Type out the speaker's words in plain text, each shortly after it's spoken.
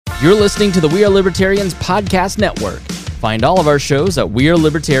You're listening to the We Are Libertarians Podcast Network. Find all of our shows at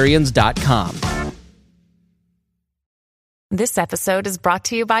wearelibertarians.com. This episode is brought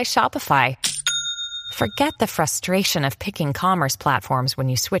to you by Shopify. Forget the frustration of picking commerce platforms when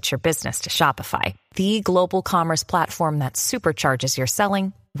you switch your business to Shopify, the global commerce platform that supercharges your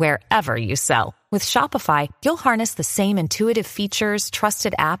selling wherever you sell. With Shopify, you'll harness the same intuitive features,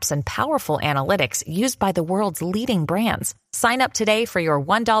 trusted apps, and powerful analytics used by the world's leading brands. Sign up today for your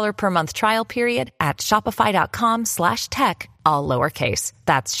 $1 per month trial period at shopify.com/tech, all lowercase.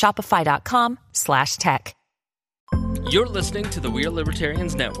 That's shopify.com/tech. You're listening to the We Are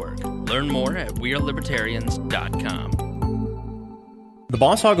Libertarians Network. Learn more at wearelibertarians.com. The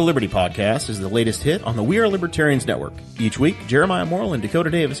Boss Hog of Liberty podcast is the latest hit on the We Are Libertarians Network. Each week, Jeremiah Morrill and Dakota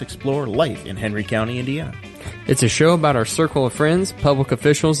Davis explore life in Henry County, Indiana. It's a show about our circle of friends, public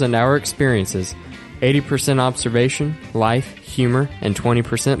officials, and our experiences. 80% observation, life, humor, and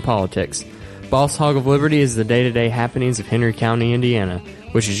 20% politics. Boss Hog of Liberty is the day-to-day happenings of Henry County, Indiana,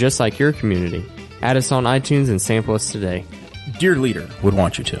 which is just like your community. Add us on iTunes and sample us today. Dear Leader would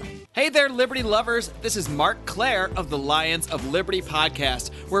want you to. Hey there, Liberty lovers. This is Mark Claire of the Lions of Liberty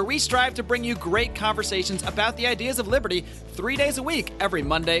podcast, where we strive to bring you great conversations about the ideas of liberty 3 days a week, every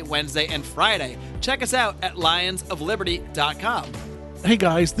Monday, Wednesday, and Friday. Check us out at lionsofliberty.com. Hey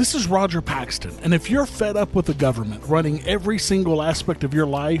guys, this is Roger Paxton, and if you're fed up with the government running every single aspect of your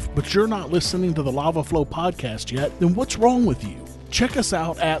life, but you're not listening to the Lava Flow podcast yet, then what's wrong with you? Check us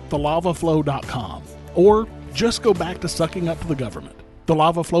out at thelavaflow.com, or just go back to sucking up to the government. The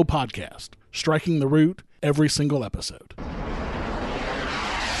Lava Flow Podcast, striking the root every single episode.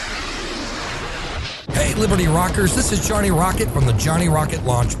 Hey, Liberty Rockers, this is Johnny Rocket from the Johnny Rocket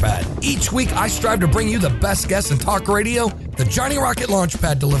Launchpad. Each week, I strive to bring you the best guests in talk radio. The Johnny Rocket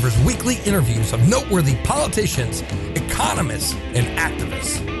Launchpad delivers weekly interviews of noteworthy politicians, economists, and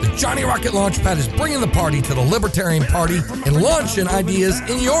activists. The Johnny Rocket Launchpad is bringing the party to the Libertarian Party and launching ideas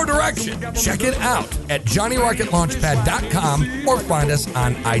in your direction. Check it out at JohnnyRocketLaunchpad.com or find us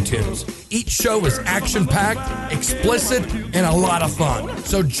on iTunes. Each show is action-packed, explicit, and a lot of fun.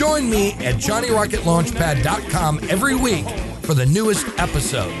 So join me at JohnnyRocketLaunchpad.com every week for the newest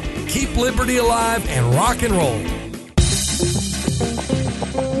episode. Keep liberty alive and rock and roll.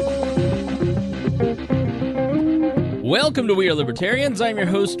 Welcome to We Are Libertarians. I'm your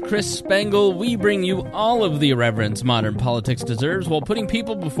host, Chris Spangle. We bring you all of the irreverence modern politics deserves while putting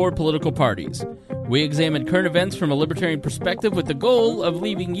people before political parties. We examine current events from a libertarian perspective with the goal of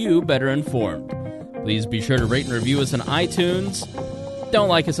leaving you better informed. Please be sure to rate and review us on iTunes. Don't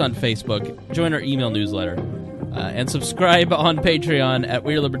like us on Facebook. Join our email newsletter. And subscribe on Patreon at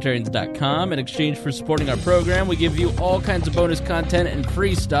wearelibertarians.com. In exchange for supporting our program, we give you all kinds of bonus content and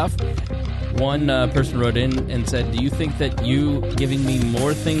free stuff. One person wrote in and said, do you think that you giving me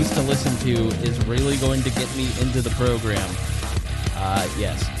more things to listen to is really going to get me into the program?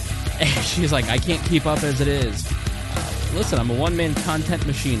 Yes. She's like, I can't keep up as it is. Listen, I'm a one-man content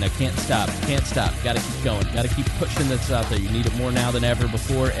machine. I can't stop. Gotta keep going. Gotta keep pushing this out there. You need it more now than ever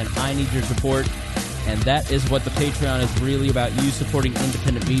before, and I need your support. And that is what the Patreon is really about, you supporting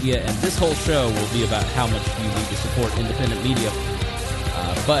independent media. And this whole show will be about how much you need to support independent media.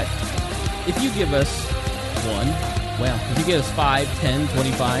 But if you give us if you give us $5, $10,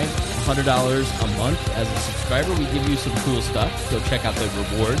 $25, $100 a month as a subscriber, we give you some cool stuff. Go check out the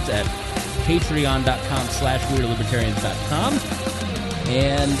rewards at patreon.com/wearelibertarians.com.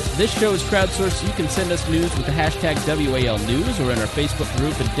 And this show is crowdsourced, so you can send us news with the hashtag WALNews or in our Facebook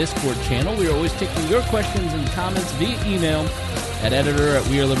group and Discord channel. We are always taking your questions and comments via email at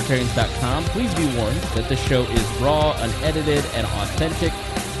editor@wearelibertarians.com. Please be warned that this show is raw, unedited, and authentic,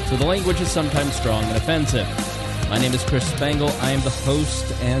 so the language is sometimes strong and offensive. My name is Chris Spangle. I am the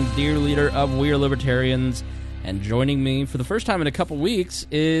host and dear leader of We Are Libertarians. And joining me for the first time in a couple weeks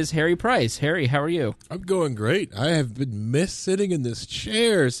is Harry Price. Harry, how are you? I'm going great. I have been sitting in this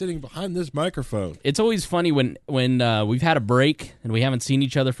chair, sitting behind this microphone. It's always funny when we've had a break and we haven't seen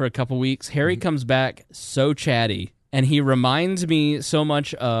each other for a couple weeks. Harry comes back so chatty, and he reminds me so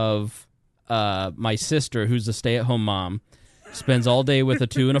much of my sister, who's a stay-at-home mom, spends all day with a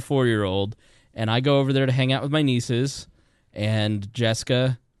 2- and a 4-year-old, and I go over there to hang out with my nieces, and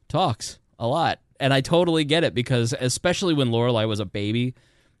Jessica talks a lot. And I totally get it, because especially when Lorelai was a baby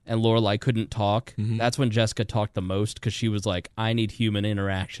and Lorelai couldn't talk, that's when Jessica talked the most, because she was like, I need human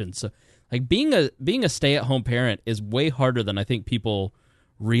interaction. So like being a stay-at-home parent is way harder than I think people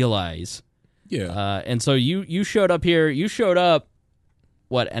realize. Yeah. And so you showed up here. You showed up,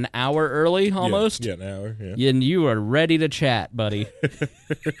 what, an hour early almost? Yeah, an hour, yeah. And you are ready to chat, buddy.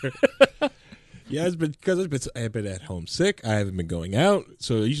 Yeah, it's been because I've been at home sick. I haven't been going out,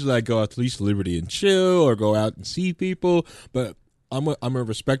 so usually I go out to East Liberty and chill, or go out and see people. But I'm a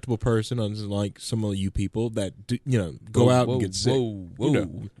respectable person, unlike some of you people that do, go out and get sick.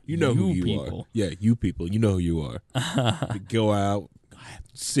 You know who you are. Yeah, you people. You know who you are. You go out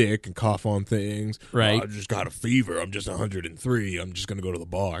sick and cough on things. Right. Oh, I just got a fever. I'm just 103. I'm just gonna go to the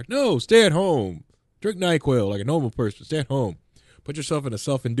bar. No, stay at home. Drink NyQuil like a normal person. Stay at home. Put yourself in a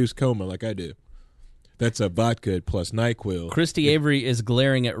self-induced coma like I do. That's a vodka plus NyQuil. Christy Avery is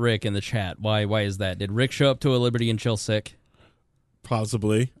glaring at Rick in the chat. Why is that? Did Rick show up to a Liberty and Chill sick?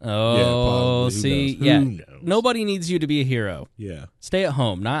 Possibly. Oh, yeah, possibly. see, Who knows? Nobody needs you to be a hero. Yeah. Stay at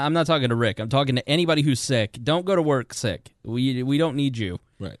home. I'm not talking to Rick. I'm talking to anybody who's sick. Don't go to work sick. We don't need you.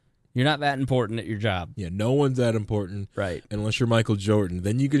 Right. You're not that important at your job. Yeah, no one's that important. Right. Unless you're Michael Jordan.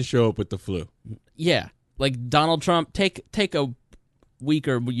 Then you can show up with the flu. Yeah. Like Donald Trump, take a week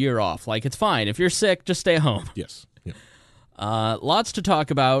or year off. Like, it's fine. If you're sick, just stay home. Yes. Yeah. Lots to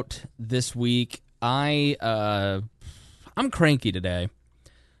talk about this week. I'm cranky today.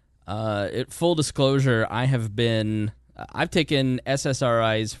 Full disclosure, I've taken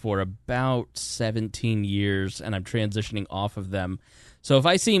SSRIs for about 17 years, and I'm transitioning off of them. So if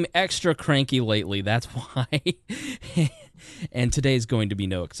I seem extra cranky lately, that's why. And today's going to be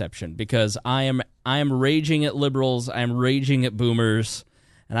no exception, because I am raging at liberals, I am raging at boomers,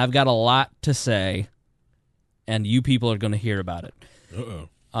 and I've got a lot to say, and you people are going to hear about it.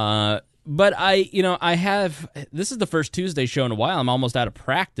 Uh-oh. But this is the first Tuesday show in a while. I'm almost out of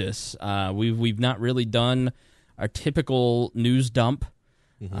practice. We've not really done our typical news dump.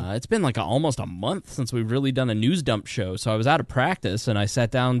 Mm-hmm. It's been like almost a month since we've really done a news dump show. So I was out of practice, and I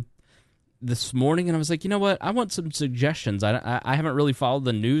sat down this morning, and I was like, you know what? I want some suggestions. I haven't really followed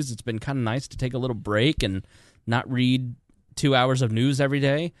the news. It's been kind of nice to take a little break and not read 2 hours of news every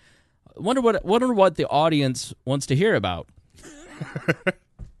day. Wonder what the audience wants to hear about.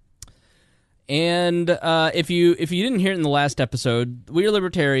 And if you didn't hear it in the last episode, we are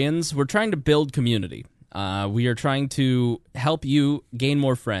libertarians. We're trying to build community. We are trying to help you gain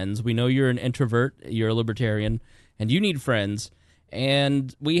more friends. We know you're an introvert, you're a libertarian, and you need friends.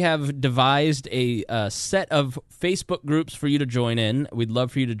 And we have devised a set of Facebook groups for you to join in. We'd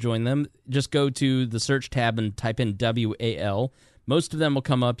love for you to join them. Just go to the search tab and type in WAL. Most of them will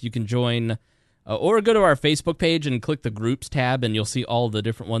come up. You can join, or go to our Facebook page and click the groups tab, and you'll see all the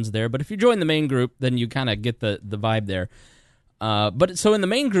different ones there. But if you join the main group, then you kind of get the vibe there. So in the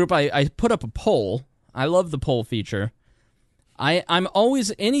main group, I put up a poll. I love the poll feature. I'm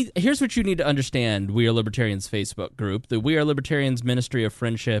always here's what you need to understand. We Are Libertarians Facebook group, the We Are Libertarians Ministry of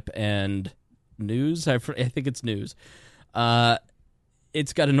Friendship and News. I think it's news.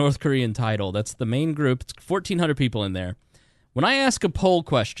 It's got a North Korean title. That's the main group. It's 1,400 people in there. When I ask a poll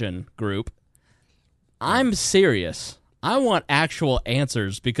question group, I'm serious. I want actual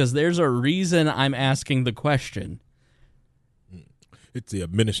answers, because there's a reason I'm asking the question. It's the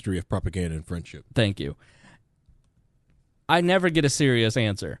Ministry of Propaganda and Friendship. Thank you. I never get a serious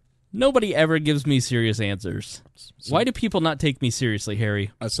answer. Nobody ever gives me serious answers. Why do people not take me seriously,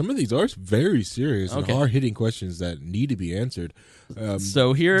 Harry? Some of these are very serious and hard-hitting questions that need to be answered.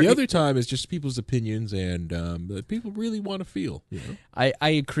 So here, the other time is just people's opinions and that people really want to feel. You know?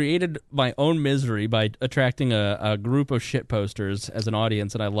 I created my own misery by attracting a group of shit posters as an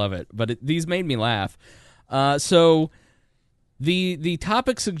audience, and I love it. But these made me laugh. So the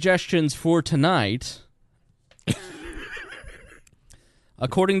topic suggestions for tonight.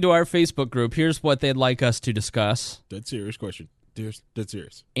 According to our Facebook group, here's what they'd like us to discuss. Dead serious question. Dead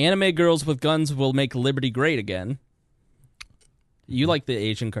serious. Anime girls with guns will make liberty great again. You like the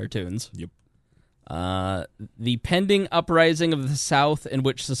Asian cartoons. Yep. The pending uprising of the South, in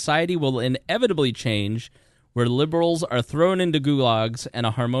which society will inevitably change, where liberals are thrown into gulags and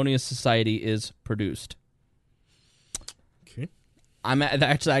a harmonious society is produced.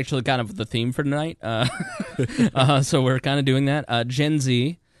 That's actually kind of the theme for tonight. So we're kind of doing that. Gen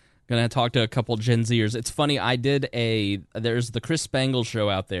Z. Going to talk to a couple Gen Zers. It's funny, there's the Chris Spangle show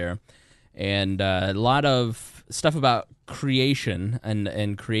out there, and a lot of stuff about creation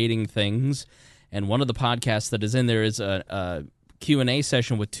and creating things. And one of the podcasts that is in there is a Q&A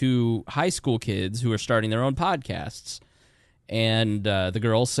session with two high school kids who are starting their own podcasts. And the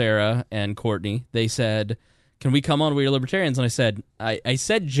girls, Sarah and Courtney, they said, "Can we come on We Are Libertarians?" And I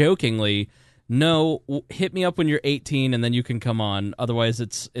said jokingly, "No, hit me up when you're 18 and then you can come on. Otherwise,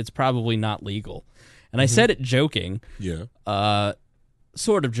 it's probably not legal." And I said it joking. Yeah.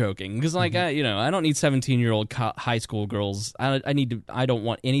 Sort of joking, because I don't need 17-year-old high school girls. I don't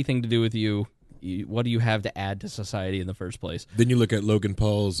want anything to do with you. What do you have to add to society in the first place? Then you look at Logan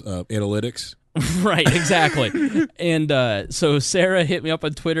Paul's analytics. Right, exactly. And so Sarah hit me up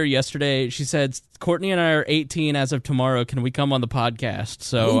on Twitter yesterday. She said, Courtney and I are 18 as of tomorrow. Can we come on the podcast?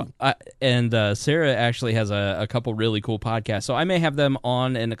 So, Sarah actually has a couple really cool podcasts. So I may have them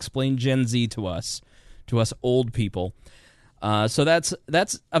on and explain Gen Z to us old people. So that's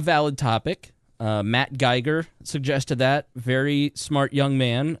a valid topic. Matt Geiger suggested that. Very smart young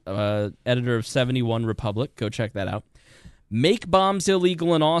man, editor of 71 Republic. Go check that out. Make bombs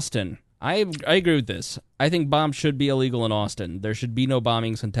illegal in Austin. I agree with this. I think bombs should be illegal in Austin. There should be no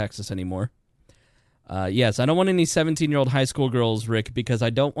bombings in Texas anymore. Yes, I don't want any 17-year-old high school girls, Rick, because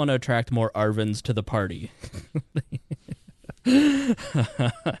I don't want to attract more Arvins to the party.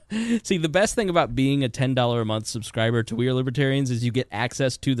 See, the best thing about being a $10 a month subscriber to We Are Libertarians is you get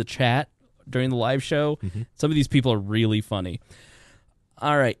access to the chat during the live show. Mm-hmm. Some of these people are really funny.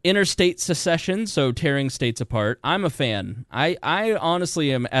 All right, interstate secession, so tearing states apart. I'm a fan. I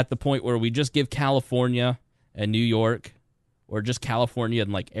honestly am at the point where we just give California and New York, or just California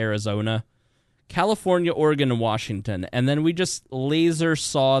and like Arizona, California, Oregon, and Washington, and then we just laser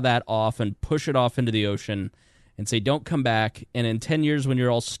saw that off and push it off into the ocean and say, don't come back, and in 10 years when you're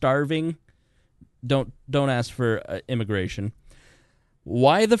all starving, don't ask for immigration.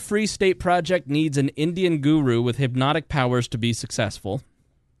 Why the Free State Project needs an Indian guru with hypnotic powers to be successful.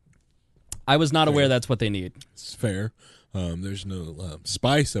 I was not aware that's what they need. It's fair. There's no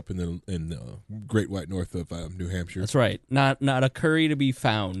spice up in the Great White North of New Hampshire. That's right. Not a curry to be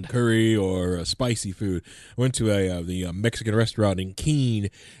found. Curry or spicy food. I went to the Mexican restaurant in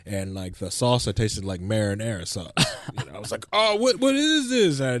Keene, and like the salsa tasted like marinara sauce. I was like, oh, what is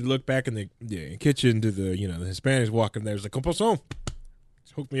this? I looked back in the kitchen to the the Hispanics walking there. It was like, "Composón."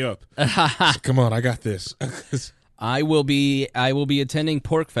 Hook me up. Like, come on, I got this. I will be attending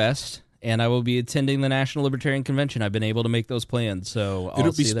PorkFest. And I will be attending the National Libertarian Convention. I've been able to make those plans, so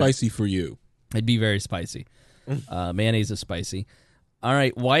it'll be spicy for you. It'd be very spicy. Mayonnaise is spicy. All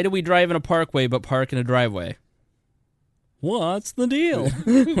right, why do we drive in a parkway but park in a driveway? What's the deal?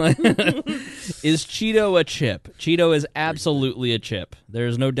 Is Cheeto a chip? Cheeto is absolutely a chip.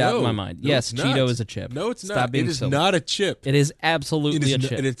 There's no doubt in my mind. Yes, Cheeto is a chip. No, it's Stop not. being It is silly. not a chip. It is absolutely a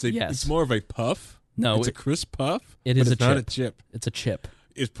chip. And it's more of a puff. No, it's a crisp puff. It is not a chip. It's a chip.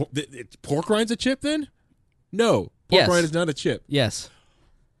 Is pork rinds a chip then? No, pork rind is not a chip. Yes.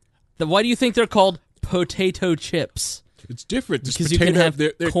 Why do you think they're called potato chips? It's different. Because you can have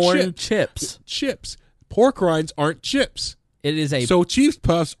they're corn chips. Chips. Pork rinds aren't chips. It is so Cheese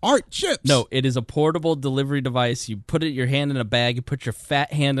Puffs aren't chips. No, it is a portable delivery device. You put your hand in a bag, you put your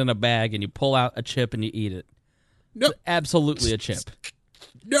fat hand in a bag, and you pull out a chip and you eat it. No, it's absolutely a chip.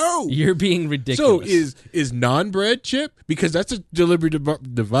 No, you're being ridiculous. So is non-bread chip, because that's a delivery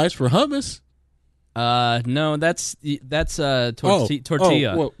device for hummus. No, that's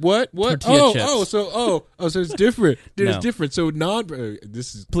tortilla. What? Tortilla chips. So it's different. Dude, it's different. So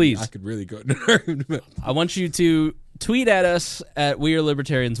this is please. I could really go. I want you to tweet at us at We Are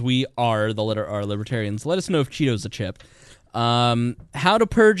Libertarians. We are the letter R Libertarians. Let us know if Cheeto's a chip. How to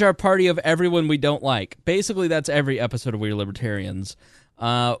purge our party of everyone we don't like. Basically, that's every episode of We Are Libertarians.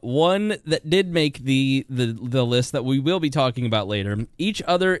 One that did make the list that we will be talking about later. Each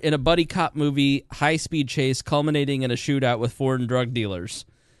other in a buddy cop movie, high-speed chase culminating in a shootout with foreign drug dealers.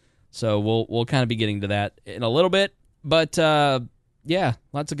 So we'll kind of be getting to that in a little bit. But, yeah,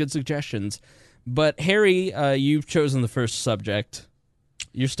 lots of good suggestions. But, Harry, you've chosen the first subject.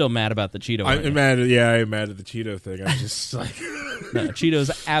 You're still mad about the Cheeto. I'm mad at the Cheeto thing. I'm just like... No,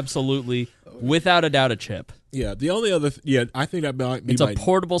 Cheeto's absolutely, without a doubt, a chip. Yeah, the only other... I think that might be It's a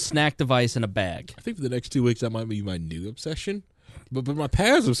portable snack device in a bag. I think for the next 2 weeks, that might be my new obsession. But my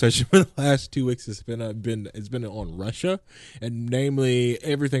past obsession for the last 2 weeks has been on Russia, and namely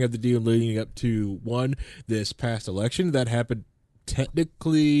everything at the deal leading up to, one, this past election that happened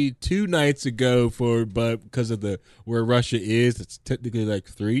technically 2 nights ago, but because of where Russia is, it's technically like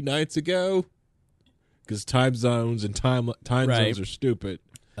 3 nights ago. Because time zones and time zones are stupid.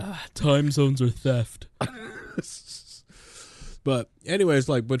 Time zones are theft. But anyways,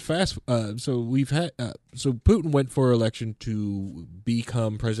 so Putin went for election to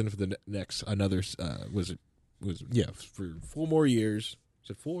become president for the next for 4 more years.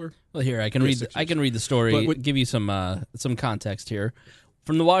 Is it 4? Well, here I can read the story. Give you some context here.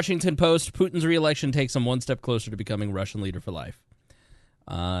 From the Washington Post, Putin's re-election takes him one step closer to becoming Russian leader for life.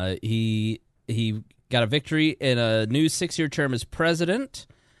 He got a victory in a new 6-year term as president,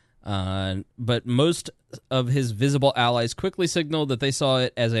 but most of his visible allies quickly signaled that they saw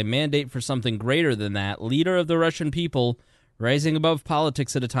it as a mandate for something greater than that. Leader of the Russian people, rising above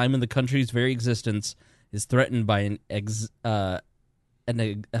politics at a time when the country's very existence is threatened by an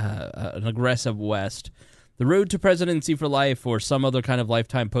an aggressive West. The road to presidency for life or some other kind of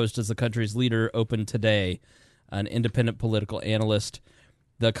lifetime post as the country's leader opened today, an independent political analyst.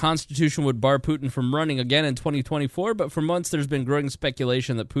 The Constitution would bar Putin from running again in 2024, but for months there's been growing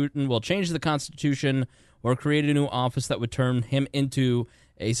speculation that Putin will change the Constitution or create a new office that would turn him into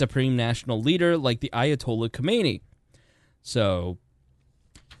a supreme national leader like the Ayatollah Khomeini. So,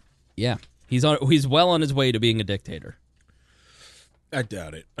 yeah, he's well on his way to being a dictator. I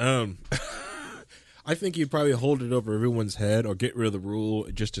doubt it. I think he'd probably hold it over everyone's head or get rid of the rule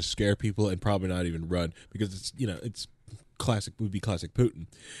just to scare people and probably not even run because it's classic Putin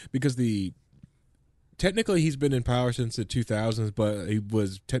because technically he's been in power since the 2000s, but he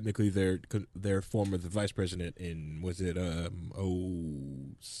was technically their former vice president in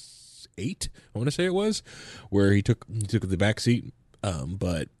 2008 I want to say it was, where he took the back seat,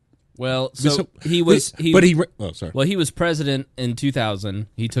 but. Well, so he was president in 2000.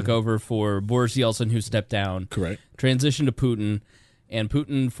 He took over for Boris Yeltsin, who stepped down. Correct. Transitioned to Putin, and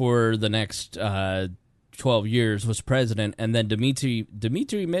Putin for the next 12 years was president, and then Dmitry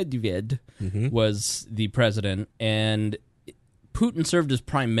Medvedev was the president, and Putin served as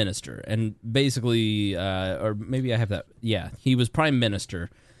prime minister, and basically, or maybe I have that. Yeah, he was prime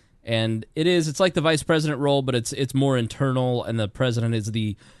minister, and it's like the vice president role, but it's more internal, and the president is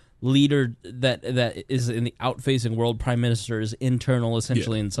the leader that is in the out-facing world. Prime minister is internal,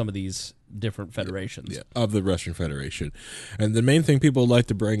 essentially, in some of these different federations. Yeah, of the Russian Federation. And the main thing people like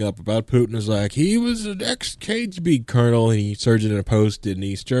to bring up about Putin is like, he was an ex-KGB colonel, and he served in a post in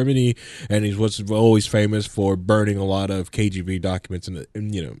East Germany, and he was always famous for burning a lot of KGB documents in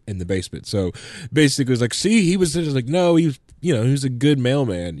the basement. So basically, it's like, see, he was like, no, he was. He was a good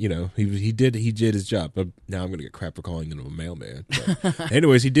mailman. He did his job. But now I'm going to get crap for calling him a mailman. But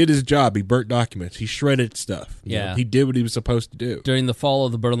anyways, he did his job. He burnt documents. He shredded stuff. He did what he was supposed to do. During the fall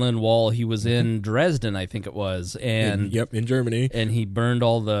of the Berlin Wall, he was in Dresden, I think it was, and in Germany, and he burned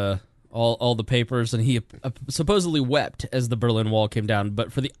all the papers, and he supposedly wept as the Berlin Wall came down,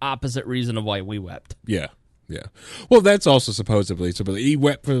 but for the opposite reason of why we wept. Yeah. Yeah. Well, that's also supposedly. He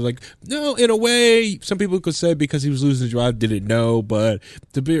wept for, no, in a way, some people could say because he was losing his job, didn't know, but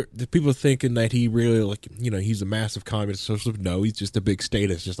the people thinking that he really, he's a massive communist socialist. No, he's just a big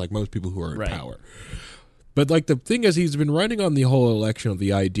statist, just like most people who are in power. But, the thing is, he's been running on the whole election of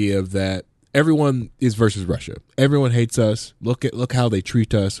the idea of that everyone is versus Russia. Everyone hates us. Look how they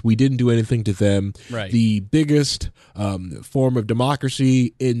treat us. We didn't do anything to them. Right. The biggest form of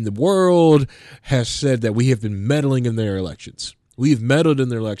democracy in the world has said that we have been meddling in their elections. We've meddled in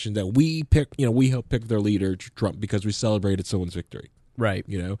their election, that we helped pick their leader, Trump, because we celebrated someone's victory. Right.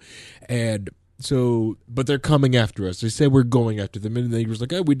 And so, but they're coming after us. They say we're going after them, and they was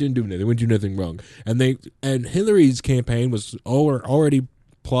like, oh, we didn't do anything. We didn't do nothing wrong. And Hillary's campaign was already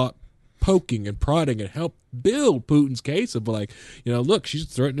poking and prodding and help build Putin's case of look, she's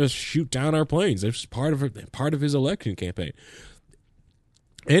threatening to shoot down our planes. That's part of his election campaign.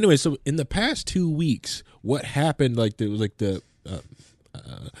 Anyway, so in the past 2 weeks, what happened?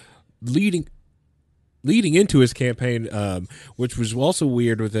 Leading into his campaign, which was also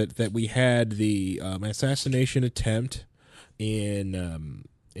weird with it, that we had the assassination attempt in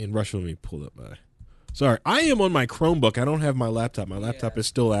Russia. Let me pull up my. Sorry, I am on my Chromebook. I don't have my laptop. My laptop is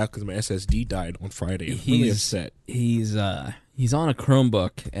still out because my SSD died on Friday. I'm really upset. He's on a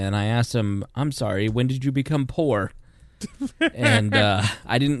Chromebook, and I asked him, I'm sorry, when did you become poor? And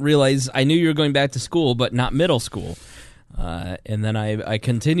I didn't realize, I knew you were going back to school, but not middle school. And then I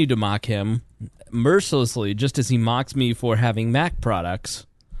continued to mock him mercilessly, just as he mocks me for having Mac products.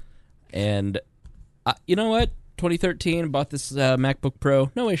 And you know what? 2013, bought this MacBook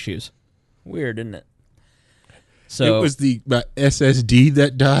Pro, no issues. Weird, isn't it? So it was the SSD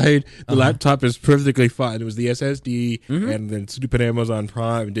that died. The laptop is perfectly fine. It was the SSD, and then stupid Amazon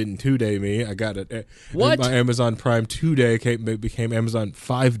Prime didn't 2-day me. I got it. What? My Amazon Prime 2-day became Amazon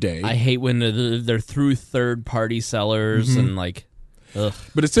 5-day. I hate when they're through third-party sellers and ugh.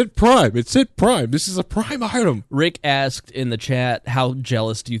 But it said Prime. It said Prime. This is a Prime item. Rick asked in the chat, how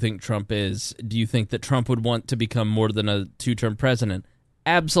jealous do you think Trump is? Do you think that Trump would want to become more than a 2-term president?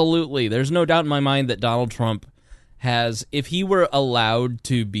 Absolutely. There's no doubt in my mind that Donald Trump has, if he were allowed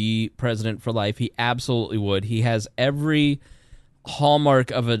to be president for life, he absolutely would. He has every hallmark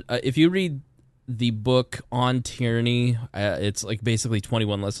of if you read the book on tyranny, it's basically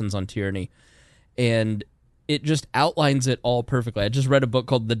 21 lessons on tyranny, and it just outlines it all perfectly. I just read a book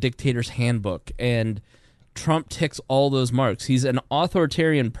called The Dictator's Handbook, and Trump ticks all those marks. He's an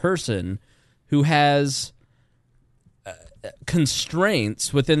authoritarian person who has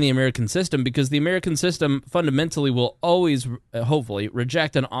constraints within the American system, because the American system fundamentally will always, hopefully,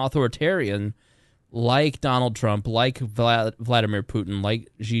 reject an authoritarian like Donald Trump, like Vladimir Putin, like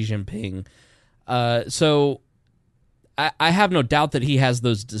Xi Jinping. So I have no doubt that he has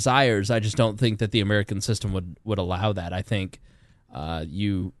those desires. I just don't think that the American system would allow that. I think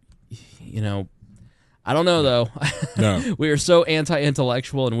you know, I don't know, though. No. We are so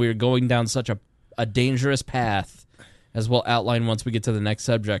anti-intellectual, and we are going down such a dangerous path, as we'll outline once we get to the next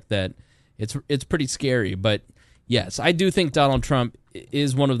subject, that it's pretty scary. But yes, I do think Donald Trump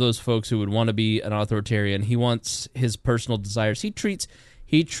is one of those folks who would want to be an authoritarian. He wants his personal desires. He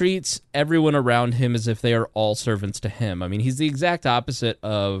treats everyone around him as if they are all servants to him. I mean, he's the exact opposite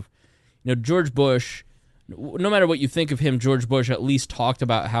of, George Bush. No matter what you think of him, George Bush at least talked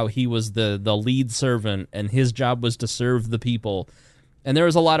about how he was the lead servant, and his job was to serve the people. And there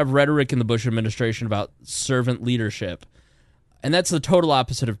was a lot of rhetoric in the Bush administration about servant leadership. And that's the total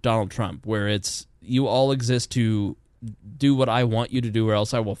opposite of Donald Trump, where it's you all exist to do what I want you to do, or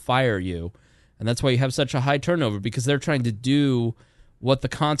else I will fire you. And that's why you have such a high turnover, because they're trying to do what the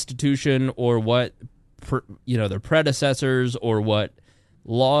Constitution or what their predecessors or what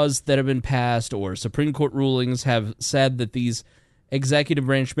laws that have been passed or Supreme Court rulings have said that these executive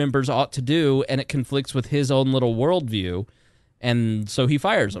branch members ought to do, and it conflicts with his own little worldview, and so he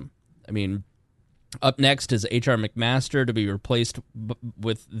fires them. I mean, up next is H.R. McMaster to be replaced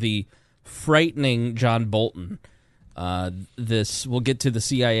with the frightening John Bolton. We'll get to the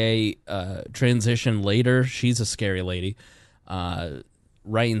CIA transition later. She's a scary lady. Ryan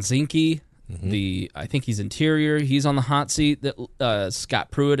Zinke, I think he's Interior. He's on the hot seat. That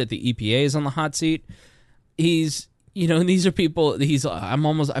Scott Pruitt at the EPA is on the hot seat. He's, and these are people. I've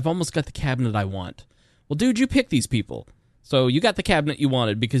almost got the cabinet I want. Well, dude, you pick these people, so you got the cabinet you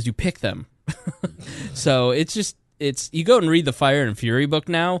wanted because you picked them. So it's you go and read the Fire and Fury book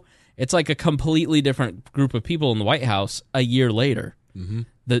now. It's like a completely different group of people in the White House a year later. Mm-hmm.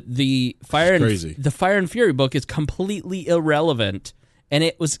 The Fire and Fury book is completely irrelevant. And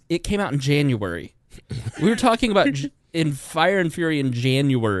it came out in January. We were talking about in Fire and Fury in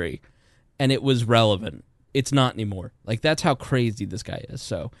January, and it was relevant. It's not anymore. Like, that's how crazy this guy is.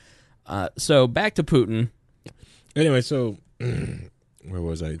 So back to Putin. Anyway, so where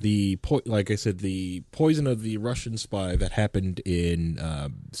was I? Like I said, the poison of the Russian spy that happened in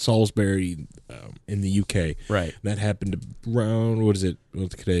Salisbury, in the UK. Right. That happened around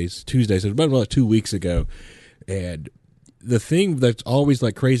today's Tuesday, so about 2 weeks ago, and the thing that's always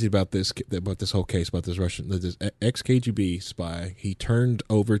like crazy about this whole case, about this ex-KGB spy, he turned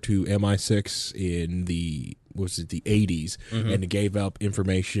over to MI6 in the 80s, and gave up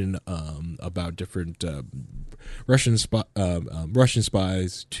information about different Russian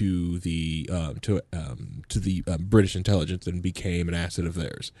spies to the British intelligence, and became an asset of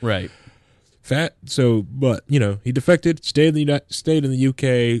theirs. Right. But he defected, stayed in the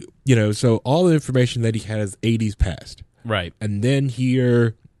UK. So all the information that he had is 80s past. Right. And then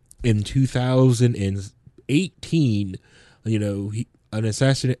here in 2018, he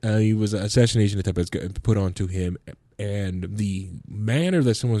was an assassination attempt that was put onto him, and the manner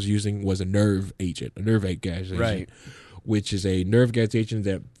that someone was using was a nerve gas agent, right, which is a nerve gas agent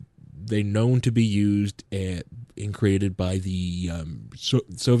that they known to be used and created by the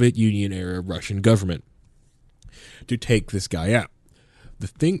Soviet Union era Russian government to take this guy out.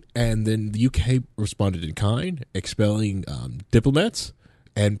 And then the UK responded in kind, expelling diplomats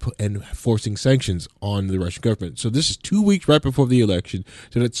and forcing sanctions on the Russian government. So this is 2 weeks right before the election.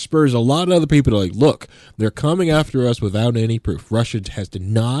 So that spurs a lot of other people to look, they're coming after us without any proof. Russia has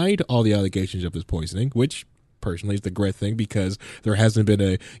denied all the allegations of this poisoning, which personally is the great thing, because there hasn't been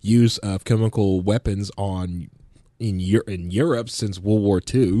a use of chemical weapons in Europe since World War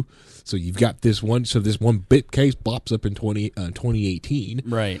II. So you've got this one bit case pops up in 2018.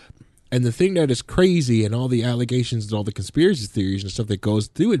 Right. And the thing that is crazy, and all the allegations and all the conspiracy theories and stuff that goes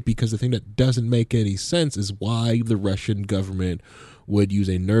through it, because the thing that doesn't make any sense is why the Russian government would use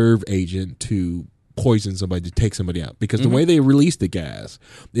a nerve agent to poison somebody, to take somebody out. Because the way they released the gas,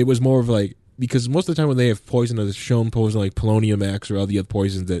 it was more of like, because most of the time when they have poison, or shown poison like Polonium X or all the other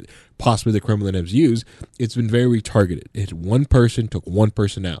poisons that possibly the Kremlin has used, it's been very targeted. It hit one person, took one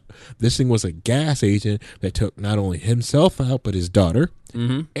person out. This thing was a gas agent that took not only himself out, but his daughter.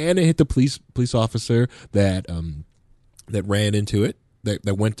 And it hit the police officer that ran into it,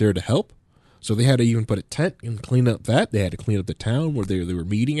 that went there to help. So they had to even put a tent and clean up that. They had to clean up the town where they were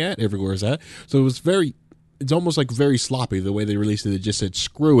meeting at, everywhere was at. So it was very it's almost like very sloppy the way they released it. They just said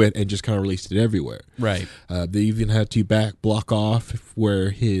screw it and just kind of released it everywhere. Right. They even had to block off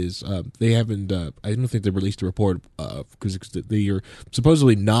where his they haven't. I don't think they released a report because they are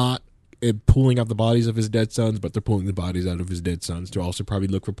supposedly not pulling out the bodies of his dead sons, but they're pulling the bodies out of his dead sons to also probably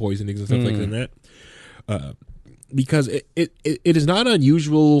look for poisonings and stuff like that. Because it is not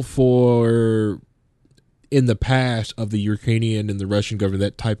unusual for in the past of the Ukrainian and the Russian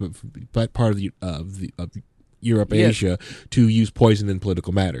government that part of Europe, Asia, to use poison in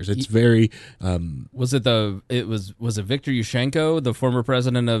political matters. It's very. Was it Viktor Yushchenko, the former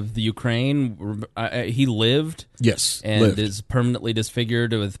president of the Ukraine? He lived. Yes, and is permanently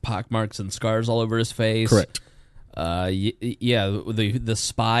disfigured with pockmarks and scars all over his face. Correct. The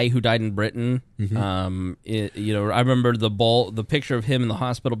spy who died in Britain. I remember the picture of him in the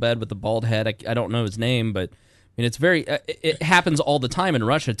hospital bed with the bald head. I don't know his name, but I mean, it's very. It happens all the time in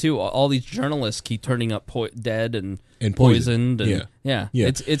Russia too. All these journalists keep turning up dead and poisoned. And, yeah.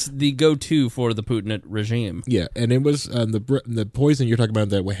 It's the go-to for the Putin regime. Yeah, and it was the poison you're talking about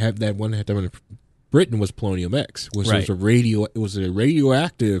that one had in Britain was polonium X, which was a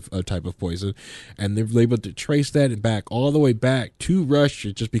radioactive type of poison, and they were able to trace that back all the way back to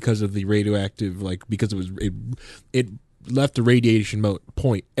Russia just because of the radioactive, because it left a radiation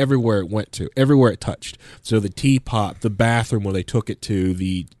point everywhere it went to, everywhere it touched. So the teapot, the bathroom where they took it to,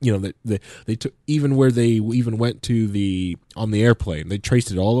 they took even where they even went to on the airplane, they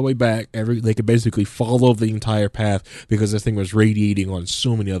traced it all the way back. They could basically follow the entire path because this thing was radiating on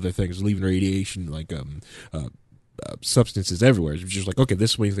so many other things, leaving radiation substances everywhere. It was just like, okay,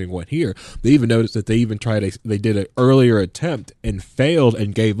 this thing went here. They even noticed that they did an earlier attempt and failed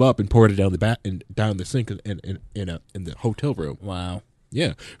and gave up and poured it down down the sink in the hotel room. Wow.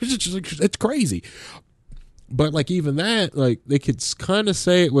 Yeah, it's crazy. But even that, they could kind of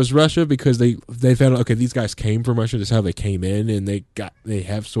say it was Russia because they found out, okay, these guys came from Russia. That's how they came in, and they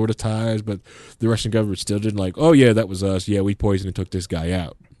have sort of ties. But the Russian government still didn't oh yeah, that was us. Yeah, we poisoned and took this guy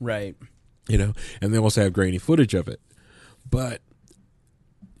out. Right. And they also have grainy footage of it. But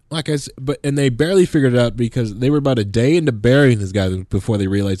and they barely figured it out because they were about a day into burying this guy before they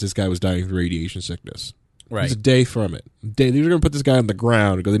realized this guy was dying from radiation sickness. Right. It was a day from it. They were going to put this guy on the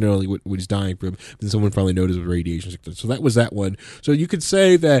ground because they didn't know what he's dying from. But then someone finally noticed it was radiation sickness. So that was that one. So you could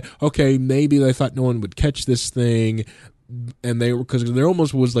say that, okay, maybe they thought no one would catch this thing, and because there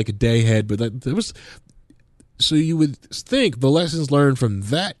almost was a day ahead, but there was. So you would think the lessons learned from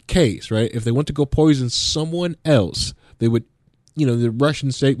that case, right? If they want to go poison someone else, they would, the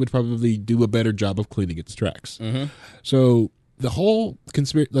Russian state would probably do a better job of cleaning its tracks. Mm-hmm. So the whole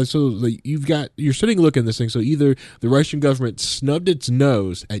conspiracy, you're sitting looking at this thing. So either the Russian government snubbed its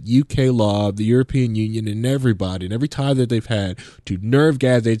nose at UK law, the European Union, and everybody, and every tie that they've had to nerve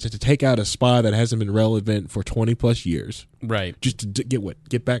gas agents to take out a spy that hasn't been relevant for 20 plus years. Right. Just to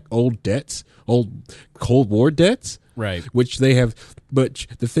get back old debts, old Cold War debts. Right. Which they have. But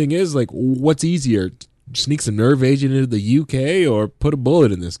the thing is, what's easier? Sneak some nerve agent into the UK or put a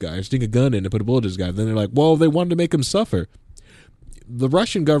bullet in this guy, or stick a gun in and put a bullet in this guy. Then they're like, well, they wanted to make him suffer. The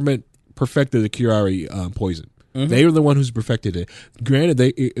Russian government perfected the curare poison. Mm-hmm. They were the one who's perfected it. Granted,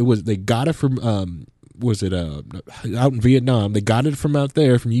 they got it from out in Vietnam. They got it from out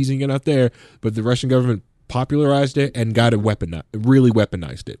there, from using it out there. But the Russian government popularized it and got it really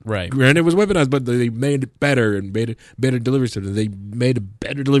weaponized it. Right. Granted, it was weaponized, but they made it better and made it better delivery system. They made a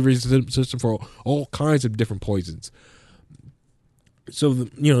better delivery system for all kinds of different poisons. So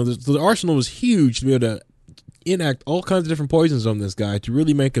the arsenal was huge to be able to enact all kinds of different poisons on this guy to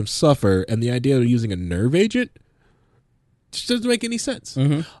really make him suffer, and the idea of using a nerve agent just doesn't make any sense.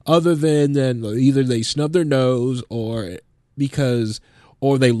 Mm-hmm. Other than either they snubbed their nose or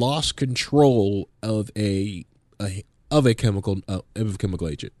they lost control of a chemical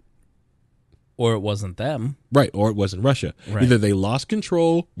agent, or it wasn't them, right? Or it wasn't Russia. Right. Either they lost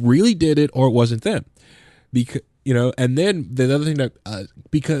control, really did it, or it wasn't them. Because and then the other thing that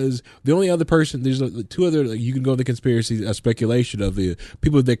because the only other person, there's two other, you can go the conspiracy speculation of the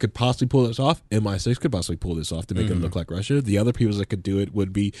people that could possibly pull this off. MI6 could possibly pull this off to make it look like Russia. The other people that could do it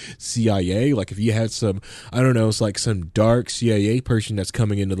would be CIA. If you had some, I don't know, it's some dark CIA person that's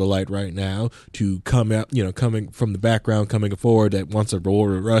coming into the light right now to come out, coming from the background, coming forward, that wants a war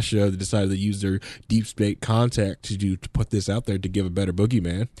with Russia. They decided to use their deep state contact to put this out there to give a better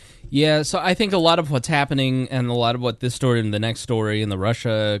boogeyman. Yeah, so I think a lot of what's happening and a lot of what this story and the next story and the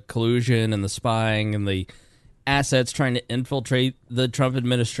Russia collusion and the spying and the assets trying to infiltrate the Trump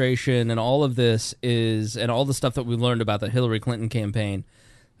administration and all of this and all the stuff that we learned about the Hillary Clinton campaign,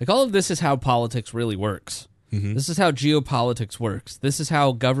 all of this is how politics really works. Mm-hmm. This is how geopolitics works. This is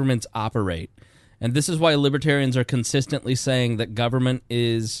how governments operate. And this is why libertarians are consistently saying that government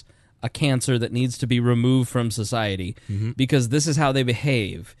is a cancer that needs to be removed from society, because this is how they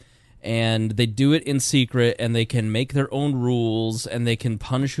behave. And they do it in secret, and they can make their own rules, and they can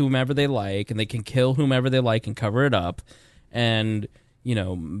punish whomever they like, and they can kill whomever they like and cover it up. And, you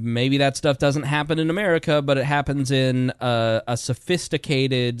know, maybe that stuff doesn't happen in America, but it happens in a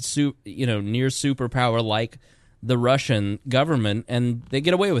sophisticated, near superpower like the Russian government, and they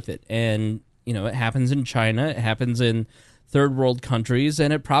get away with it. And, you know, it happens in China, it happens in third world countries,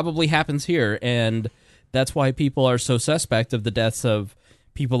 and it probably happens here. And that's why people are so suspect of the deaths of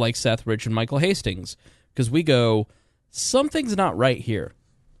people like Seth Rich and Michael Hastings, because we go, something's not right here.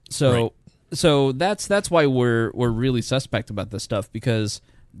 So that's why we're really suspect about this stuff, because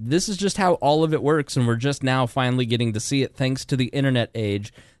this is just how all of it works, and we're just now finally getting to see it thanks to the internet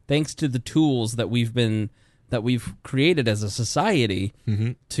age, thanks to the tools that we've created as a society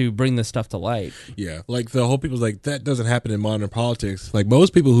to bring this stuff to light. Yeah, like the whole people's like, that doesn't happen in modern politics. Like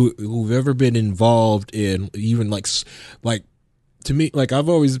most people who've ever been involved in even like to me, like I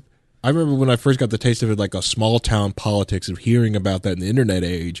remember when I first got the taste of it, like a small town politics, of hearing about that in the internet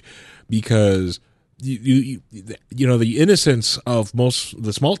age, because you know, the innocence of most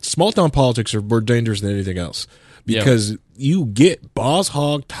the small town politics are more dangerous than anything else. Because you get boss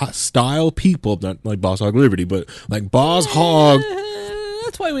hog style people, not like Boss Hog Liberty, but like boss hog.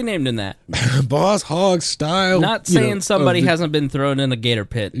 That's why we named him that. Boss hog style. Not saying somebody hasn't been thrown in a gator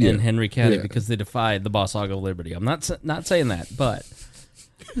pit in Henry County because they defied the Boss Hog of Liberty. I'm not saying that, but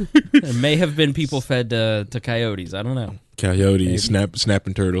there may have been people fed to coyotes. I don't know. Coyotes,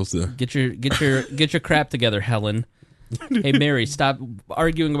 snapping turtles. Get your crap together, Helen. Hey Mary, stop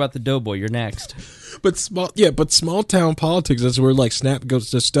arguing about the doughboy. You're next. But small town politics, that's where like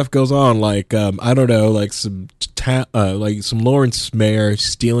stuff goes on. Like I don't know, like some Lawrence mayor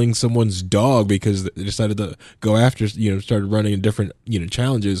stealing someone's dog because they decided to go after, started running in different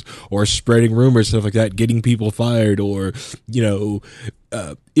challenges, or spreading rumors, stuff like that, getting people fired, or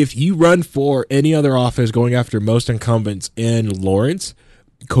if you run for any other office going after most incumbents in Lawrence,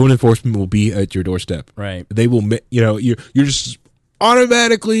 code enforcement will be at your doorstep. Right. They will, you're just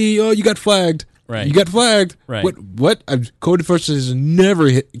automatically, you got flagged. Right. You got flagged. Right. What? Code enforcement has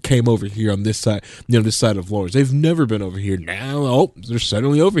never came over here on this side, this side of Lawrence. They've never been over here. Now, they're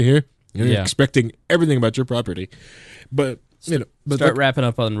suddenly over here. You're expecting everything about your property. But, start wrapping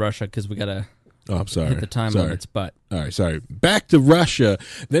up on Russia, because we got to hit the time limits. But all right, sorry. Back to Russia.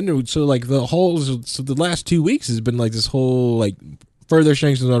 Then, the last 2 weeks has been like this whole, like, further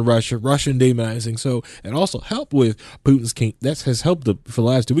sanctions on Russia, Russian demonizing. So it also helped with Putin's for the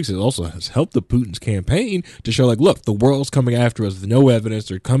last 2 weeks. It also has helped the Putin's campaign to show, like, look, the world's coming after us. There's no evidence.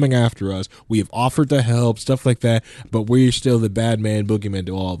 They're coming after us. We have offered to help, stuff like that. But we're still the bad man, boogeyman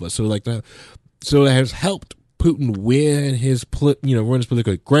to all of us. So so it has helped Putin win his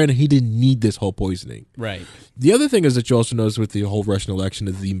political. Granted, he didn't need this whole poisoning. Right. The other thing is that you also notice with the whole Russian election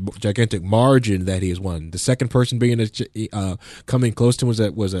is the gigantic margin that he has won. The second person coming close to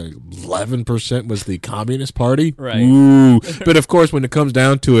him was 11% was the Communist Party. Right. Ooh. But of course, when it comes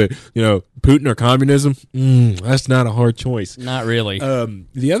down to it, Putin or communism, that's not a hard choice. Not really.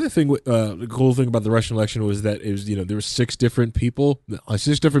 The other thing, the cool thing about the Russian election was that it was, there were 6 different people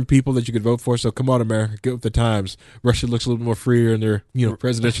that you could vote for. So come on, America, get with the times. Russia looks a little bit more freer in their,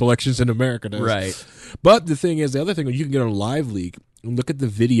 presidential elections than America does. Right. But the other thing you can get on Live Leak and look at the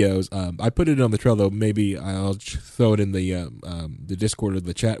videos. I put it on the trail, though. Maybe I'll throw it in the Discord or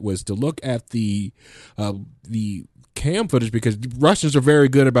the chat. Was to look at the cam footage, because Russians are very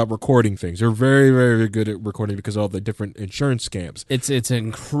good about recording things. They're very, very good at recording because of all the different insurance scams. It's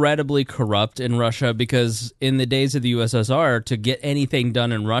incredibly corrupt in Russia, because in the days of the USSR, to get anything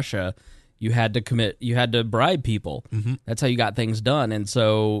done in Russia, you had to bribe people. Mm-hmm. That's how you got things done. And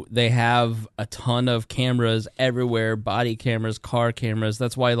so they have a ton of cameras everywhere, body cameras, car cameras.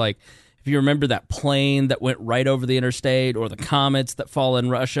 That's why, like, if you remember that plane that went right over the interstate, or the comets that fall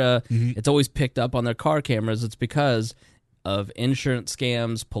in Russia, it's always picked up on their car cameras. It's because of insurance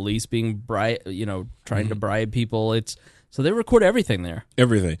scams, police being trying to bribe people. So they record everything there.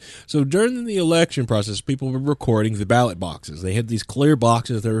 Everything. So during the election process, people were recording the ballot boxes. They had these clear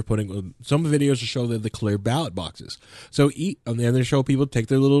boxes they were putting. Some videos to show the clear ballot boxes. So and then they show people take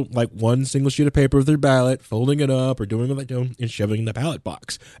their little, like, one single sheet of paper with their ballot, folding it up or doing what they're doing, and shoving it in the ballot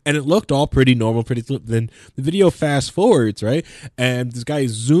box. And it looked all pretty normal, Then the video fast forwards, right? And this guy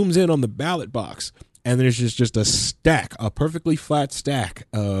zooms in on the ballot box. And there's just a perfectly flat stack,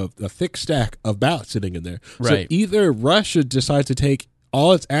 a thick stack of ballots sitting in there. Right. So either Russia decides to take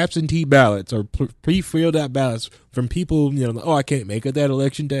all its absentee ballots or pre-filled out ballots from people, I can't make it that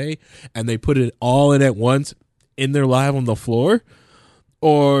election day, and they put it all in at once in their live on the floor,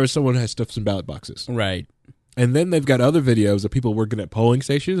 or someone has stuffed some ballot boxes. Right. And then they've got other videos of people working at polling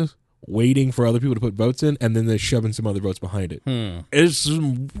stations waiting for other people to put votes in, and then they're shoving some other votes behind it. It's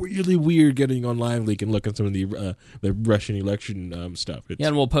really weird getting on LiveLeak and looking at some of the Russian election stuff.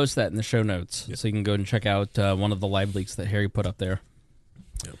 And we'll post that in the show notes, so you can go and check out one of the live leaks that Harry put up there.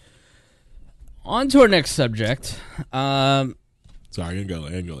 Yep. On to our next subject. Sorry, I'm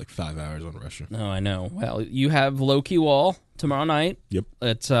gonna go like 5 hours on Russia. No, I know. Well, you have Loki Wall tomorrow night. Yep.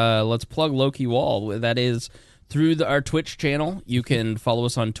 Let's plug Loki Wall. That is through our Twitch channel. You can follow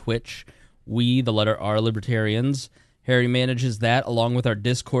us on Twitch. We, the letter R, Libertarians. Harry manages that along with our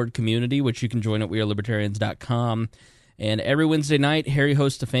Discord community, which you can join at wearelibertarians.com. And every Wednesday night, Harry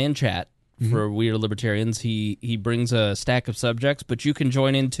hosts a fan chat for We Are Libertarians. He brings a stack of subjects, but you can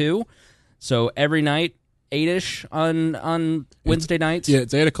join in too. So every night, 8-ish on Wednesday nights. Yeah,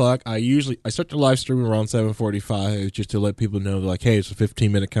 it's 8 o'clock. I start the live stream around 7:45 just to let people know, like, hey, it's a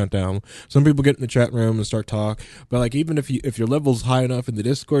 15-minute countdown. Some people get in the chat room and start talk, but like even if your level's high enough in the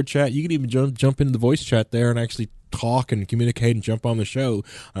Discord chat, you can even jump into the voice chat there and actually talk and communicate and jump on the show.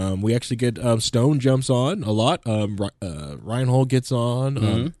 We actually get Stone jumps on a lot. Reinhold gets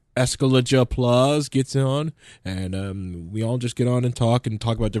on. Escalaja Plus gets on, and we all just get on and talk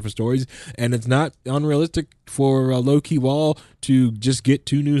about different stories. And it's not unrealistic for Low-Key Wall to just get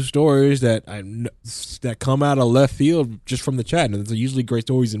 2 new stories that come out of left field just from the chat. And it's usually great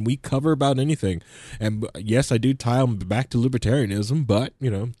stories, and we cover about anything. And yes, I do tie them back to libertarianism, but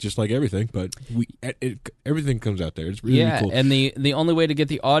just like everything. But everything comes out there. It's really cool. And the only way to get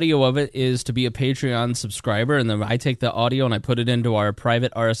the audio of it is to be a Patreon subscriber, and then I take the audio and I put it into our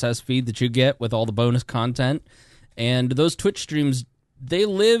private RSS feed that you get with all the bonus content. And those Twitch streams, they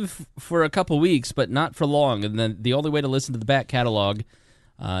live for a couple weeks, but not for long. And then the only way to listen to the back catalog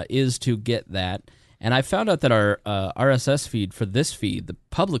is to get that. And I found out that our RSS feed for this feed, the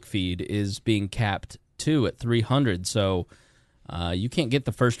public feed, is being capped too at 300. So you can't get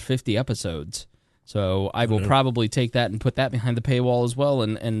the first 50 episodes. So I will probably take that and put that behind the paywall as well,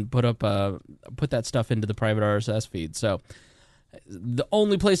 and put that stuff into the private RSS feed. So the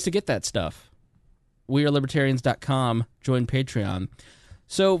only place to get that stuff, wearelibertarians.com, join Patreon.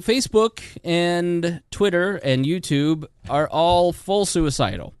 So Facebook and Twitter and YouTube are all full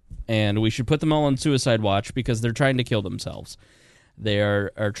suicidal, and we should put them all on suicide watch because they're trying to kill themselves. They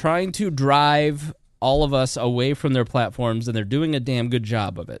are trying to drive all of us away from their platforms, and they're doing a damn good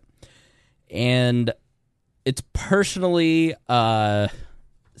job of it. And it's personally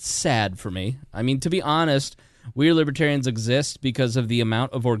sad for me. I mean, to be honest, We Libertarians exist because of the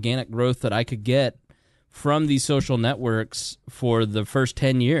amount of organic growth that I could get from these social networks for the first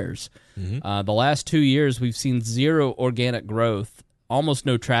 10 years. The last 2 years, we've seen zero organic growth, almost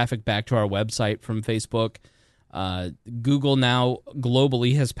no traffic back to our website from Facebook. Google now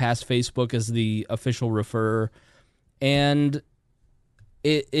globally has passed Facebook as the official referrer. And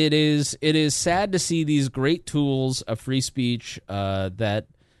it is sad to see these great tools of free speech that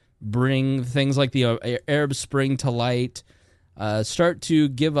bring things like the Arab Spring to light, start to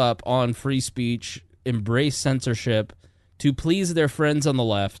give up on free speech, embrace censorship to please their friends on the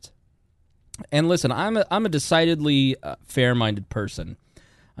left. And listen, I'm a decidedly fair-minded person.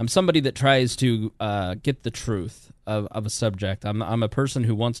 I'm somebody that tries to get the truth of a subject. I'm a person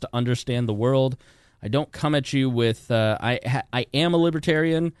who wants to understand the world. I don't come at you with I am a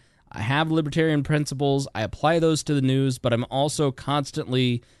libertarian. I have libertarian principles. I apply those to the news, but I'm also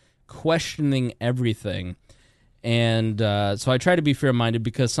constantly questioning everything. And so I try to be fair-minded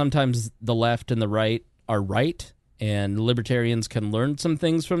because sometimes the left and the right are right, and libertarians can learn some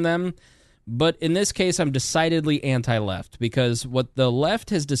things from them. But in this case, I'm decidedly anti-left because what the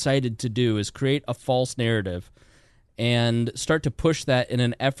left has decided to do is create a false narrative and start to push that in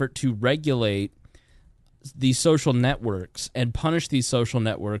an effort to regulate these social networks and punish these social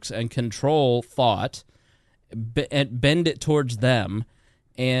networks and control thought and bend it towards them.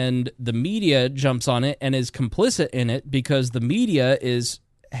 And the media jumps on it and is complicit in it because the media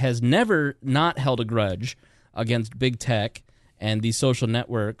has never not held a grudge against big tech and these social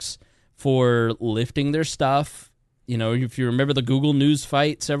networks for lifting their stuff. You know, if you remember the Google News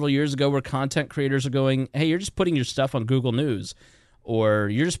fight several years ago where content creators are going, hey, you're just putting your stuff on Google News, or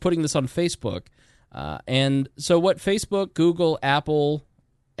you're just putting this on Facebook. And so what Facebook, Google, Apple,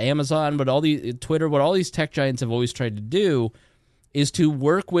 Amazon, Twitter, what all these tech giants have always tried to do is to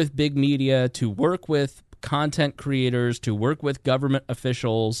work with big media, to work with content creators, to work with government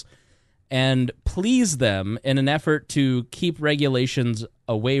officials, and please them in an effort to keep regulations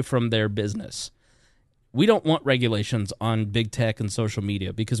away from their business. We don't want regulations on big tech and social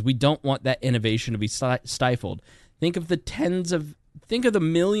media because we don't want that innovation to be stifled. Think of the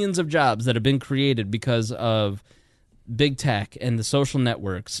millions of jobs that have been created because of big tech and the social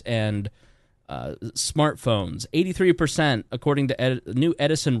networks and smartphones. 83%, according to new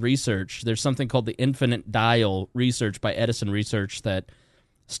Edison research. There's something called the Infinite Dial research by Edison Research that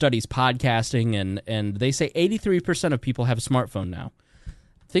studies podcasting, and they say 83% of people have a smartphone now.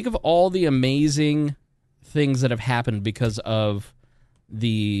 Think of all the amazing things that have happened because of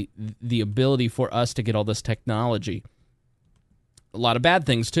the ability for us to get all this technology. A lot of bad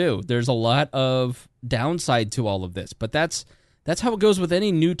things too. There's a lot of downside to all of this, but that's how it goes with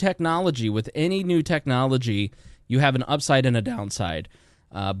any new technology. With any new technology, you have an upside and a downside.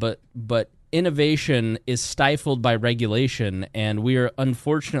 But innovation is stifled by regulation, and we are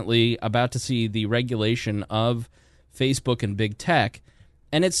unfortunately about to see the regulation of Facebook and big tech,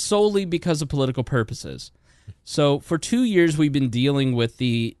 and it's solely because of political purposes. So for 2 years, we've been dealing with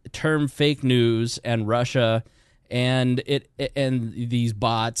the term fake news and Russia and these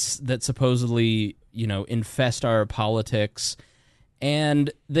bots that supposedly, infest our politics.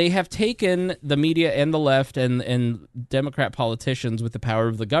 And they have taken the media and the left and Democrat politicians with the power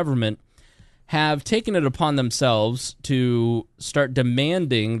of the government have taken it upon themselves to start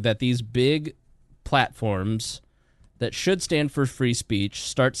demanding that these big platforms that should stand for free speech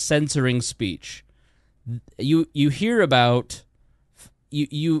start censoring speech. You hear about,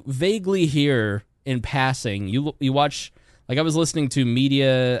 you vaguely hear in passing, you watch, like I was listening to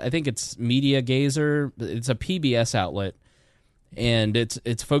Media, I think it's Media Gazer, it's a PBS outlet, and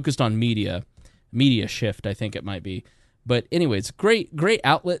it's focused on Media Shift, I think it might be. But anyways, great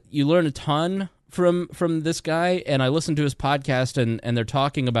outlet. You learn a ton from this guy, and I listened to his podcast, and they're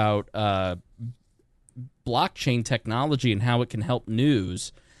talking about blockchain technology and how it can help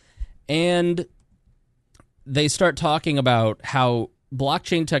news. And they start talking about how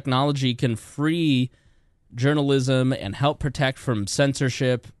blockchain technology can free journalism and help protect from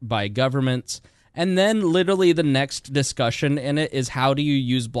censorship by governments. And then literally the next discussion in it is, how do you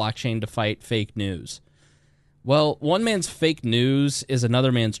use blockchain to fight fake news? Well, one man's fake news is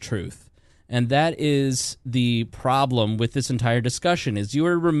another man's truth. And that is the problem with this entire discussion, is you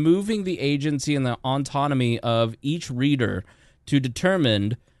are removing the agency and the autonomy of each reader to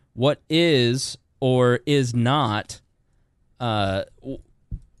determine what is or is not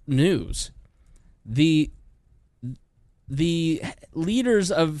news. The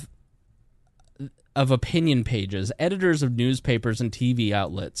leaders of opinion pages, editors of newspapers and TV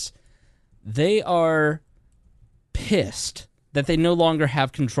outlets, they are pissed that they no longer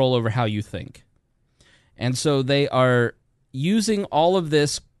have control over how you think. And so they are using all of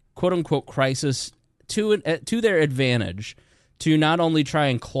this quote-unquote crisis to their advantage to not only try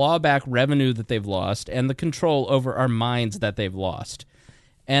and claw back revenue that they've lost and the control over our minds that they've lost.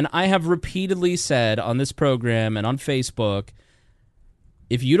 And I have repeatedly said on this program and on Facebook,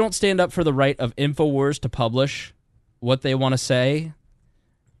 if you don't stand up for the right of InfoWars to publish what they want to say,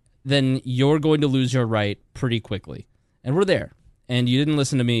 then you're going to lose your right pretty quickly. And we're there. And you didn't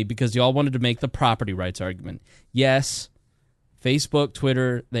listen to me because you all wanted to make the property rights argument. Yes, Facebook,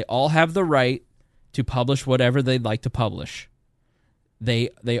 Twitter, they all have the right to publish whatever they'd like to publish.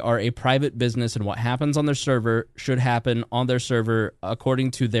 They are a private business, and what happens on their server should happen on their server according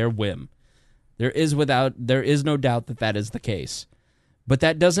to their whim. There is no doubt that is the case. But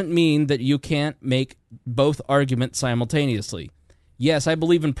that doesn't mean that you can't make both arguments simultaneously. Yes, I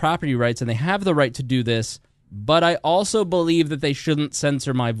believe in property rights, and they have the right to do this, but I also believe that they shouldn't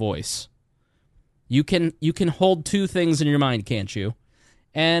censor my voice. You can hold two things in your mind, can't you?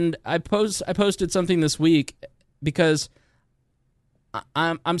 And I posted something this week because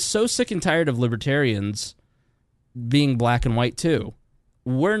I'm so sick and tired of libertarians being black and white too.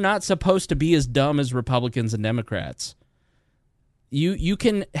 We're not supposed to be as dumb as Republicans and Democrats. You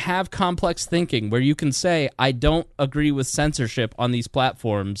can have complex thinking where you can say, I don't agree with censorship on these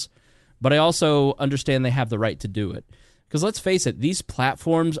platforms, but I also understand they have the right to do it. Because let's face it, these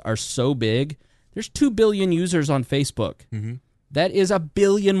platforms are so big. There's 2 billion users on Facebook. Mm-hmm. That is 1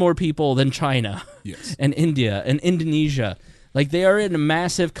 billion more people than China, yes, and India and Indonesia. Like, they are in a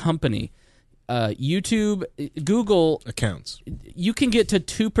massive company. YouTube, Google accounts. You can get to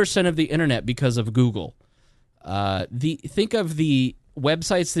 2% of the internet because of Google. Think of the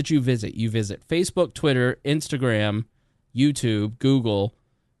websites that you visit. You visit Facebook, Twitter, Instagram, YouTube, Google.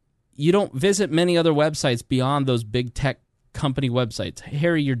 You don't visit many other websites beyond those big tech company websites.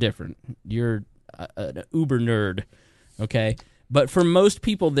 Harry, you're different. You're an uber nerd, okay? But for most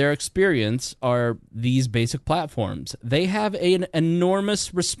people, their experience are these basic platforms. They have an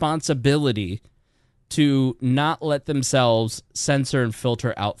enormous responsibility to not let themselves censor and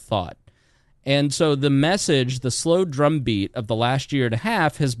filter out thought. And so the message, the slow drumbeat of the last year and a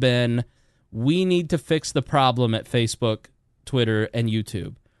half has been, we need to fix the problem at Facebook, Twitter, and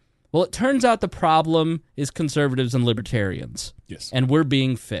YouTube. Well, it turns out the problem is conservatives and libertarians. Yes. And we're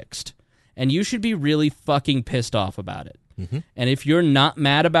being fixed. And you should be really fucking pissed off about it. Mm-hmm. And if you're not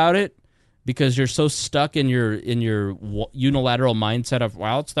mad about it because you're so stuck in your unilateral mindset of,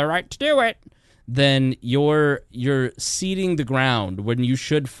 well, it's their right to do it, then you're ceding the ground when you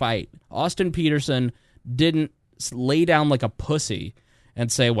should fight. Austin Peterson didn't lay down like a pussy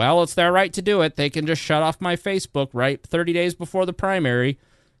and say, well, it's their right to do it. They can just shut off my Facebook right 30 days before the primary.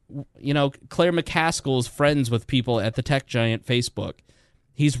 You know, Claire McCaskill is friends with people at the tech giant Facebook.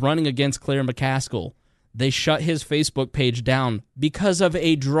 He's running against Claire McCaskill. They shut his Facebook page down because of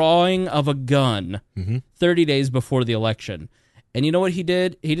a drawing of a gun 30 days before the election. And you know what he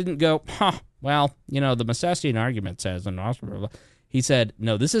did? He didn't go, well, you know, the Misesian argument says, and he said,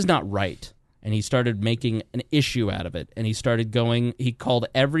 no, this is not right. And he started making an issue out of it. And he started going, he called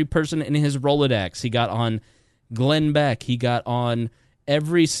every person in his Rolodex. He got on Glenn Beck. He got on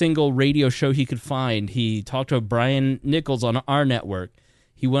every single radio show he could find. He talked to Brian Nichols on our network.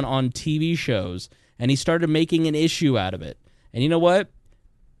 He went on TV shows. And he started making an issue out of it. And you know what?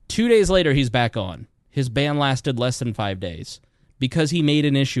 2 days later, he's back on. His ban lasted less than 5 days because he made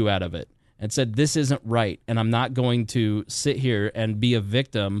an issue out of it and said, this isn't right, and I'm not going to sit here and be a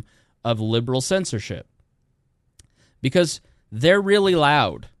victim of liberal censorship. Because they're really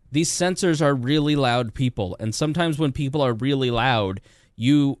loud. These censors are really loud people, and sometimes when people are really loud,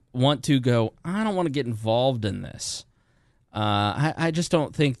 you want to go, I don't want to get involved in this. I just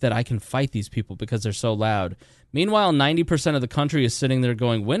don't think that I can fight these people because they're so loud. Meanwhile, 90% of the country is sitting there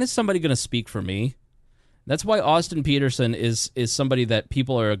going, when is somebody going to speak for me? That's why Austin Peterson is somebody that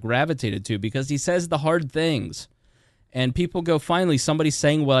people are gravitated to, because he says the hard things. And people go, finally, somebody's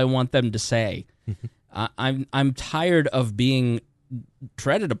saying what I want them to say. I'm tired of being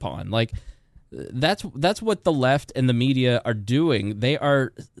treaded upon. Like, that's what the left and the media are doing. They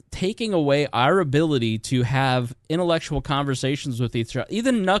are taking away our ability to have intellectual conversations with each other,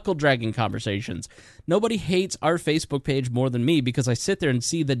 even knuckle-dragging conversations. Nobody hates our Facebook page more than me because I sit there and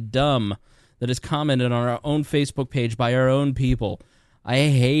see the dumb that is commented on our own Facebook page by our own people. I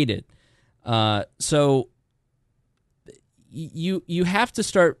hate it. So you have to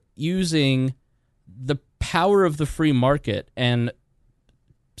start using the power of the free market and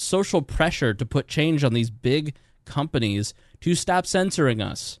social pressure to put change on these big companies to stop censoring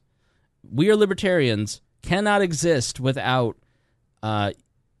us. We Are Libertarians cannot exist without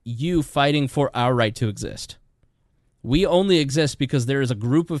you fighting for our right to exist. We only exist because there is a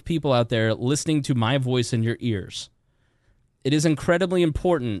group of people out there listening to my voice in your ears. It is incredibly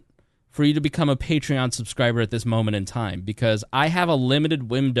important for you to become a Patreon subscriber at this moment in time, because I have a limited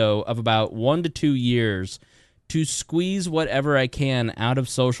window of about 1 to 2 years to squeeze whatever I can out of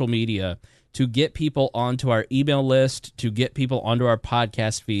social media to get people onto our email list, to get people onto our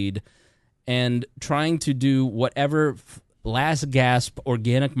podcast feed, and trying to do whatever last gasp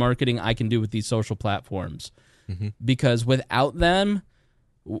organic marketing I can do with these social platforms. Because without them,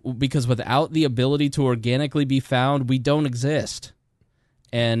 without the ability to organically be found, we don't exist.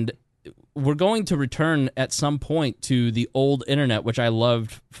 And we're going to return at some point to the old internet, which I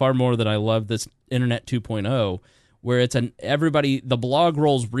loved far more than I love this internet 2.0, where it's the blog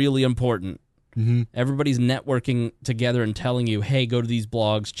roll's really important. Everybody's networking together and telling you, hey, go to these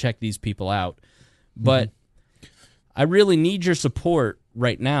blogs, check these people out. But I really need your support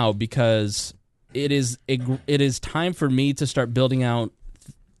right now, because it is time for me to start building out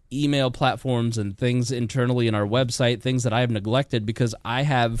email platforms and things internally in our website, things that I have neglected because I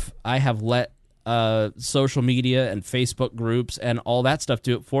have let social media and Facebook groups and all that stuff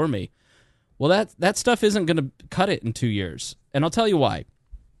do it for me. Well, that stuff isn't going to cut it in 2 years, and I'll tell you why.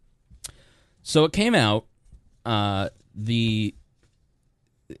 So it came out, some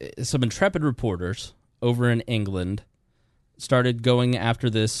intrepid reporters over in England started going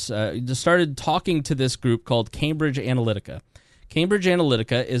after this, started talking to this group called Cambridge Analytica. Cambridge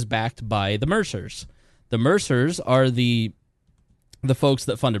Analytica is backed by the Mercers. The Mercers are the folks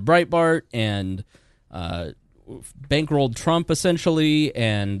that funded Breitbart and bankrolled Trump, essentially,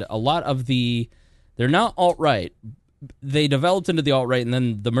 and a lot of they're not alt-right. They developed into the alt-right, and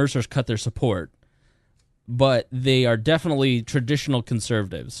then the Mercers cut their support. But they are definitely traditional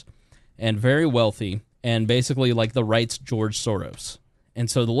conservatives and very wealthy, and basically like the right's George Soros. And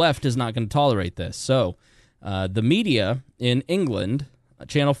so the left is not going to tolerate this. So The media in England,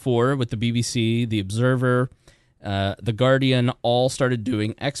 Channel 4 with the BBC, The Observer, The Guardian, all started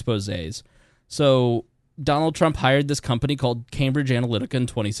doing exposés. So Donald Trump hired this company called Cambridge Analytica in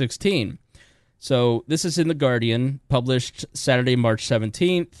 2016. So this is in The Guardian, published Saturday, March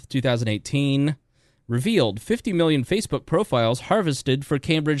 17th, 2018, revealed 50 million Facebook profiles harvested for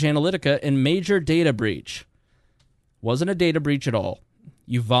Cambridge Analytica in major data breach. Wasn't a data breach at all.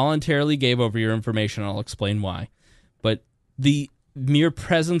 You voluntarily gave over your information, and I'll explain why. But the mere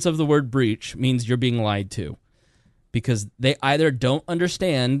presence of the word breach means you're being lied to, because they either don't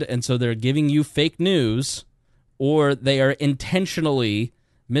understand, and so they're giving you fake news, or they are intentionally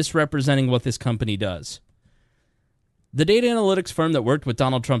misrepresenting what this company does. The data analytics firm that worked with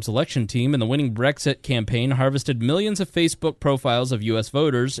Donald Trump's election team in the winning Brexit campaign harvested millions of Facebook profiles of U.S.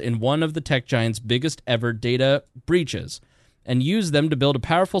 voters in one of the tech giant's biggest ever data breaches, and used them to build a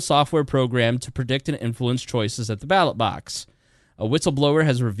powerful software program to predict and influence choices at the ballot box. A whistleblower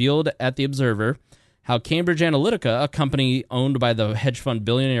has revealed at The Observer how Cambridge Analytica, a company owned by the hedge fund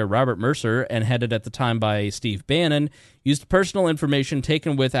billionaire Robert Mercer and headed at the time by Steve Bannon, used personal information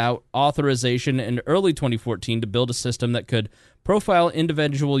taken without authorization in early 2014 to build a system that could profile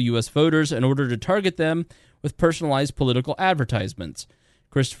individual U.S. voters in order to target them with personalized political advertisements.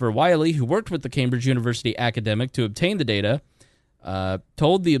 Christopher Wiley, who worked with the Cambridge University academic to obtain the data,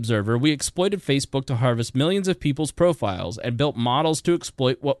 told The Observer, "We exploited Facebook to harvest millions of people's profiles and built models to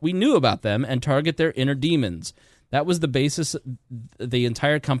exploit what we knew about them and target their inner demons. That was the basis the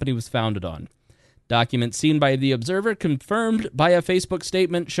entire company was founded on." Documents seen by The Observer, confirmed by a Facebook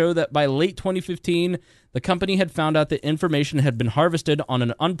statement, show that by late 2015, the company had found out that information had been harvested on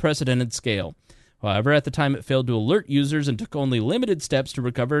an unprecedented scale. However, at the time, it failed to alert users and took only limited steps to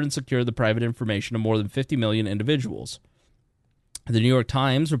recover and secure the private information of more than 50 million individuals. The New York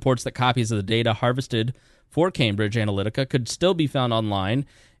Times reports that copies of the data harvested for Cambridge Analytica could still be found online.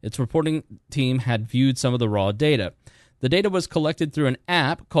 Its reporting team had viewed some of the raw data. The data was collected through an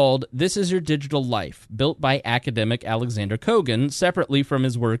app called This Is Your Digital Life, built by academic Alexander Kogan, separately from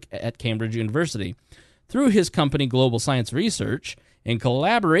his work at Cambridge University. Through his company Global Science Research, in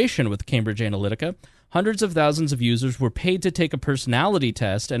collaboration with Cambridge Analytica, hundreds of thousands of users were paid to take a personality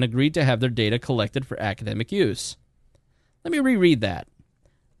test and agreed to have their data collected for academic use. Let me reread that.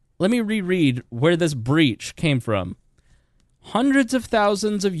 Let me reread where this breach came from. Hundreds of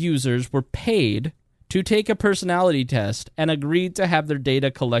thousands of users were paid to take a personality test and agreed to have their data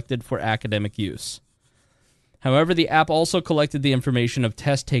collected for academic use. However, the app also collected the information of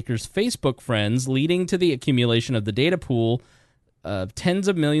test takers' Facebook friends, leading to the accumulation of the data pool of tens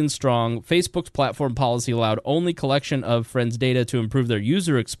of millions strong. Facebook's platform policy allowed only collection of friends' data to improve their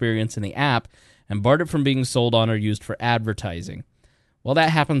user experience in the app and barred it from being sold on or used for advertising. Well,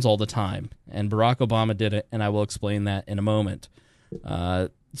 that happens all the time, and Barack Obama did it, and I will explain that in a moment.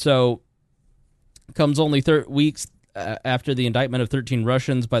 So, comes only weeks after the indictment of 13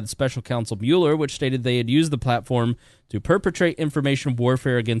 Russians by the special counsel Mueller, which stated they had used the platform to perpetrate information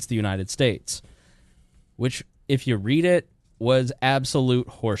warfare against the United States, which, if you read it, was absolute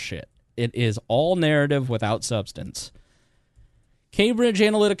horseshit. It is all narrative without substance. Cambridge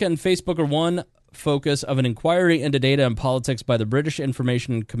Analytica and Facebook are one focus of an inquiry into data and politics by the British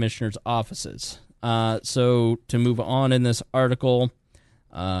Information Commissioner's offices. So to move on in this article,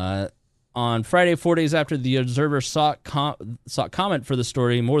 on Friday, 4 days after The Observer sought comment for the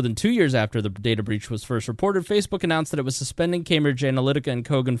story, more than 2 years after the data breach was first reported, Facebook announced that it was suspending Cambridge Analytica and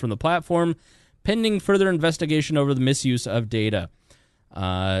Kogan from the platform, pending further investigation over the misuse of data.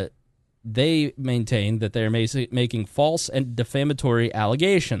 They maintain that they're making false and defamatory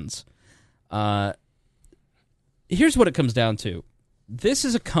allegations. Here's what it comes down to. This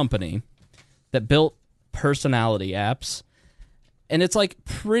is a company that built personality apps, and it's like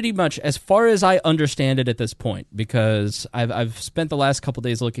pretty much, as far as I understand it at this point, because I've spent the last couple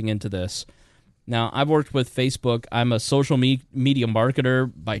days looking into this. Now, I've worked with Facebook. I'm a social media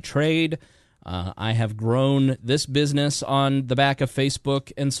marketer by trade. I have grown this business on the back of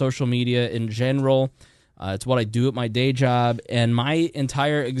Facebook and social media in general. It's what I do at my day job, and my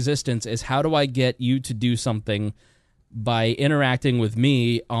entire existence is how do I get you to do something by interacting with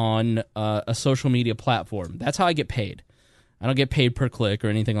me on a social media platform. That's how I get paid. I don't get paid per click or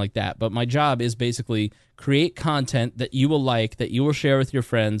anything like that, but my job is basically create content that you will like, that you will share with your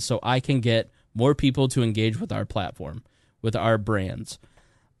friends, so I can get more people to engage with our platform, with our brands.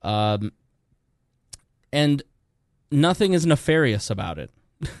 And nothing is nefarious about it.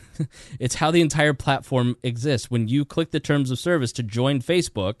 It's how the entire platform exists. When you click the terms of service to join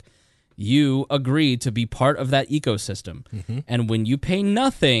Facebook, you agree to be part of that ecosystem. Mm-hmm. And when you pay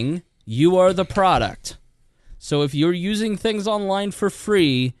nothing, you are the product. So if you're using things online for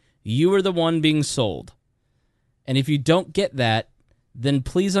free, you are the one being sold. And if you don't get that, then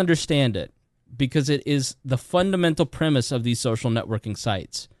please understand it, because it is the fundamental premise of these social networking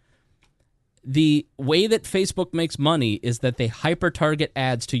sites. The way that Facebook makes money is that they hyper-target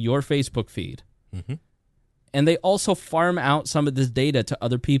ads to your Facebook feed. Mm-hmm. And they also farm out some of this data to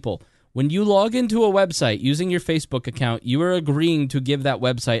other people. When you log into a website using your Facebook account, you are agreeing to give that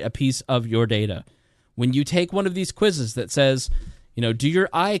website a piece of your data. When you take one of these quizzes that says, does your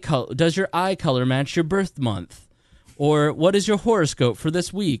eye color match your birth month? Or what is your horoscope for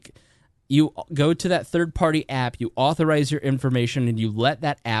this week? You go to that third-party app, you authorize your information, and you let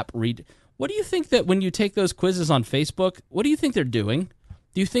that app read. What do you think that when you take those quizzes on Facebook, what do you think they're doing?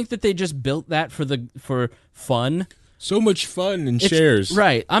 Do you think that they just built that for fun? So much fun and shares.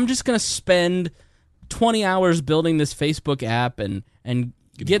 Right. I'm just going to spend 20 hours building this Facebook app and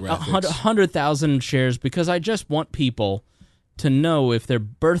get 100,000 shares because I just want people to know if their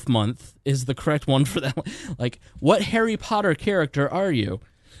birth month is the correct one for them. Like, what Harry Potter character are you?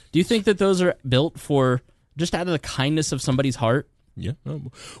 Do you think that those are built for just out of the kindness of somebody's heart? Yeah.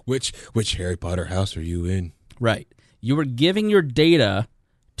 Which Harry Potter house are you in? Right. You are giving your data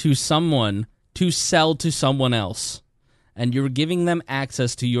to someone to sell to someone else, and you're giving them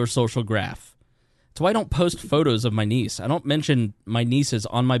access to your social graph. That's why I don't post photos of my niece. I don't mention my nieces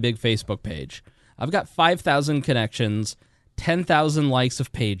on my big Facebook page. I've got 5,000 connections, 10,000 likes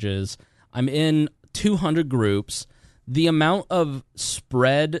of pages. I'm in 200 groups. The amount of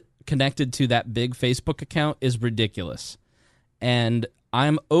spread connected to that big Facebook account is ridiculous. And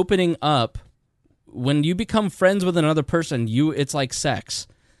I'm opening up. When you become friends with another person, it's like sex.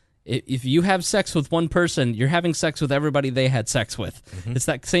 If you have sex with one person, you're having sex with everybody they had sex with. Mm-hmm. It's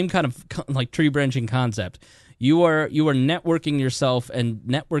that same kind of like tree branching concept. You are networking yourself and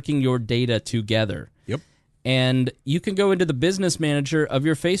networking your data together. Yep. And you can go into the business manager of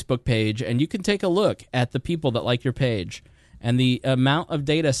your Facebook page and you can take a look at the people that like your page. And the amount of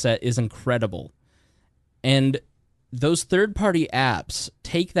data set is incredible. And those third-party apps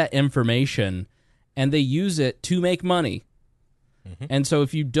take that information and they use it to make money. Mm-hmm. And so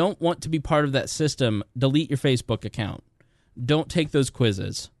if you don't want to be part of that system, delete your Facebook account. Don't take those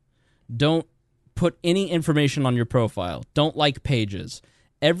quizzes. Don't put any information on your profile. Don't like pages.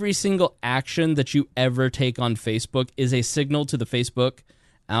 Every single action that you ever take on Facebook is a signal to the Facebook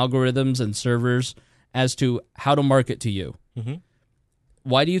algorithms and servers as to how to market to you. Mm-hmm.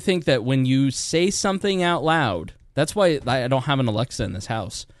 Why do you think that when you say something out loud, that's why I don't have an Alexa in this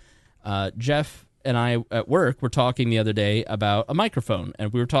house. Jeff and I at work were talking the other day about a microphone,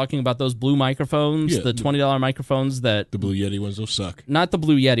 and we were talking about those blue microphones, the $20 microphones that... The Blue Yeti ones, those suck. Not the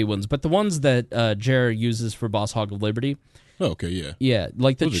Blue Yeti ones, but the ones that Jer uses for Boss Hog of Liberty. Oh, okay, yeah. Yeah,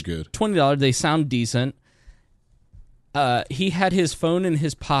 like the those are good. $20, they sound decent. He had his phone in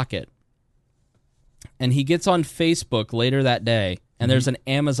his pocket, and he gets on Facebook later that day, and there's an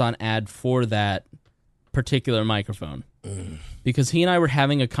Amazon ad for that particular microphone. Because he and I were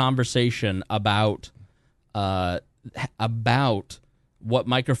having a conversation about what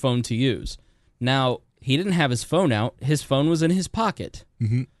microphone to use. Now, he didn't have his phone out. His phone was in his pocket.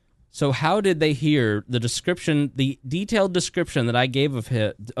 Mm-hmm. So how did they hear the description, the detailed description that I gave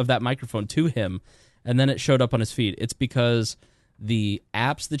of that microphone to him, and then it showed up on his feed? It's because the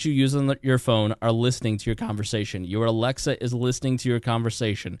apps that you use on your phone are listening to your conversation. Your Alexa is listening to your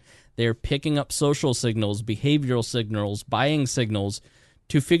conversation. They're picking up social signals, behavioral signals, buying signals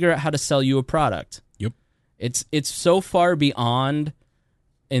to figure out how to sell you a product. Yep. It's so far beyond,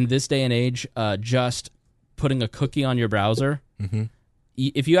 in this day and age, just putting a cookie on your browser. Mm-hmm.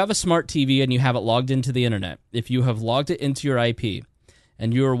 If you have a smart TV and you have it logged into the internet, if you have logged it into your IP,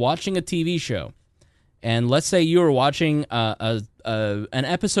 and you are watching a TV show, and let's say you are watching an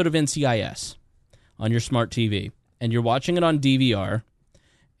episode of NCIS on your smart TV, and you're watching it on DVR,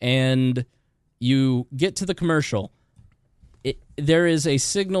 and you get to the commercial, there is a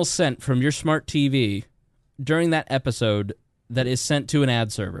signal sent from your smart TV during that episode that is sent to an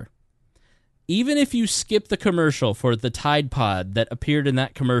ad server. Even if you skip the commercial for the Tide Pod that appeared in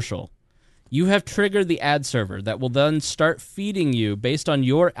that commercial, you have triggered the ad server that will then start feeding you, based on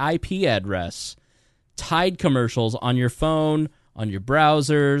your IP address, Tide commercials on your phone, on your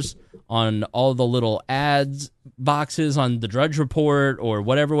browsers, on all the little ads boxes on the Drudge Report or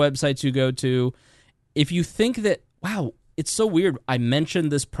whatever websites you go to. If you think that, wow, it's so weird, I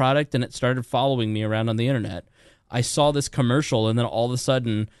mentioned this product and it started following me around on the internet. I saw this commercial and then all of a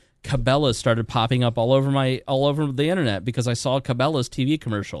sudden Cabela's started popping up all over the internet because I saw Cabela's TV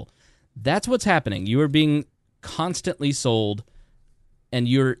commercial. That's what's happening. You are being constantly sold, and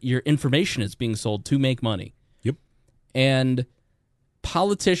your information is being sold to make money. And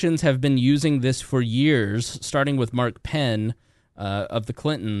politicians have been using this for years, starting with Mark Penn of the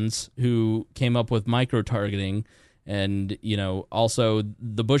Clintons, who came up with micro-targeting, and also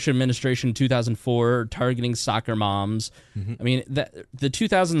the Bush administration 2004 targeting soccer moms. I mean, the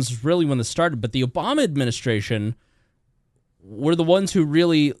 2000s is really when this started, but the Obama administration were the ones who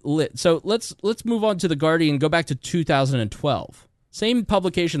really lit. So let's move on to The Guardian, go back to 2012. Same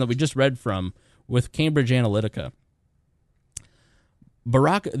publication that we just read from with Cambridge Analytica.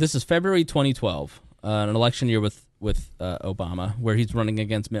 This is February 2012, an election year with Obama, where he's running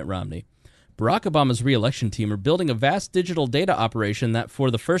against Mitt Romney. Barack Obama's re-election team are building a vast digital data operation that for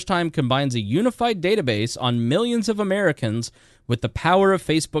the first time combines a unified database on millions of Americans with the power of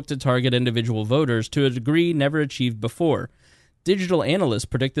Facebook to target individual voters to a degree never achieved before. Digital analysts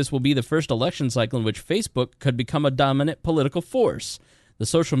predict this will be the first election cycle in which Facebook could become a dominant political force. The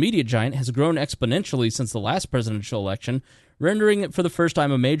social media giant has grown exponentially since the last presidential election, rendering it for the first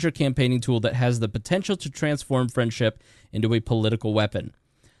time a major campaigning tool that has the potential to transform friendship into a political weapon.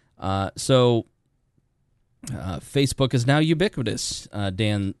 So Facebook is now ubiquitous,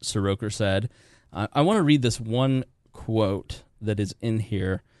 Dan Soroker said. I want to read this one quote that is in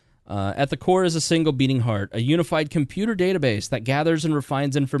here. At the core is a single beating heart, a unified computer database that gathers and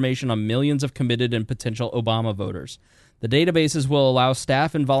refines information on millions of committed and potential Obama voters. The databases will allow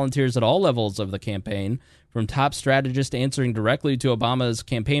staff and volunteers at all levels of the campaign, from top strategists answering directly to Obama's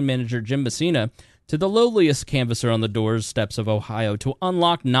campaign manager Jim Messina to the lowliest canvasser on the doorsteps of Ohio, to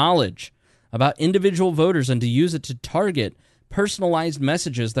unlock knowledge about individual voters and to use it to target personalized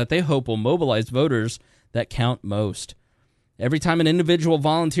messages that they hope will mobilize voters that count most. Every time an individual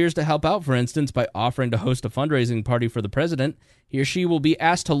volunteers to help out, for instance, by offering to host a fundraising party for the president, he or she will be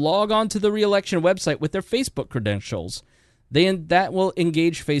asked to log on to the re-election website with their Facebook credentials. That will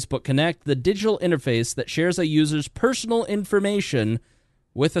engage Facebook Connect, the digital interface that shares a user's personal information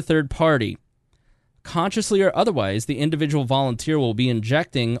with a third party. Consciously or otherwise, the individual volunteer will be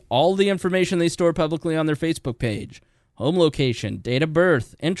injecting all the information they store publicly on their Facebook page: home location, date of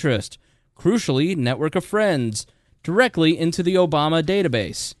birth, interest, crucially, network of friends, directly into the Obama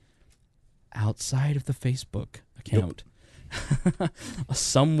database, outside of the Facebook account. Yep.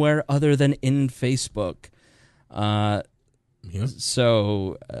 Somewhere other than in Facebook. So...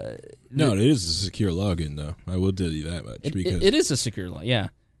 no, it is a secure login, though. I will tell you that much. Because it is a secure login, yeah.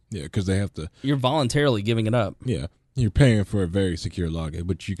 Yeah, because they have to... You're voluntarily giving it up. Yeah. You're paying for a very secure login,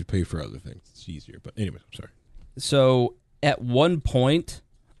 but you could pay for other things. It's easier. But anyway, I'm sorry. So, at one point,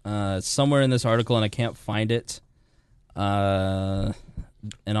 somewhere in this article, and I can't find it, and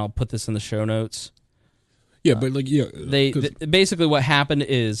I'll put this in the show notes. Yeah, but they basically what happened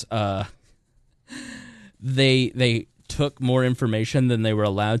is they took more information than they were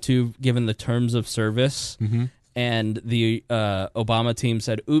allowed to, given the terms of service. Mm-hmm. And the Obama team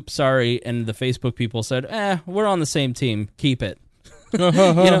said, "Oops, sorry," and the Facebook people said, "We're on the same team. Keep it."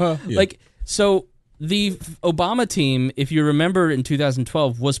 Yeah. So the Obama team, if you remember, in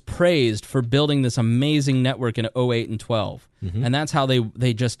 2012, was praised for building this amazing network in 2008 and 12, and that's how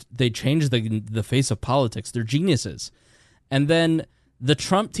they changed the face of politics. They're geniuses. And then the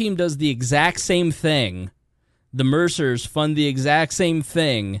Trump team does the exact same thing. The Mercers fund the exact same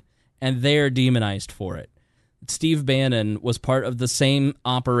thing, and they are demonized for it. Steve Bannon was part of the same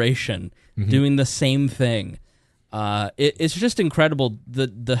operation, doing the same thing. It's just incredible,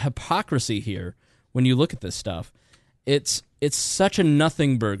 the hypocrisy here when you look at this stuff. It's such a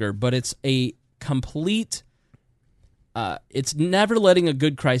nothing burger, but it's a complete... it's never letting a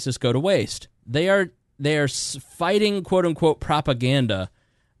good crisis go to waste. They are fighting quote-unquote propaganda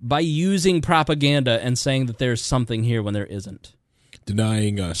by using propaganda and saying that there's something here when there isn't.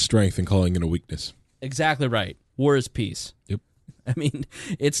 Denying strength and calling it a weakness. Exactly right. War is peace. Yep. I mean,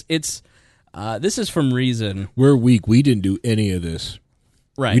 it's this is from Reason. We're weak. We didn't do any of this.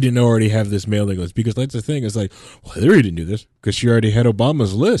 Right. We didn't already have this mailing list, because that's the thing. It's like, well, Hillary didn't do this because she already had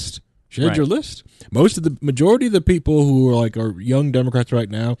Obama's list. She had your list. Majority of the people who are young Democrats right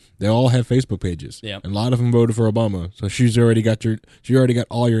now, they all have Facebook pages. Yeah. And a lot of them voted for Obama. So she already got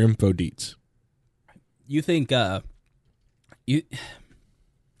all your info deets. You think that's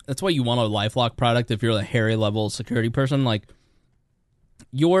why you want a LifeLock product if you're a hairy level security person. Like,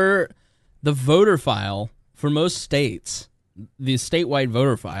 the voter file for most states, the statewide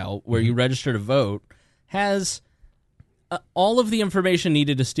voter file where you register to vote, has all of the information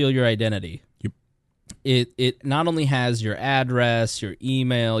needed to steal your identity. Yep. It not only has your address, your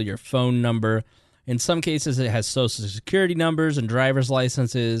email, your phone number. In some cases, it has social security numbers and driver's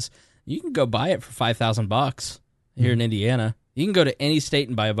licenses. You can go buy it for $5,000 here in Indiana. You can go to any state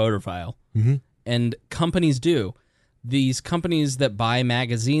and buy a voter file, and companies do. these companies that buy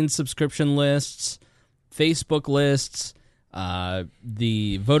magazine subscription lists, Facebook lists,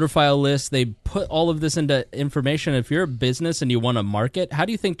 the voter file list, they put all of this into information. If you're a business and you want to market, how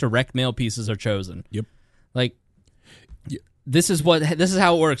do you think direct mail pieces are chosen? Yep. Like, this is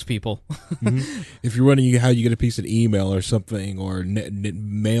how it works, people. If you're wondering how you get a piece of email or something or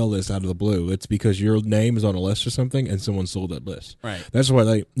mail list out of the blue, it's because your name is on a list or something and someone sold that list. Right. That's why,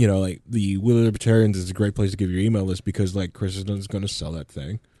 like the Wheeler Libertarians is a great place to give your email list because, like, Christensen's going to sell that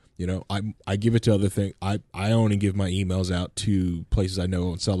thing. I give it to other things. I only give my emails out to places I know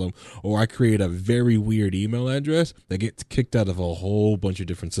won't sell them, or I create a very weird email address that gets kicked out of a whole bunch of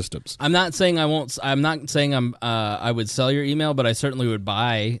different systems. I'm not saying I won't. I'm not saying I would sell your email, but I certainly would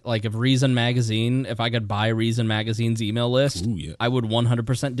buy. Like, if Reason Magazine, if I could buy Reason Magazine's email list, Ooh, yeah. I would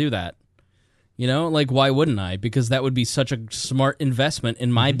 100% do that. Like, why wouldn't I? Because that would be such a smart investment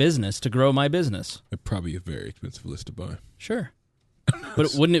in my business to grow my business. It's probably a very expensive list to buy. Sure.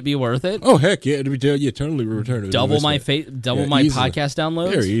 But wouldn't it be worth it? Oh, heck yeah. It'd be totally return. Double my easily. podcast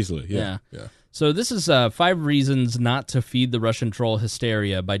downloads? Very easily, yeah. So this is 5 Reasons Not to Feed the Russian Troll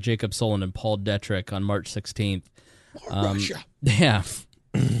Hysteria by Jacob Solon and Paul Detrick on March 16th. Russia. Yeah.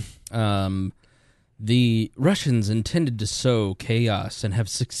 The Russians intended to sow chaos and have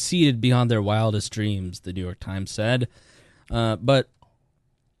succeeded beyond their wildest dreams, the New York Times said. But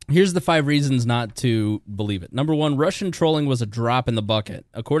here's the 5 reasons not to believe it. Number 1, Russian trolling was a drop in the bucket.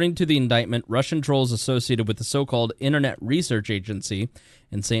 According to the indictment, Russian trolls associated with the so-called Internet Research Agency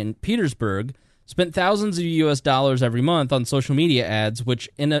in St. Petersburg spent thousands of U.S. dollars every month on social media ads, which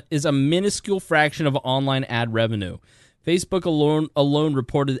is a minuscule fraction of online ad revenue. Facebook alone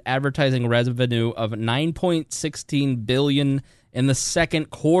reported advertising revenue of $9.16 billion in the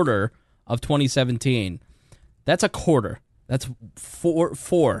second quarter of 2017. That's a quarter. That's four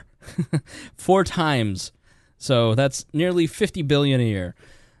times. So that's nearly $50 billion a year.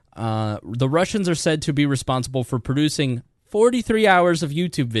 The Russians are said to be responsible for producing 43 hours of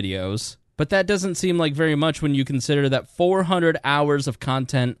YouTube videos, but that doesn't seem like very much when you consider that 400 hours of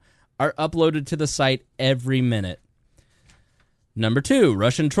content are uploaded to the site every minute. Number 2,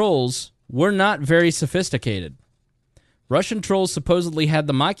 Russian trolls were not very sophisticated. Russian trolls supposedly had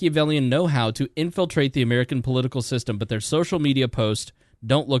the Machiavellian know-how to infiltrate the American political system, but their social media posts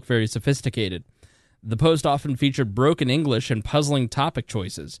don't look very sophisticated. The post often featured broken English and puzzling topic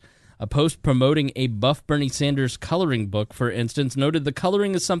choices. A post promoting a buff Bernie Sanders coloring book, for instance, noted the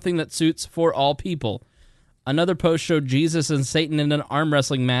coloring is something that suits for all people. Another post showed Jesus and Satan in an arm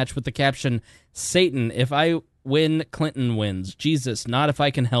wrestling match with the caption, "Satan, if I win, Clinton wins. Jesus, not if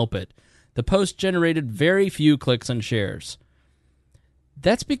I can help it." The post generated very few clicks and shares.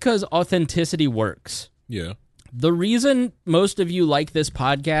 That's because authenticity works. Yeah. The reason most of you like this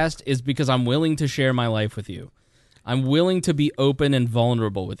podcast is because I'm willing to share my life with you. I'm willing to be open and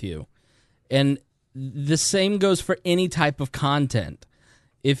vulnerable with you. And the same goes for any type of content.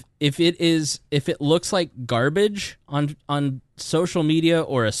 If it looks like garbage on social media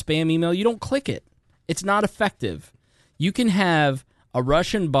or a spam email, you don't click it. It's not effective. You can have a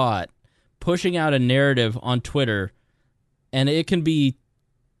Russian bot pushing out a narrative on Twitter, and it can be,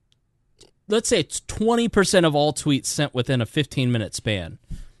 let's say it's 20% of all tweets sent within a 15-minute span.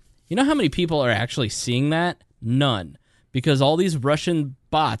 You know how many people are actually seeing that? None. Because all these Russian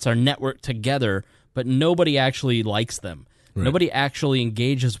bots are networked together, but nobody actually likes them. Right. Nobody actually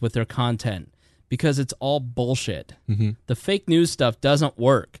engages with their content because it's all bullshit. Mm-hmm. The fake news stuff doesn't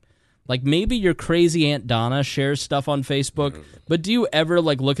work. Like, maybe your crazy Aunt Donna shares stuff on Facebook, but do you ever,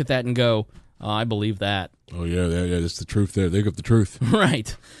 like, look at that and go, "Oh, I believe that"? Oh, yeah, that's the truth there. They got the truth.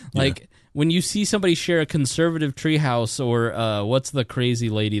 Right. Like, when you see somebody share a conservative treehouse or what's the crazy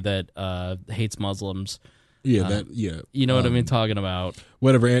lady that hates Muslims? Yeah, You know what I'm talking about.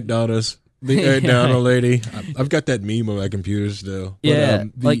 Whatever, Aunt Donna's. The Aunt Donna lady. I've got that meme on my computer still. Yeah.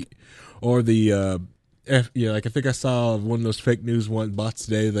 Like I think I saw one of those fake news bots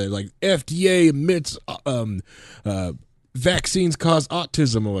today that, like, FDA admits vaccines cause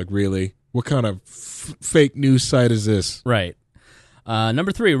autism. I'm like, really? What kind of fake news site is this? Right.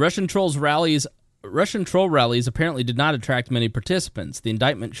 Number 3, Russian troll rallies apparently did not attract many participants. The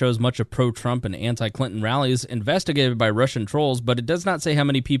indictment shows much of pro-Trump and anti-Clinton rallies investigated by Russian trolls, but it does not say how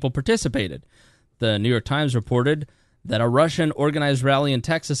many people participated. The New York Times reported that a Russian organized rally in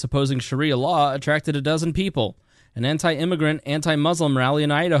Texas opposing Sharia law attracted 12 people. An anti-immigrant, anti-Muslim rally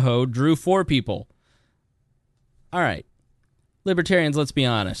in Idaho drew 4 people. All right. Libertarians, let's be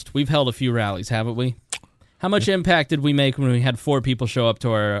honest. We've held a few rallies, haven't we? How much impact did we make when we had 4 people show up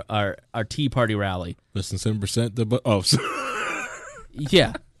to our Tea Party rally? Less than 7%.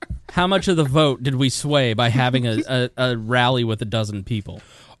 Yeah. How much of the vote did we sway by having a rally with 12 people?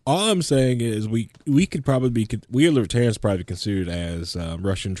 All I'm saying is we could probably be, we libertarians probably considered as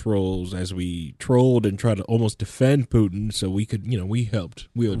Russian trolls, as we trolled and tried to almost defend Putin. So we could, we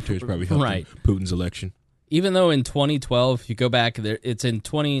libertarians probably helped Right. in Putin's election. Even though in 2012, if you go back there, it's in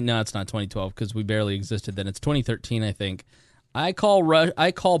no, it's not 2012 because we barely existed then. It's 2013, I think. I call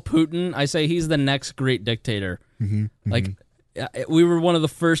Putin. I say he's the next great dictator. Like we were one of the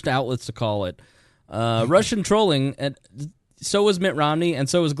first outlets to call it Russian trolling. And so was Mitt Romney, and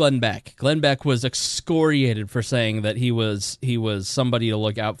so was Glenn Beck. Glenn Beck was excoriated for saying that he was somebody to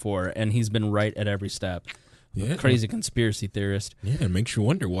look out for, and he's been right at every step. Yeah. Crazy conspiracy theorist. Yeah, it makes you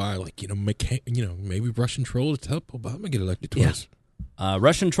wonder why, maybe Russian trolls to help Obama get elected twice.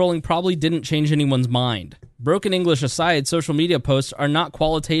 Russian trolling probably didn't change anyone's mind. Broken English aside, social media posts are not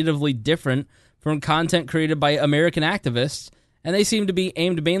qualitatively different from content created by American activists, and they seem to be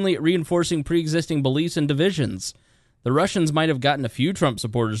aimed mainly at reinforcing pre-existing beliefs and divisions. The Russians might have gotten a few Trump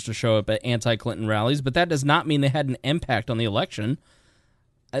supporters to show up at anti-Clinton rallies, but that does not mean they had an impact on the election.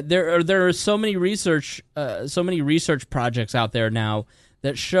 There are so many research projects out there now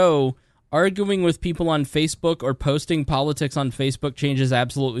that show arguing with people on Facebook or posting politics on Facebook changes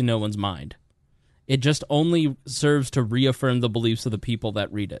absolutely no one's mind. It just only serves to reaffirm the beliefs of the people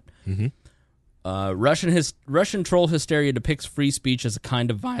that read it. Russian troll hysteria depicts free speech as a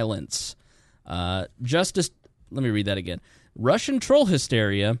kind of violence. Let me read that again. Russian troll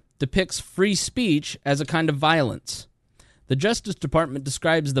hysteria depicts free speech as a kind of violence. The Justice Department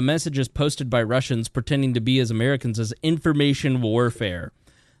describes the messages posted by Russians pretending to be as Americans as information warfare.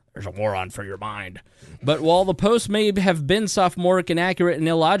 There's a war on for your mind. But while the posts may have been sophomoric, inaccurate, and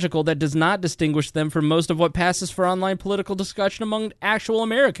illogical, that does not distinguish them from most of what passes for online political discussion among actual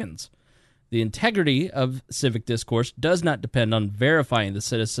Americans. The integrity of civic discourse does not depend on verifying the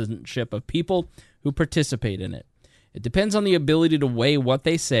citizenship of people who participate in it. It depends on the ability to weigh what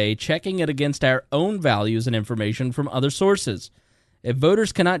they say, checking it against our own values and information from other sources. If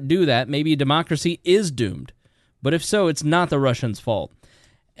voters cannot do that, maybe democracy is doomed. But if so, it's not the Russians' fault.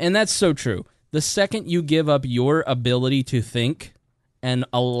 And that's so true. The second you give up your ability to think and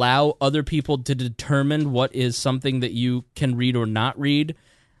allow other people to determine what is something that you can read or not read,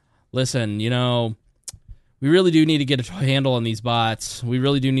 listen, we really do need to get a handle on these bots. We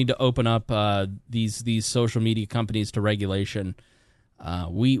really do need to open up these social media companies to regulation.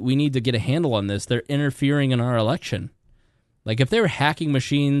 We need to get a handle on this. They're interfering in our election. Like, if they're hacking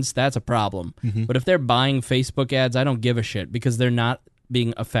machines, that's a problem. But if they're buying Facebook ads, I don't give a shit because they're not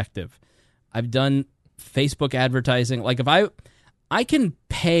being effective. I've done Facebook advertising. Like, if I can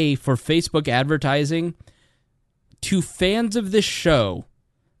pay for Facebook advertising to fans of this show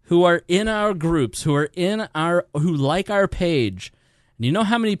who are in our groups, who like our page. And you know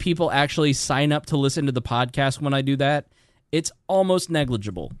how many people actually sign up to listen to the podcast when I do that? It's almost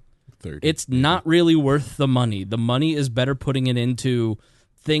negligible. 30. It's not really worth the money. The money is better putting it into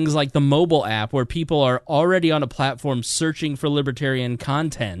things like the mobile app where people are already on a platform searching for libertarian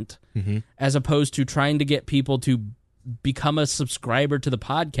content as opposed to trying to get people to become a subscriber to the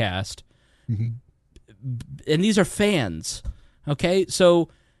podcast. And these are fans. Okay? So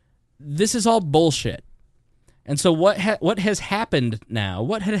this is all bullshit. And so what has happened now,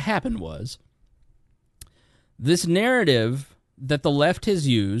 what had happened was this narrative that the left has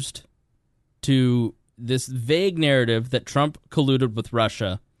used to this vague narrative that Trump colluded with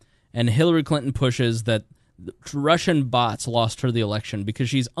Russia and Hillary Clinton pushes that Russian bots lost her the election because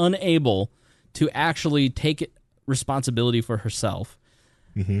she's unable to actually take responsibility for herself.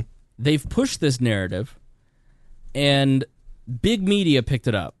 They've pushed this narrative and big media picked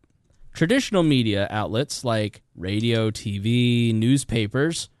it up. Traditional media outlets like radio, TV,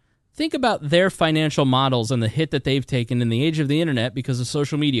 newspapers, think about their financial models and the hit that they've taken in the age of the internet because of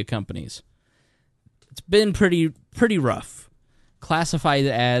social media companies. It's been pretty rough. Classified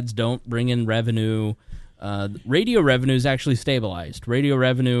ads don't bring in revenue. Radio revenue is actually stabilized. Radio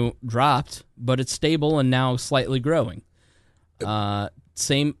revenue dropped, but it's stable and now slightly growing.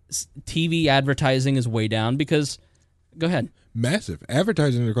 Same TV advertising is way down because... Go ahead. Massive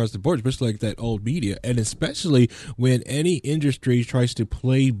advertising across the board, especially like that old media, and especially when any industry tries to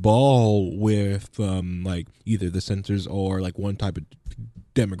play ball with like either the censors or like one type of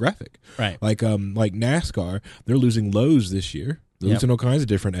demographic, right? Like NASCAR, they're losing lows this year. They're losing all kinds of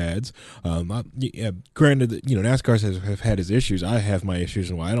different ads. Granted, that NASCAR have had its issues. I have my issues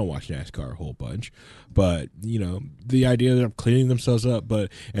and why I don't watch NASCAR a whole bunch. But the idea that they're cleaning themselves up. And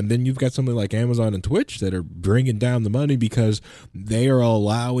then you've got something like Amazon and Twitch that are bringing down the money because they are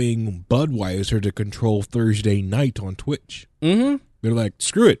allowing Budweiser to control Thursday night on Twitch. They're like,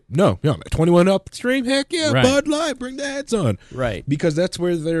 screw it. No, 21 upstream. Heck yeah, Right. Bud Light, bring the ads on. Right. Because that's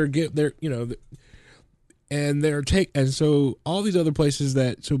where and so all these other places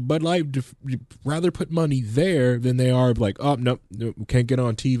so Bud Light rather put money there than they are like, oh, no, we can't get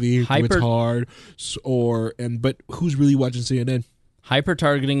on TV. It's hard. But who's really watching CNN? Hyper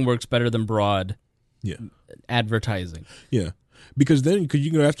targeting works better than broad advertising. Yeah. Because then you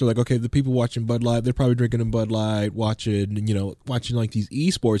can go after, like, okay, the people watching Bud Light, they're probably drinking a Bud Light, watching like these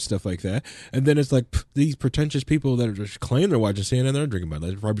esports, stuff like that. And then it's like these pretentious people that are just claim they're watching CNN, they're drinking Bud Light,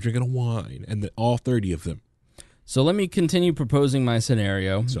 they're probably drinking a wine, and all 30 of them. So let me continue proposing my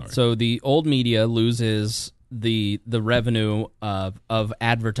scenario. Sorry. So the old media loses the revenue of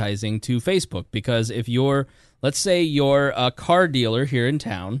advertising to Facebook, because if let's say you're a car dealer here in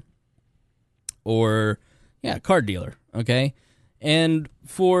town, car dealer, okay? And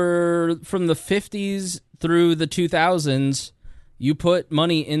from the 50s through the 2000s, you put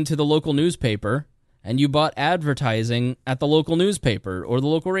money into the local newspaper and you bought advertising at the local newspaper or the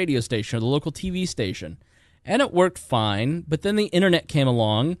local radio station or the local TV station. And it worked fine, but then the internet came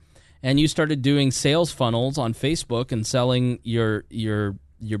along and you started doing sales funnels on Facebook and selling your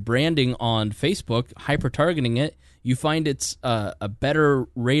branding on Facebook, hyper-targeting it. You find it's a better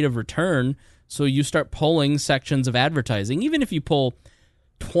rate of return. So you start pulling sections of advertising. Even if you pull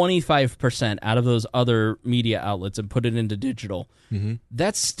 25% out of those other media outlets and put it into digital,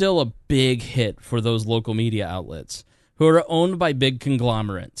 that's still a big hit for those local media outlets who are owned by big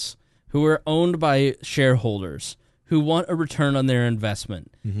conglomerates, who are owned by shareholders, who want a return on their investment,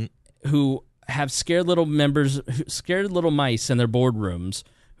 who have scared little mice in their boardrooms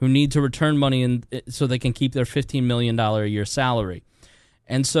who need to return money so they can keep their $15 million a year salary.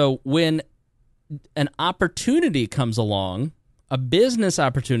 And so when an opportunity comes along, a business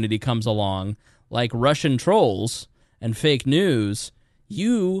opportunity comes along, like Russian trolls and fake news,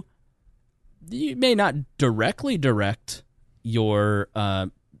 you may not directly direct your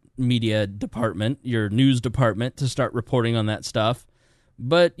media department, your news department, to start reporting on that stuff,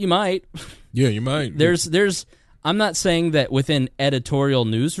 but you might. Yeah, you might. I'm not saying that within editorial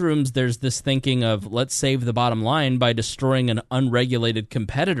newsrooms there's this thinking of let's save the bottom line by destroying an unregulated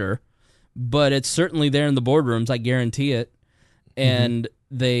competitor, but it's certainly there in the boardrooms, I guarantee it. And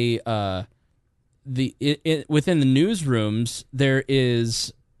within the newsrooms, there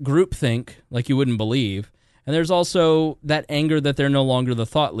is groupthink like you wouldn't believe, and there's also that anger that they're no longer the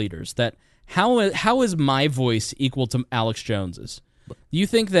thought leaders. That how is my voice equal to Alex Jones's? You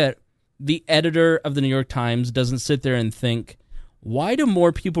think that the editor of the New York Times doesn't sit there and think, why do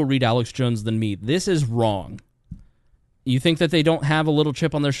more people read Alex Jones than me? This is wrong. You think that they don't have a little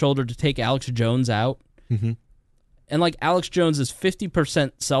chip on their shoulder to take Alex Jones out? And like Alex Jones is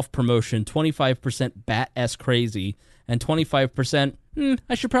 50% self-promotion, 25% bat-ass crazy, and 25%,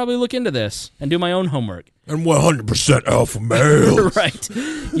 I should probably look into this and do my own homework. And 100% alpha male. Right.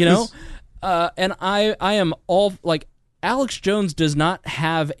 And I am all, like, Alex Jones does not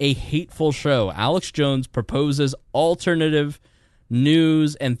have a hateful show. Alex Jones proposes alternative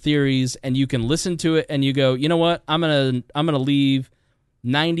news and theories, and you can listen to it and you go, you know what, I'm gonna leave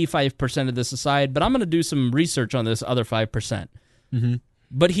 95% of this aside, but I'm gonna do some research on this other 5%.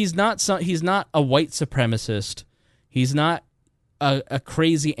 But he's not a white supremacist. He's not a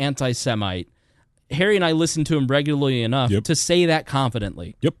crazy anti-Semite. Harry and I listen to him regularly enough to say that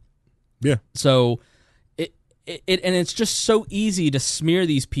confidently. Yeah. So and it's just so easy to smear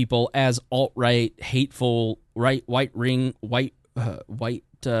these people as alt-right, hateful, white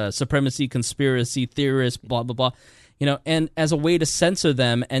supremacy, conspiracy theorists, blah, blah, blah. And as a way to censor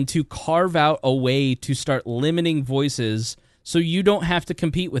them and to carve out a way to start limiting voices so you don't have to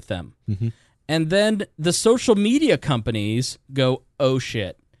compete with them. And then the social media companies go, oh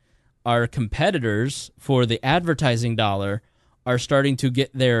shit, our competitors for the advertising dollar are starting to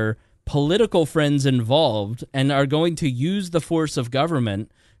get their political friends involved and are going to use the force of government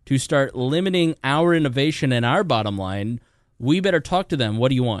to start limiting our innovation and our bottom line. We better talk to them. What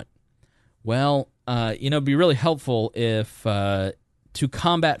do you want? Well, it'd be really helpful if to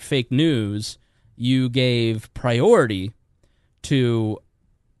combat fake news, you gave priority to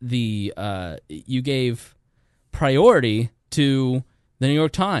the New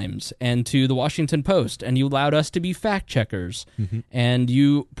York Times and to the Washington Post, and you allowed us to be fact checkers, and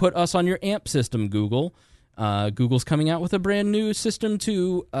you put us on your AMP system, Google. Google's coming out with a brand new system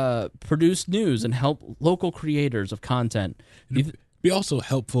to produce news and help local creators of content. It'd be also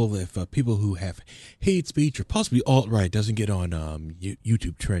helpful if people who have hate speech or possibly alt-right doesn't get on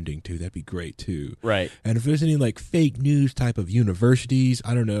YouTube trending too. That'd be great too. Right. And if there's any like fake news type of universities,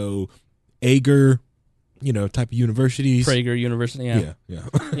 I don't know, Ager, type of universities. Prager University, Yeah.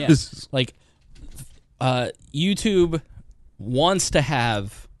 Yeah. Like, YouTube wants to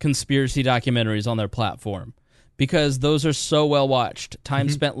have conspiracy documentaries on their platform because those are so well watched. Time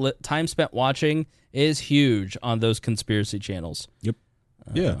spent watching is huge on those conspiracy channels. Yep.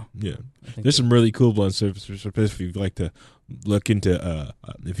 Yeah. There's some really cool ones. So if you'd like to look into,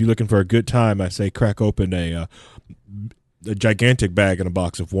 if you're looking for a good time, I say crack open a gigantic bag and a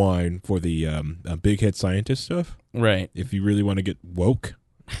box of wine for the big head scientist stuff. Right. If you really want to get woke.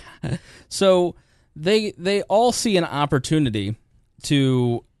 So they all see an opportunity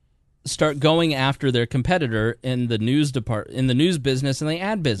to start going after their competitor in the news in the news business and the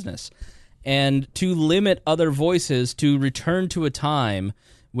ad business, and to limit other voices to return to a time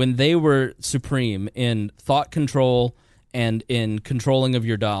when they were supreme in thought control and in controlling of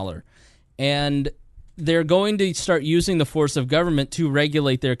your dollar. And they're going to start using the force of government to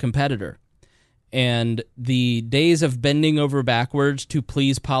regulate their competitor. And the days of bending over backwards to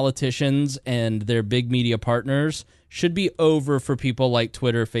please politicians and their big media partners should be over for people like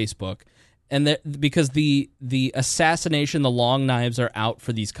Twitter, Facebook. And because the assassination, the long knives are out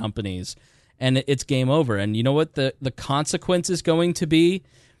for these companies, and it's game over. And you know what the consequence is going to be?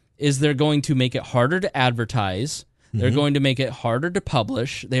 Is they're going to make it harder to advertise. They're going to make it harder to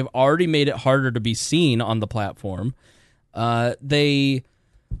publish. They've already made it harder to be seen on the platform. They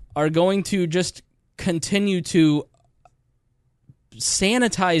are going to just continue to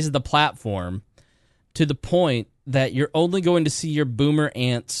sanitize the platform to the point that you're only going to see your boomer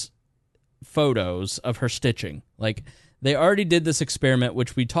aunt's photos of her stitching. Like, they already did this experiment,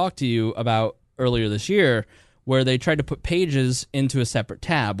 which we talked to you about earlier this year, where they tried to put pages into a separate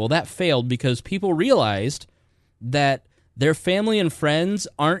tab. Well, that failed because people realized that their family and friends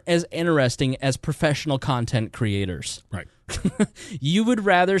aren't as interesting as professional content creators. Right. You would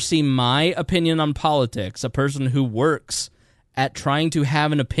rather see my opinion on politics, a person who works at trying to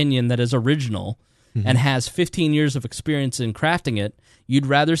have an opinion that is original and has 15 years of experience in crafting it. You'd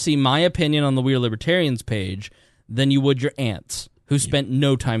rather see my opinion on the We Are Libertarians page than you would your aunt's, who spent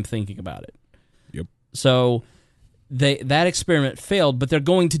no time thinking about it. Yep. So that experiment failed, but they're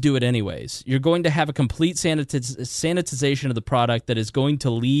going to do it anyways. You're going to have a complete sanitization of the product that is going to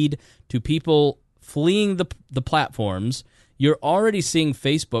lead to people fleeing the platforms. You're already seeing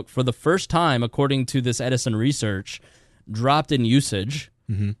Facebook, for the first time, according to this Edison research, dropped in usage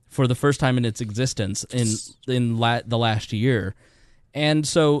for the first time in its existence in the last year. And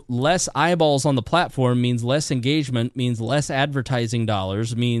so less eyeballs on the platform means less engagement, means less advertising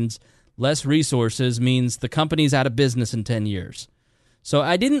dollars, means less resources, means the company's out of business in 10 years. So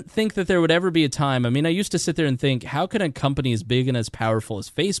I didn't think that there would ever be a time. I mean, I used to sit there and think, how can a company as big and as powerful as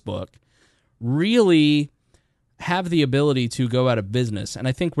Facebook really have the ability to go out of business? And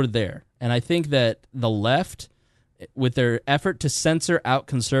I think we're there. And I think that the left, with their effort to censor out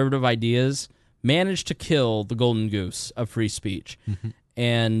conservative ideas, managed to kill the golden goose of free speech.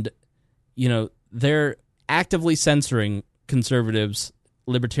 And, they're actively censoring conservatives,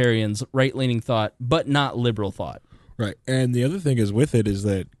 libertarians, right-leaning thought, but not liberal thought. Right. And the other thing is with it is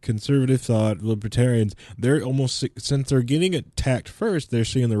that conservative thought, libertarians, they're almost, since they're getting attacked first, they're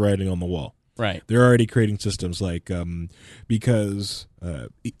seeing the writing on the wall. Right. They're already creating systems like because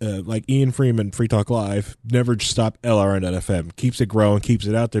like Ian Freeman, Free Talk Live, never stop LRN.FM, keeps it growing, keeps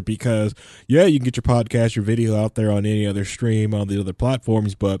it out there because, yeah, you can get your podcast, your video out there on any other stream, on the other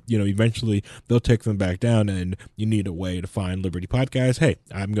platforms, but, eventually they'll take them back down and you need a way to find Liberty Podcast. Hey,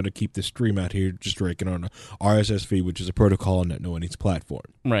 I'm going to keep this stream out here just directing on a RSS feed, which is a protocol on that no one's platform.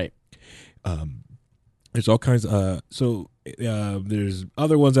 Right. There's all kinds of, there's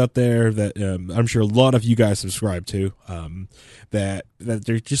other ones out there that I'm sure a lot of you guys subscribe to that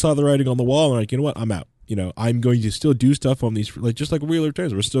they just saw the writing on the wall and like, you know what, I'm out. I'm going to still do stuff on these, just like We Are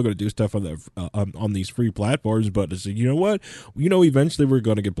Libertarians. We're still going to do stuff on the on these free platforms, but it's, you know what, eventually we're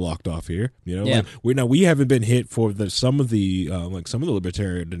going to get blocked off here. Yeah. Like we haven't been hit for some of the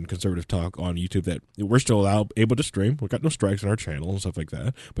libertarian and conservative talk on YouTube that we're still able to stream. We've got no strikes on our channel and stuff like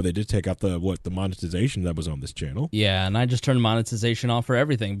that, but they did take out the monetization that was on this channel. Yeah, and I just turned monetization off for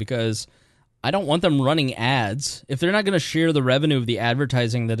everything because I don't want them running ads. If they're not going to share the revenue of the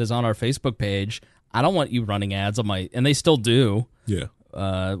advertising that is on our Facebook page, I don't want you running ads on my, and they still do. Yeah.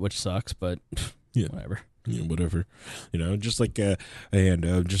 Which sucks, but yeah, whatever. Yeah, whatever. Just like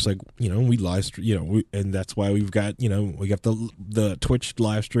just like we live stream, and that's why we've got we got the Twitch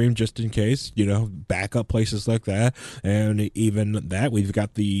live stream just in case, backup places like that, and even that we've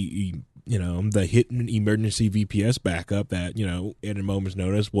got the hidden emergency VPS backup that at a moment's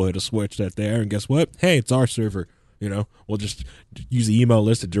notice we'll hit a switch that there, and guess what? Hey, it's our server. You know, we'll just use the email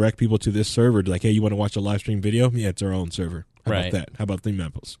list to direct people to this server. Like, hey, you want to watch a live stream video? Yeah, it's our own server. How about that? How about theme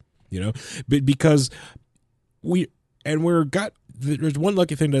apples? You know, but because there's one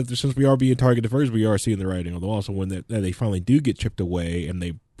lucky thing that since we are being targeted first, we are seeing the writing on the wall. So when they finally do get chipped away and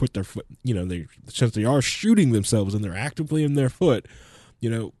they put their foot, you know, since they are shooting themselves and they're actively in their foot,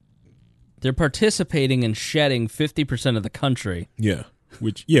 you know, they're participating in shedding 50% of the country. Yeah.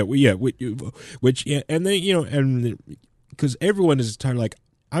 And then, you know, and because everyone is tired. Like,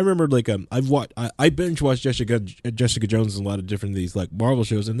 I remember, like, I binge watched Jessica Jones and a lot of different these like Marvel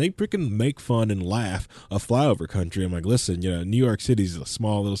shows, and they freaking make fun and laugh of flyover country. I'm like, listen, you know, New York City is a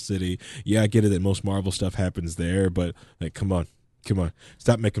small little city. Yeah, I get it that most Marvel stuff happens there, but like, come on,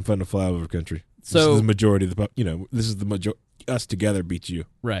 stop making fun of flyover country. So this is the majority of the majority. Us together beats you.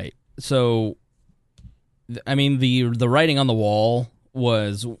 Right. So, I mean, the writing on the wall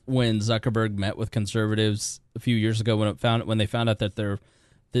was when Zuckerberg met with conservatives a few years ago when they found out that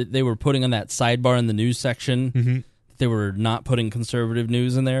they were putting on that sidebar in the news section. They were not putting conservative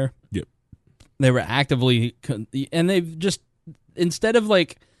news in there. Yep. They were actively, and they've just, instead of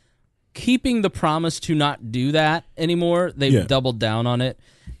like keeping the promise to not do that anymore, they've doubled down on it.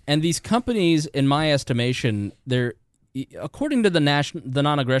 And these companies, in my estimation, they're, according to the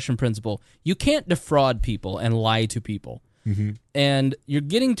non-aggression principle, you can't defraud people and lie to people. And you're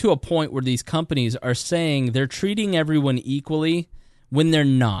getting to a point where these companies are saying they're treating everyone equally when they're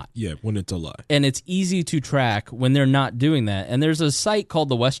not. Yeah, when it's a lie. And it's easy to track when they're not doing that. And there's a site called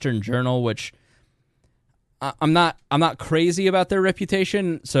the Western Journal, which I'm not crazy about their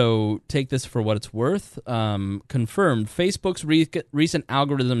reputation, so take this for what it's worth. Confirmed, Facebook's recent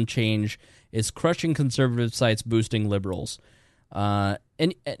algorithm change is crushing conservative sites, boosting liberals.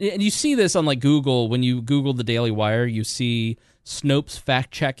 And you see this on like Google. When you Google the Daily Wire, you see Snopes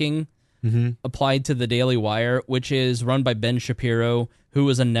fact-checking applied to the Daily Wire, which is run by Ben Shapiro, who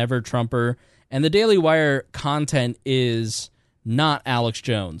is a never-Trumper. And the Daily Wire content is not Alex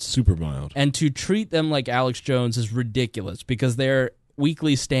Jones. Super mild. And to treat them like Alex Jones is ridiculous because they're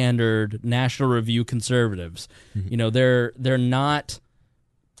Weekly Standard, National Review conservatives. You know, they're not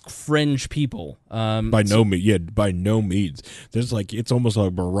fringe people. By no means. There's like, it's almost like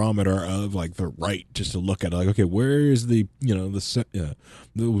a barometer of like the right, just to look at it, like, okay, where is the, you know,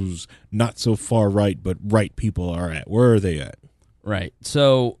 those not so far right but right people are at? Where are they at? Right.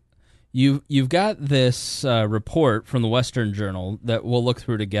 So you've got this report from the Western Journal that we'll look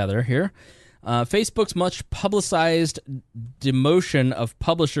through together here. Facebook's much publicized demotion of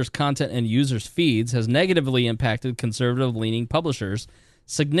publishers' content and users' feeds has negatively impacted conservative-leaning publishers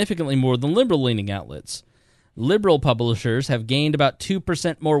significantly more than liberal-leaning outlets. Liberal publishers have gained about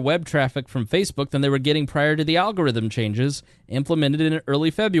 2% more web traffic from Facebook than they were getting prior to the algorithm changes implemented in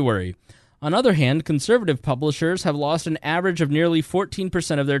early February. On the other hand, conservative publishers have lost an average of nearly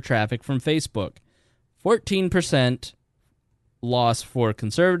 14% of their traffic from Facebook. 14% loss for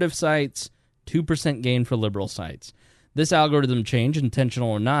conservative sites, 2% gain for liberal sites. This algorithm change,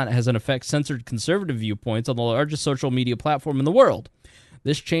 intentional or not, has in effect censored conservative viewpoints on the largest social media platform in the world.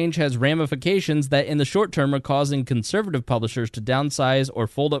 This change has ramifications that in the short term are causing conservative publishers to downsize or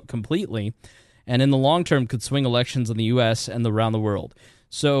fold up completely, and in the long term could swing elections in the U.S. and around the world.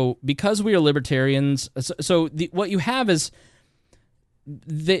 So because we are libertarians, what you have is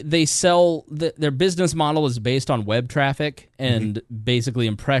they sell, their business model is based on web traffic and basically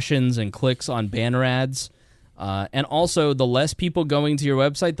impressions and clicks on banner ads. And also, the less people going to your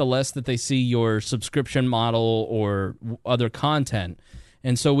website, the less that they see your subscription model or other content.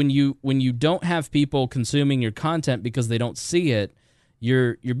 And so when you don't have people consuming your content because they don't see it,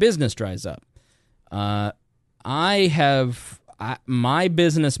 your business dries up. My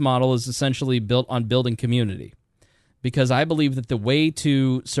business model is essentially built on building community, because I believe that the way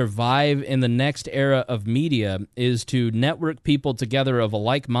to survive in the next era of media is to network people together of a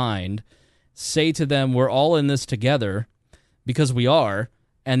like mind, say to them, we're all in this together, because we are,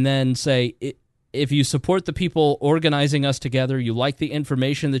 and then say, if you support the people organizing us together, you like the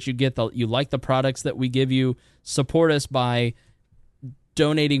information that you get, you like the products that we give you, support us by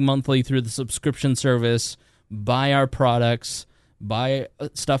donating monthly through the subscription service, buy our products, buy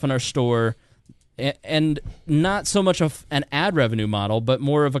stuff in our store, and not so much of an ad revenue model, but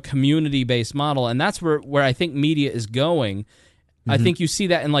more of a community-based model. And that's where I think media is going. I think you see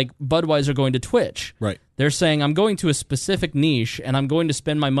that in like Budweiser going to Twitch. Right. They're saying, I'm going to a specific niche, and I'm going to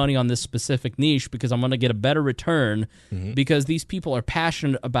spend my money on this specific niche because I'm going to get a better return because these people are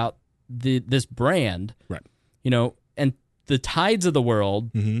passionate about this brand. Right. You know, and the Tides of the world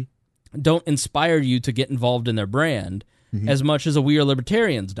don't inspire you to get involved in their brand as much as a We Are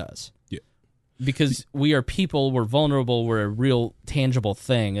Libertarians does. Yeah. because we are people, we're vulnerable, we're a real tangible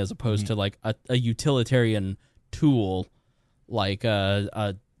thing as opposed to like a utilitarian tool like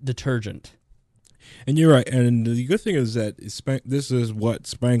a detergent. And you're right. And the good thing is that this is what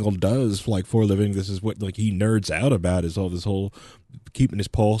Spangle does like for a living. This is what like he nerds out about, is all this whole keeping his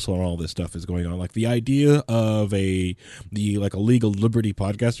pulse on all this stuff is going on. Like the idea of a legal liberty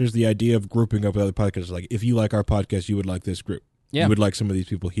podcasters, the idea of grouping up with other podcasters. Like if you like our podcast, you would like this group. Yeah. You would like some of these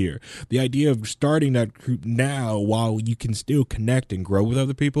people here. The idea of starting that group now while you can still connect and grow with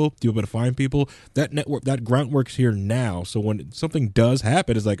other people, be able to find people, that network, that groundwork's here now. So when something does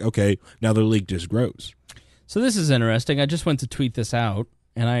happen, it's like, okay, now the league just grows. So this is interesting. I just went to tweet this out,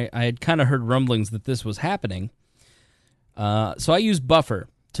 and I had kind of heard rumblings that this was happening. So I use Buffer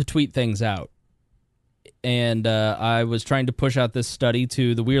to tweet things out. And I was trying to push out this study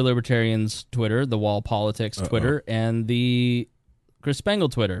to the We Are Libertarians Twitter, the Wall Politics Twitter, and the Chris Spangle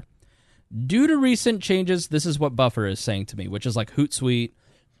Twitter. Due to recent changes, this is what Buffer is saying to me, which is like Hootsuite.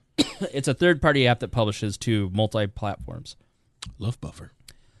 It's a third-party app that publishes to multi-platforms. Love Buffer.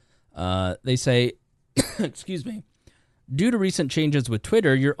 They say, excuse me, due to recent changes with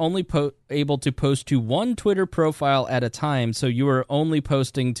Twitter, you're only able to post to one Twitter profile at a time, so you are only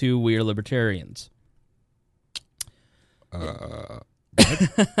posting to We Are Libertarians.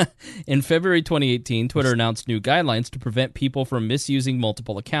 In February 2018, Twitter announced new guidelines to prevent people from misusing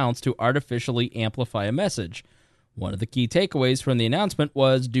multiple accounts to artificially amplify a message. One of the key takeaways from the announcement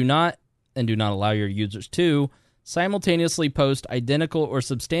was do not allow your users to simultaneously post identical or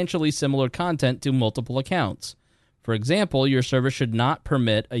substantially similar content to multiple accounts. For example, your service should not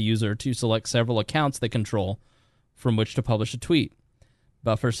permit a user to select several accounts they control from which to publish a tweet.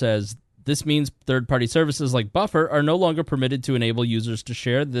 Buffer says this means third-party services like Buffer are no longer permitted to enable users to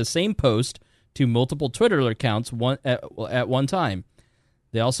share the same post to multiple Twitter accounts at one time.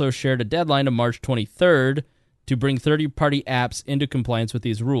 They also shared a deadline of March 23rd to bring third-party apps into compliance with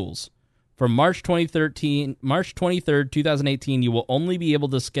these rules. From March 23rd, 2018, you will only be able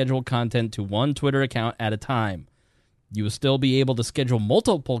to schedule content to one Twitter account at a time. You will still be able to schedule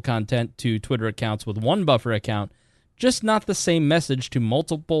multiple content to Twitter accounts with one Buffer account, just not the same message to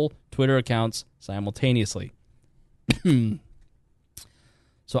multiple Twitter accounts simultaneously. So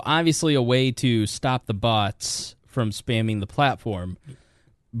obviously a way to stop the bots from spamming the platform.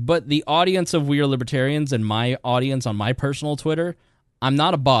 But the audience of We Are Libertarians and my audience on my personal Twitter, I'm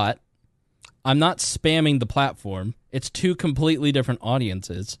not a bot. I'm not spamming the platform. It's two completely different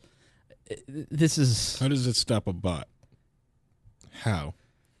audiences. This is... How does it stop a bot? How?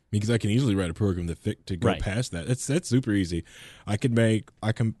 Because I can easily write a program to go past that. That's super easy. I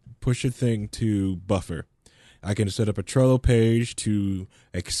can push a thing to Buffer. I can set up a Trello page to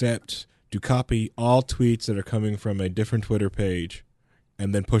copy all tweets that are coming from a different Twitter page,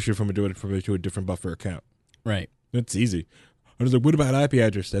 and then push it to a different Buffer account. Right. That's easy. I was like, what about IP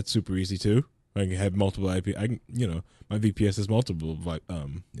address? That's super easy too. I can have multiple IP. My VPS has multiple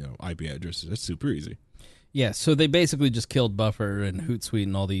IP addresses. That's super easy. Yeah, so they basically just killed Buffer and Hootsuite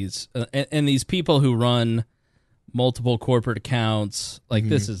and all these, and these people who run multiple corporate accounts. Like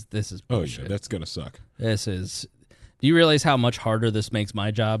this is bullshit. Oh yeah, that's gonna suck. This is. Do you realize how much harder this makes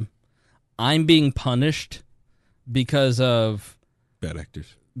my job? I'm being punished because of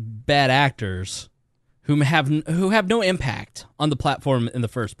bad actors who have no impact on the platform in the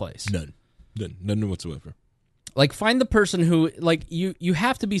first place. None whatsoever. Like, find the person who, like, you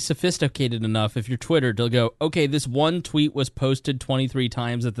have to be sophisticated enough if you're Twitter to go, okay, this one tweet was posted 23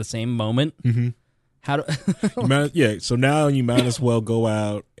 times at the same moment. Mm-hmm. How do... So now you might as well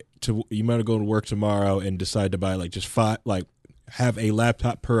go to work tomorrow and decide to buy, like, just have a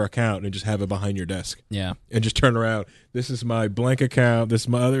laptop per account and just have it behind your desk. Yeah. And just turn around. This is my blank account. This is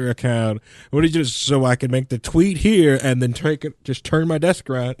my other account. What did you just so I can make the tweet here and then just turn my desk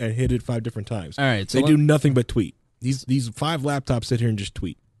around and hit it 5 different times. All right. So they do nothing but tweet. These 5 laptops sit here and just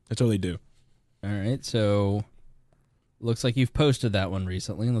tweet. That's all they do. All right. So looks like you've posted that one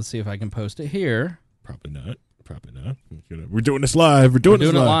recently. Let's see if I can post it here. Probably not. We're doing this live. We're doing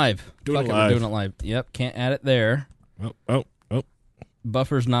it live. We're doing it live. Yep. Can't add it there. Oh.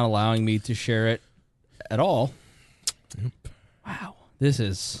 Buffer's not allowing me to share it at all. Yep. Wow. This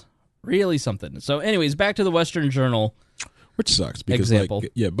is really something. So anyways, back to the Western Journal. Which sucks because example.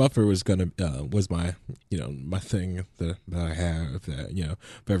 Buffer was was my my thing that I have that if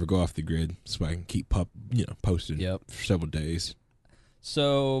I ever go off the grid so I can keep posting for several days.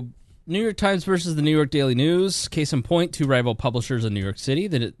 So New York Times versus the New York Daily News. Case in point, 2 rival publishers in New York City,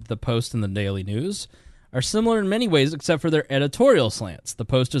 the Post and the Daily News, are similar in many ways except for their editorial slants. The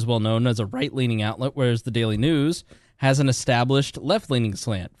Post is well known as a right-leaning outlet, whereas the Daily News has an established left-leaning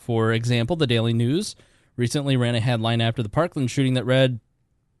slant. For example, the Daily News recently ran a headline after the Parkland shooting that read,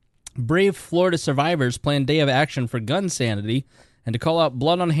 "Brave Florida survivors plan day of action for gun sanity and to call out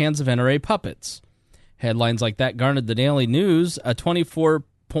blood on hands of NRA puppets." Headlines like that garnered the Daily News a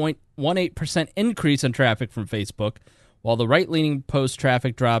 24.18% increase in traffic from Facebook, while the right-leaning post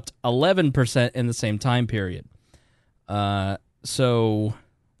traffic dropped 11% in the same time period. So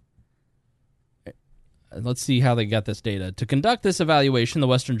let's see how they got this data. To conduct this evaluation, the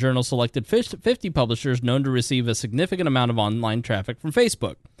Western Journal selected 50 publishers known to receive a significant amount of online traffic from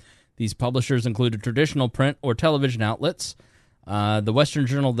Facebook. These publishers included traditional print or television outlets. The Western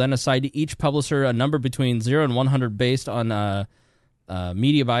Journal then assigned to each publisher a number between 0 and 100 based on a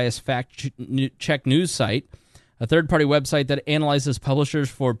media bias fact-check news site, a third-party website that analyzes publishers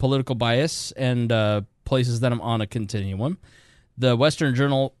for political bias and places them on a continuum. The Western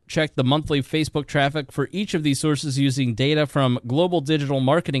Journal checked the monthly Facebook traffic for each of these sources using data from global digital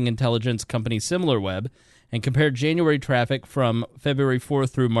marketing intelligence company SimilarWeb and compared January traffic from February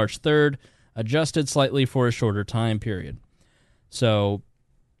 4th through March 3rd, adjusted slightly for a shorter time period. So,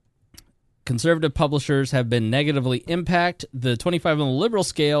 conservative publishers have been negatively impacted. The 25 on the liberal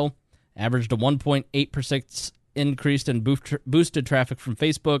scale averaged a 1.8% increase in boosted traffic from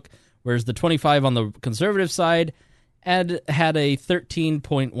Facebook, whereas the 25 on the conservative side had a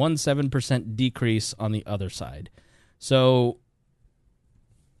 13.17% decrease on the other side. So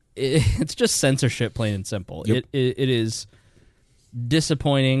it's just censorship, plain and simple. Yep. It is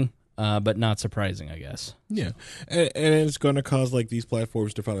disappointing, but not surprising, I guess. Yeah, and it's going to cause like these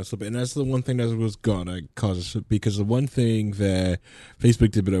platforms to finally slip, and that's the one thing that was going to cause us, because the one thing that Facebook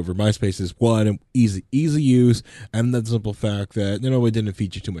did bit over MySpace is one, easy use, and the simple fact that it didn't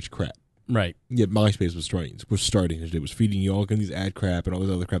feature too much crap. Right. Yet MySpace was starting to do. It was feeding you all kinds of these ad crap and all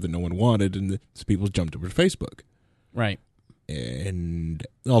this other crap that no one wanted, and people jumped over to Facebook. Right. And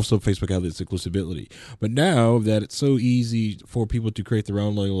also Facebook had this exclusivity. But now that it's so easy for people to create their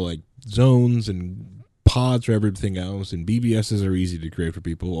own little like zones and pods for everything else, and BBSs are easy to create for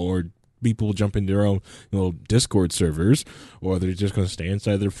people, or people will jump into their own little Discord servers, or they're just going to stay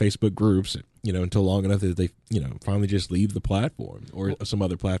inside their Facebook groups, until long enough that they, finally just leave the platform, or some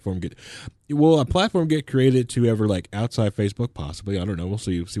other platform a platform get created to ever like outside Facebook, possibly. I don't know. We'll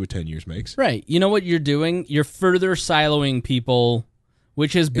see what 10 years makes. Right. You know what you're doing? You're further siloing people,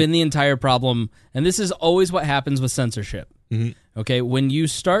 which has been the entire problem. And this is always what happens with censorship. Mm-hmm. Okay. When you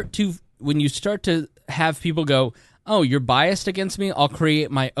start to have people go, "Oh, you're biased against me, I'll create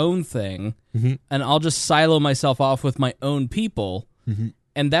my own thing, and I'll just silo myself off with my own people." Mm-hmm.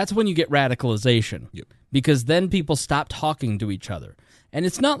 And that's when you get radicalization. Yep. Because then people stop talking to each other. And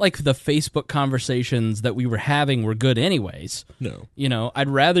it's not like the Facebook conversations that we were having were good anyways. No. I'd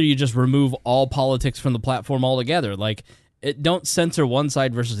rather you just remove all politics from the platform altogether. Like, don't censor one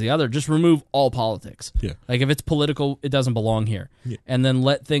side versus the other. Just remove all politics. Yeah. Like, if it's political, it doesn't belong here. Yeah. And then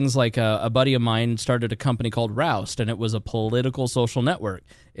let things like a buddy of mine started a company called Roust, and it was a political social network.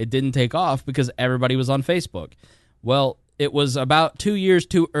 It didn't take off because everybody was on Facebook. Well, it was about 2 years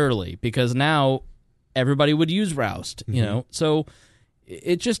too early, because now everybody would use Roust, So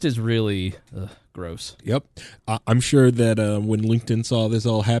it just is really gross. Yep. I'm sure that when LinkedIn saw this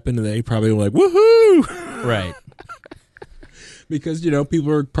all happen, they probably were like, woohoo! Right. Because,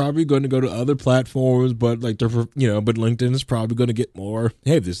 people are probably going to go to other platforms, but but LinkedIn is probably going to get more,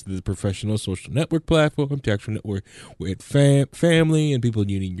 hey, this is the professional social network platform to actually network with family and people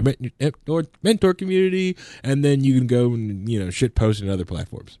you need your mentor community, and then you can go and, shit post in other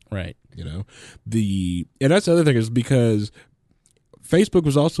platforms. Right. And that's the other thing, is because Facebook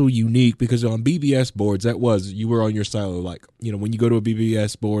was also unique, because on BBS boards, you were on your silo. Like, when you go to a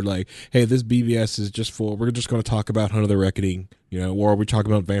BBS board, like, hey, this BBS is we're just going to talk about Hunt of the Reckoning, or we're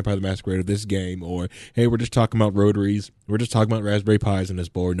talking about Vampire the Masquerade of this game, or, hey, we're just talking about Rotaries. We're just talking about Raspberry Pis in this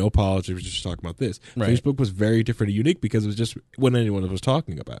board. No politics. We're just talking about this. Right. Facebook was very different and unique because it was just what anyone was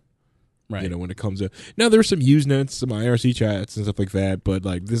talking about. Right. When it comes to, now there's some Usenets, some IRC chats and stuff like that, but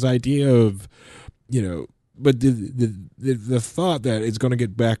like this idea of, but the thought that it's going to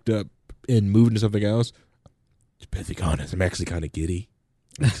get backed up and moved into something else, to be honest, I'm actually kind of giddy.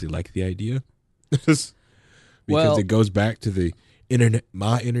 I actually like the idea. Because it goes back to the internet,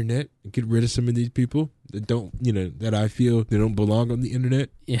 my internet, and get rid of some of these people that don't, that I feel they don't belong on the internet.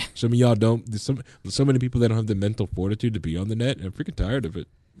 Yeah. Some of y'all don't. There's so many people that don't have the mental fortitude to be on the net, and I'm freaking tired of it.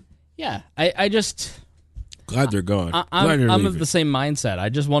 Yeah. I just... Glad they're gone. I'm of the same mindset. I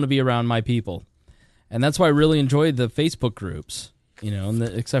just want to be around my people. And that's why I really enjoyed the Facebook groups,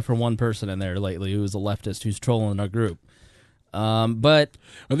 except for one person in there lately who was a leftist who's trolling our group. But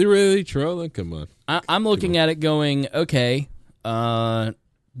are they really trolling? Come on. I'm looking at it going, okay,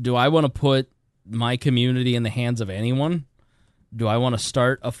 do I want to put my community in the hands of anyone? Do I want to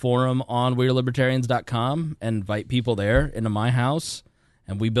start a forum on WeAreLibertarians.com and invite people there into my house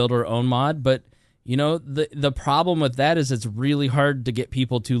and we build our own mod? But, you know, the problem with that is it's really hard to get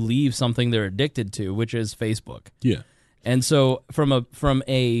people to leave something they're addicted to, which is Facebook. Yeah. And so from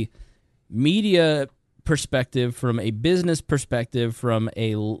a media perspective, from a business perspective, from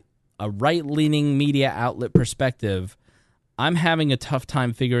a right-leaning media outlet perspective, I'm having a tough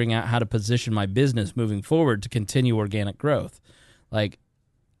time figuring out how to position my business moving forward to continue organic growth. Like,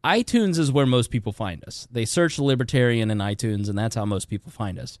 iTunes is where most people find us. They search Libertarian in iTunes, and that's how most people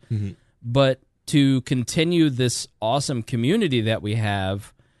find us. Mm-hmm. But to continue this awesome community that we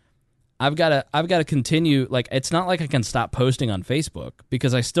have, I've got to continue. Like, it's not like I can stop posting on Facebook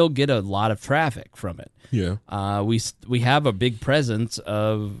because I still get a lot of traffic from it. Yeah. We have a big presence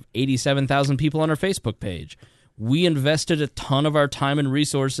of 87,000 people on our Facebook page. We invested a ton of our time and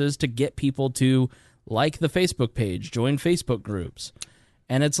resources to get people to like the Facebook page, join Facebook groups.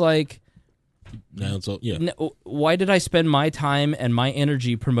 And it's like, now it's all, yeah. Why did I spend my time and my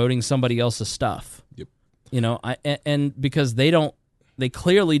energy promoting somebody else's stuff? Yep. You know, and because they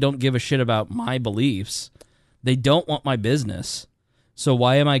clearly don't give a shit about my beliefs. They don't want my business. So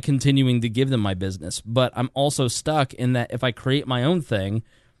why am I continuing to give them my business? But I'm also stuck in that if I create my own thing,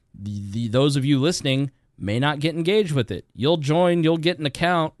 those of you listening may not get engaged with it. You'll join, you'll get an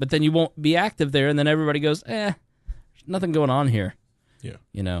account, but then you won't be active there, and then everybody goes, there's nothing going on here. Yeah.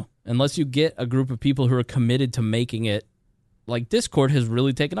 You know, unless you get a group of people who are committed to making it, like Discord has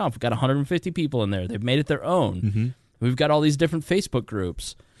really taken off. We've got 150 people in there. They've made it their own. Mm-hmm. We've got all these different Facebook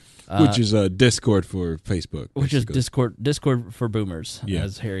groups. Which is Discord for Facebook. Which is Discord for boomers,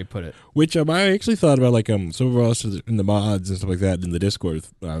 as Harry put it. Which I actually thought about, like some of us in the mods and stuff like that in the Discord.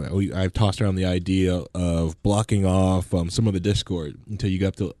 I've tossed around the idea of blocking off some of the Discord until you get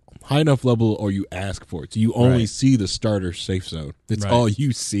up to high enough level or you ask for it. So you only see the starter safe zone. That's all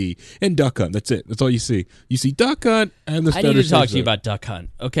you see. And Duck Hunt. That's it. That's all you see. You see Duck Hunt and the starter safe zone. I need to talk to you about Duck Hunt,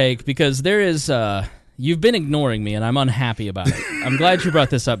 okay? Because there is... You've been ignoring me, and I'm unhappy about it. I'm glad you brought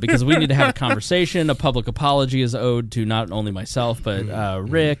this up because we need to have a conversation. A public apology is owed to not only myself, but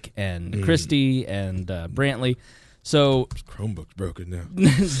Rick and Christy and Brantley. So Chromebook's broken now.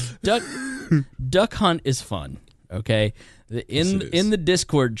 Duck Hunt is fun, okay? In the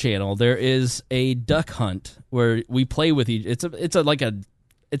Discord channel, there is a Duck Hunt where we play with each. It's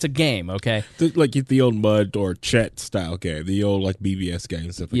a game, okay? Like the old mud or chat style game, the old like BBS game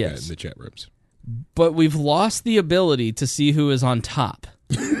and stuff like that in the chat rooms. But we've lost the ability to see who is on top.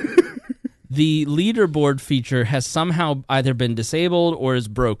 The leaderboard feature has somehow either been disabled or is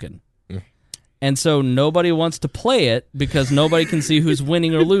broken. And so nobody wants to play it because nobody can see who's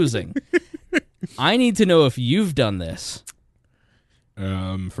winning or losing. I need to know if you've done this.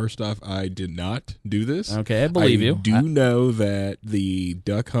 First off, I did not do this. Okay, I believe you. I do know that the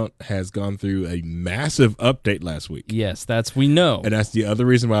Duck Hunt has gone through a massive update last week. Yes, we know. And that's the other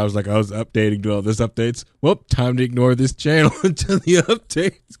reason why I was updating to all this updates. Well, time to ignore this channel until the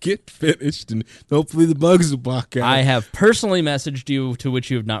updates get finished and hopefully the bugs will block out. I have personally messaged you, to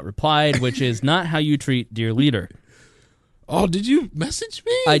which you have not replied, which is not how you treat Dear Leader. Oh, did you message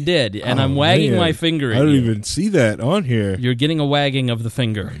me? I did, and I'm wagging my finger at you. I don't even see that on here. You're getting a wagging of the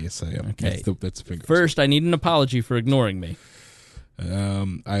finger. Yes, I am. Okay. That's the finger. First, I need an apology for ignoring me.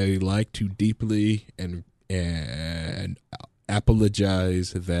 I like to deeply and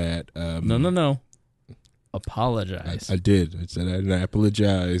apologize that... No. Apologize. I did. I said I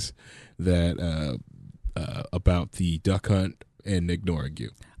apologize that about the Duck Hunt and ignoring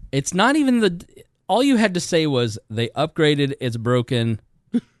you. It's not even all you had to say was they upgraded, it's broken.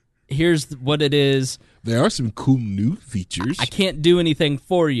 Here's what it is. There are some cool new features. I can't do anything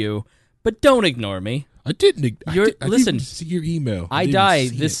for you, but don't ignore me. I didn't. Listen, didn't see your email. I die.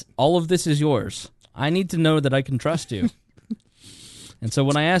 All of this is yours. I need to know that I can trust you. And so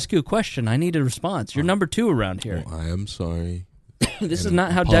when I ask you a question, I need a response. You're number 2 around here. Well, I am sorry. This is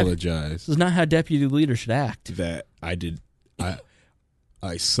not how apologize. This is not how deputy leader should act. That I did.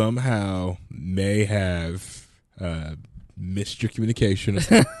 I somehow may have missed your communication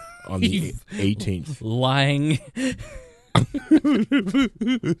on the 18th. Lying.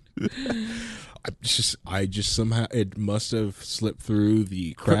 I just somehow, it must have slipped through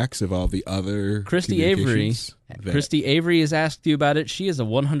the cracks of all the other Christy Avery has asked you about it. She is a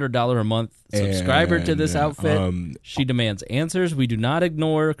 $100 a month subscriber to this outfit. She demands answers. We do not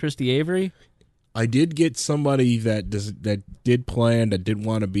ignore Christy Avery. I did get somebody that did plan, that did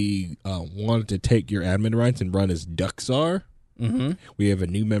want to be wanted to take your admin rights and run as Duxar. Mm-hmm. We have a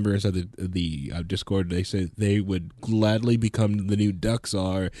new member inside the Discord. They said they would gladly become the new Duck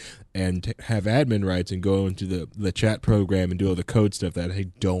Czar and have admin rights and go into the chat program and do all the code stuff that they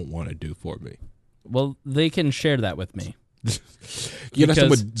don't want to do for me. Well, they can share that with me. Yeah, that's not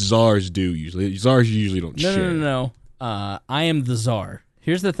what czars do usually. Czars usually don't share. No. I am the czar.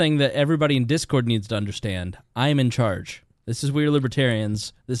 Here's the thing that everybody in Discord needs to understand. I am in charge. This is We Are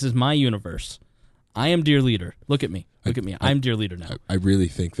Libertarians. This is my universe. I am dear leader. Look at me. Look at me. I'm dear leader now. I really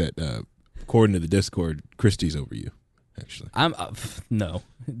think that, according to the Discord, Christy's over you, actually. I'm no.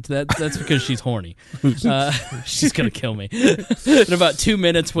 That's because she's horny. She's going to kill me. In about 2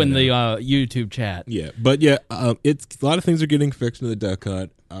 minutes when the YouTube chat. Yeah, but it's a lot of things are getting fixed in the Duck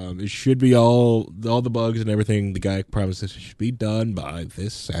Hunt. It should be all the bugs and everything. The guy promises it should be done by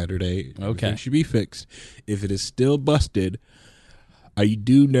this Saturday. Okay. It should be fixed. If it is still busted, I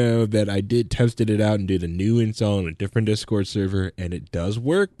do know that I tested it out and did a new install on a different Discord server, and it does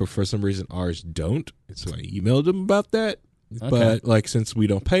work, but for some reason ours don't. And so I emailed him about that. Okay. But since we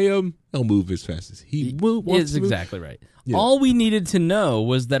don't pay him, he'll move as fast as he wants Is to move. exactly right. Yeah. All we needed to know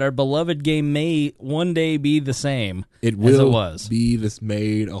was that our beloved game may one day be the same It will as it was. be this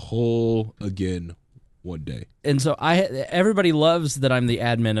made a whole again one day. And so everybody loves that I'm the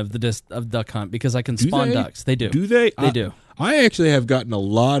admin of Duck Hunt because I can spawn ducks. They do. Do they? They do. I actually have gotten a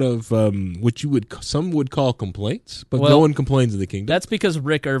lot of what some would call complaints, but Well, no one complains in the kingdom. That's because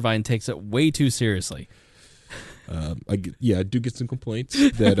Rick Irvine takes it way too seriously. I do get some complaints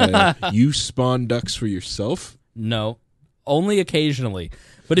that you spawn ducks for yourself. No, only occasionally.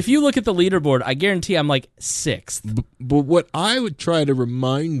 But if you look at the leaderboard, I guarantee I'm like 6th. But what I would try to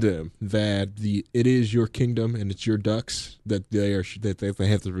remind them that it is your kingdom and it's your ducks that they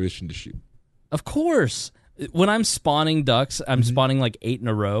have the permission to shoot. Of course. When I'm spawning ducks, I'm spawning like 8 in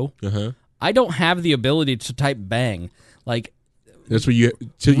a row. Uh-huh. I don't have the ability to type bang. Like, that's what you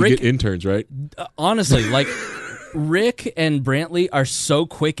get interns, right? Honestly, like Rick and Brantley are so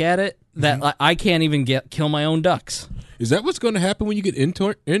quick at it that I can't even kill my own ducks. Is that what's going to happen when you get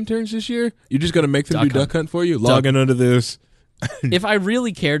interns this year? You're just going to make them do duck hunt for you? Duck. Log in under this. If I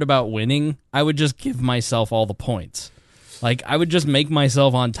really cared about winning, I would just give myself all the points. Like, I would just make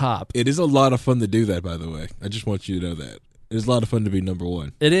myself on top. It is a lot of fun to do that, by the way. I just want you to know that. It is a lot of fun to be number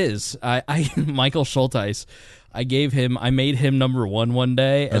one. It is. Michael Schulteis, I made him number one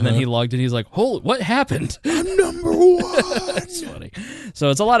day, and then he logged in. He's like, "Holy, what happened? I'm number one." It's funny. So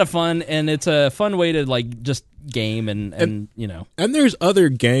it's a lot of fun, and it's a fun way to just game and you know. And there's other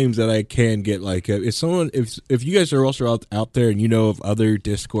games that I can get. Like if you guys are also out there and you know of other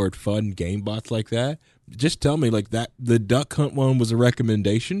Discord fun game bots like that, just tell me that the Duck Hunt one was a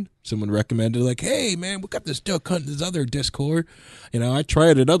recommendation. Someone recommended hey man, we got this Duck Hunt, this other Discord. I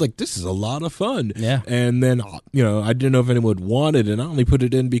tried it out, this is a lot of fun. Yeah. And then, I didn't know if anyone would want it, and I only put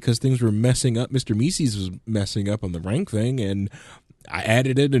it in because things were messing up. Mr. Mises was messing up on the rank thing, and I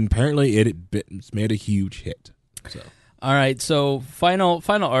added it, and apparently it's made a huge hit. So. All right, so final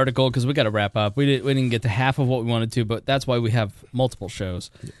article, because we got to wrap up. We didn't get to half of what we wanted to, but that's why we have multiple shows.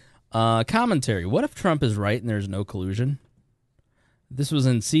 Commentary. What if Trump is right and there's no collusion? This was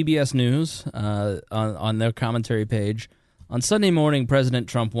in CBS News on their commentary page. On Sunday morning, President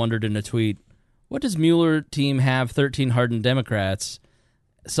Trump wondered in a tweet, what does Mueller team have 13 hardened Democrats,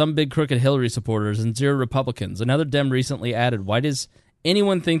 some big crooked Hillary supporters, and 0 Republicans? Another Dem recently added, why does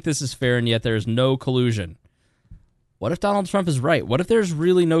anyone think this is fair and yet there is no collusion? What if Donald Trump is right? What if there's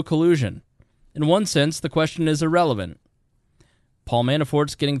really no collusion? In one sense, the question is irrelevant. Paul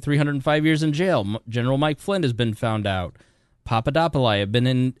Manafort's getting 305 years in jail. General Mike Flynn has been found out. Papadopoulos have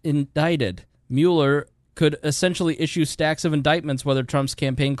been indicted. Mueller could essentially issue stacks of indictments whether Trump's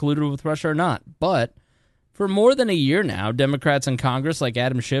campaign colluded with Russia or not. But for more than a year now, Democrats in Congress like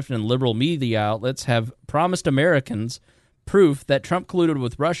Adam Schiff and liberal media outlets have promised Americans proof that Trump colluded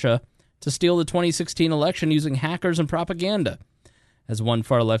with Russia to steal the 2016 election using hackers and propaganda. As one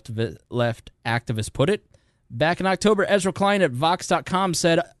far left activist put it, back in October, Ezra Klein at Vox.com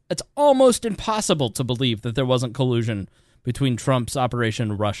said, it's almost impossible to believe that there wasn't collusion between Trump's operation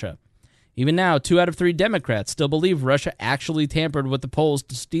and Russia. Even now, 2 out of 3 Democrats still believe Russia actually tampered with the polls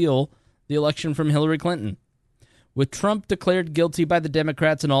to steal the election from Hillary Clinton. With Trump declared guilty by the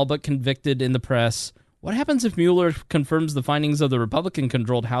Democrats and all but convicted in the press, what happens if Mueller confirms the findings of the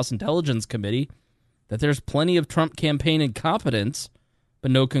Republican-controlled House Intelligence Committee that there's plenty of Trump campaign incompetence, but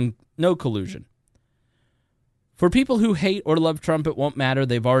no collusion? For people who hate or love Trump, it won't matter.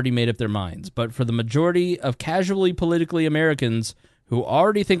 They've already made up their minds. But for the majority of casually politically Americans who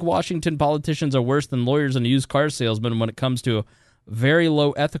already think Washington politicians are worse than lawyers and used car salesmen when it comes to very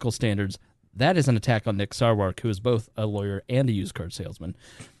low ethical standards, That is an attack on Nick Sarwark, who is both a lawyer and a used car salesman.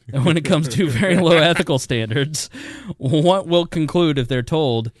 And when it comes to very low ethical standards, what will conclude if they're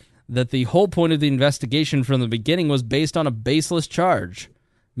told that the whole point of the investigation from the beginning was based on a baseless charge?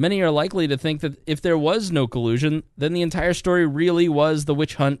 Many are likely to think that if there was no collusion, then the entire story really was the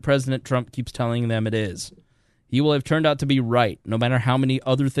witch hunt President Trump keeps telling them it is. He will have turned out to be right, no matter how many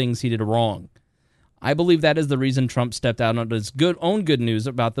other things he did wrong. I believe that is the reason Trump stepped out on his own good news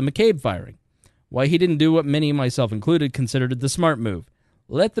about the McCabe firing. Why he didn't do what many, myself included, considered the smart move.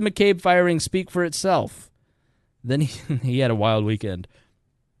 Let the McCabe firing speak for itself. Then he had a wild weekend.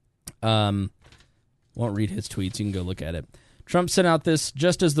 Won't read his tweets. You can go look at it. Trump sent out this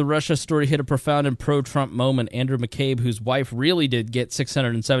just as the Russia story hit a profound and pro-Trump moment. Andrew McCabe, whose wife really did get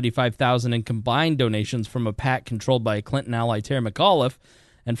 $675,000 in combined donations from a PAC controlled by Clinton ally Terry McAuliffe,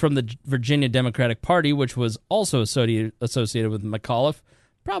 and from the Virginia Democratic Party, which was also associated with McAuliffe,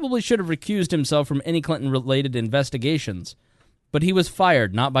 probably should have recused himself from any Clinton-related investigations. But he was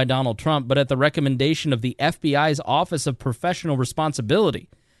fired, not by Donald Trump, but at the recommendation of the FBI's Office of Professional Responsibility.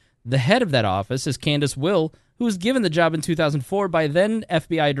 The head of that office is Candace Will, who was given the job in 2004 by then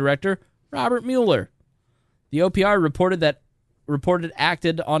FBI Director Robert Mueller. The OPR reportedly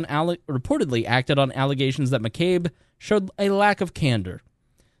acted on allegations that McCabe showed a lack of candor.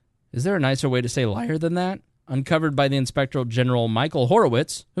 Is there a nicer way to say liar than that? Uncovered by the Inspector General Michael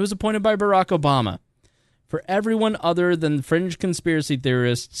Horowitz, who was appointed by Barack Obama. For everyone other than fringe conspiracy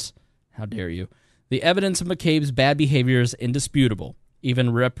theorists, how dare you, the evidence of McCabe's bad behavior is indisputable.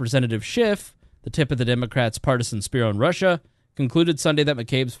 Even Representative Schiff, the tip of the Democrats' partisan spear on Russia, concluded Sunday that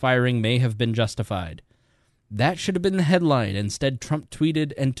McCabe's firing may have been justified. That should have been the headline. Instead, Trump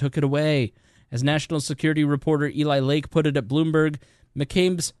tweeted and took it away. As national security reporter Eli Lake put it at Bloomberg,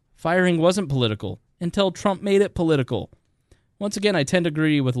 McCabe's firing wasn't political until Trump made it political. Once again, I tend to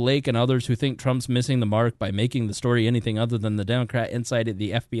agree with Lake and others who think Trump's missing the mark by making the story anything other than the Democrat inside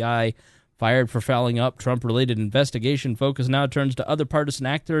the FBI fired for fouling up Trump-related investigation. Focus now turns to other partisan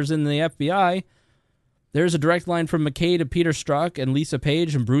actors in the FBI. There's a direct line from McCabe to Peter Strzok and Lisa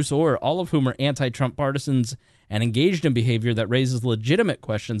Page and Bruce Orr, all of whom are anti-Trump partisans and engaged in behavior that raises legitimate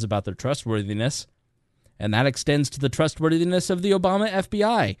questions about their trustworthiness. And that extends to the trustworthiness of the Obama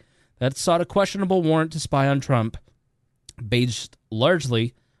FBI that sought a questionable warrant to spy on Trump, based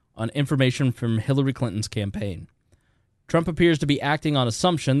largely on information from Hillary Clinton's campaign. Trump appears to be acting on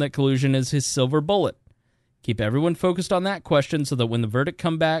assumption that collusion is his silver bullet. Keep everyone focused on that question so that when the verdict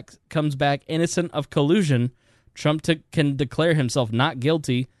comes back innocent of collusion, Trump can declare himself not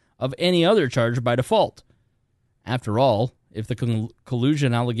guilty of any other charge by default. After all, if the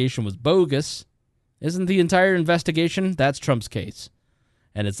collusion allegation was bogus, isn't the entire investigation? That's Trump's case.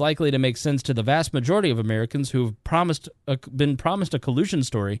 And it's likely to make sense to the vast majority of Americans who have been promised a collusion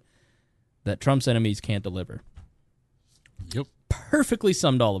story that Trump's enemies can't deliver. Yep. Perfectly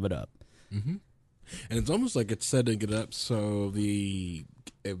summed all of it up. Mm-hmm. And it's almost like it's setting it up so the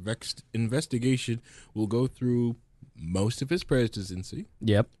investigation will go through most of his presidency.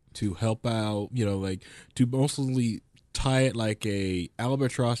 Yep. To help out, to mostly tie it like a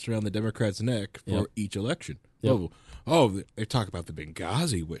albatross around the Democrats' neck for each election. Yep. Oh, they talk about the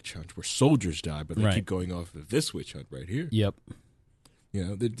Benghazi witch hunt where soldiers died, but they keep going off of this witch hunt right here. Yep.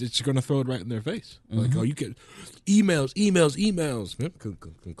 They're just going to throw it right in their face. Mm-hmm. Like, oh, you get emails.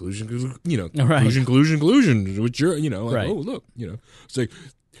 Collusion. Which you're, oh, look, It's like,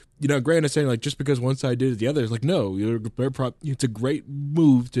 Grant is saying, like, just because one side did it, the other is like, no, it's a great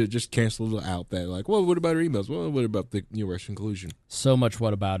move to just cancel out that. Like, well, what about our emails? Well, what about the Russian collusion? So much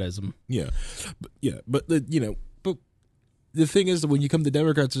whataboutism. But the thing is that when you come to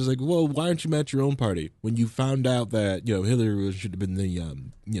Democrats, it's like, well, why aren't you mad at your own party? When you found out that Hillary should have been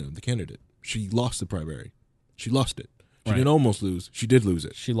the candidate, she lost the primary, she lost it. She didn't almost lose; she did lose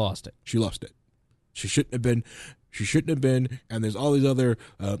it. She lost it. She lost it. She shouldn't have been. She shouldn't have been. And there's all these other,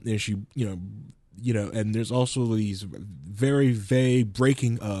 and there's also these very vague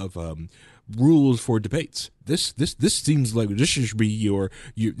breaking of rules for debates. This seems like this should be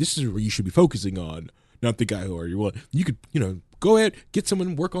this is what you should be focusing on. Not the guy who you want. You could, go ahead, get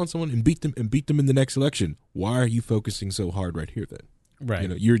someone, work on someone, and beat them in the next election. Why are you focusing so hard right here then? Right.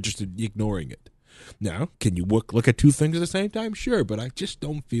 You're just ignoring it. Now, can you look at two things at the same time? Sure, but I just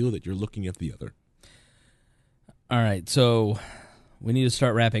don't feel that you're looking at the other. All right, so we need to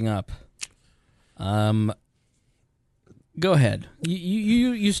start wrapping up. Go ahead.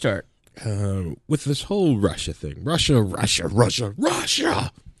 You start. With this whole Russia thing. Russia.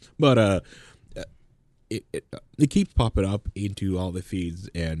 But, it keeps popping up into all the feeds,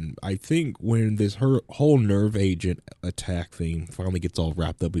 and I think when this whole nerve agent attack thing finally gets all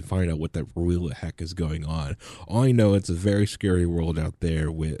wrapped up, we find out what the real heck is going on. All I know, it's a very scary world out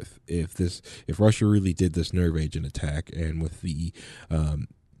there with if Russia really did this nerve agent attack, and with the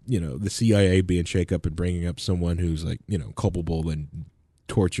the CIA being shake up and bringing up someone who's like culpable and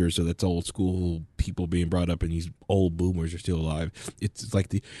torture, so that's old school people being brought up and these old boomers are still alive. It's like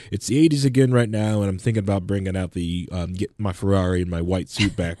it's the 80s again right now, and I'm thinking about bringing out the get my Ferrari and my white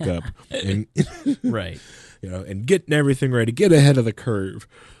suit back up and right, and getting everything ready, get ahead of the curve.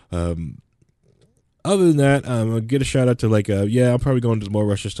 Other than that, I'll get a shout out to I'm probably going to more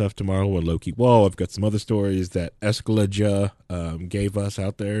Russia stuff tomorrow on Low-Key Wall. I've got some other stories that Escalaja gave us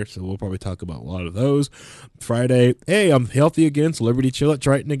out there, so we'll probably talk about a lot of those. Friday, hey, I'm healthy again, so Liberty Chill at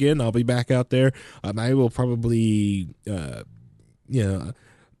Triton again. I'll be back out there. I will probably,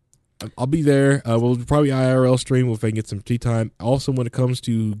 I'll be there. We'll probably IRL stream if I can get some tea time. Also, when it comes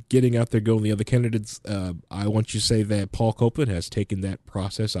to getting out there, going the other candidates, I want you to say that Paul Copeland has taken that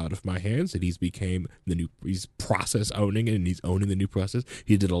process out of my hands, and he's process owning, and he's owning the new process.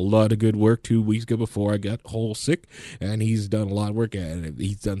 He did a lot of good work 2 weeks ago before I got whole sick, and he's done a lot of work at it.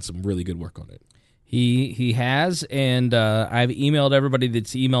 He's done some really good work on it. He has, and I've emailed everybody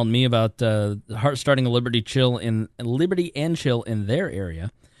that's emailed me about starting a Liberty and Chill in their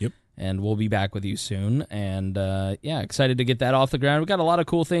area. And we'll be back with you soon. And, excited to get that off the ground. We've got a lot of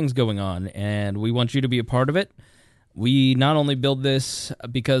cool things going on, and we want you to be a part of it. We not only build this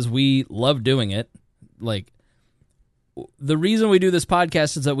because we love doing it. Like, the reason we do this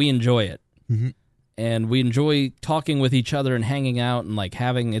podcast is that we enjoy it. Mm-hmm. And we enjoy talking with each other and hanging out and,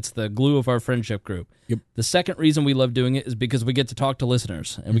 it's the glue of our friendship group. Yep. The second reason we love doing it is because we get to talk to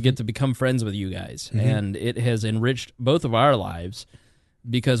listeners, and we get to become friends with you guys. Mm-hmm. And it has enriched both of our lives,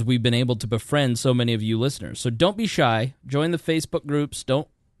 because we've been able to befriend so many of you listeners. So don't be shy. Join the Facebook groups. Don't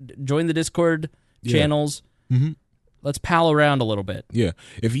join the Discord channels. Mm-hmm. Let's pal around a little bit. Yeah.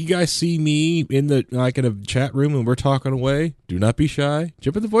 If you guys see me in a chat room and we're talking away, do not be shy.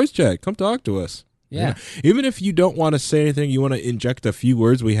 Jump in the voice chat. Come talk to us. Yeah. Even if you don't want to say anything, you want to inject a few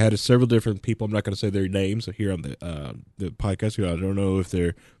words. We had several different people. I'm not going to say their names here on the podcast. I don't know if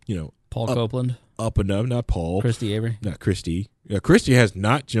they're, Paul Copeland. Up and up, not Paul. Christy Avery. Not Christy. Christy has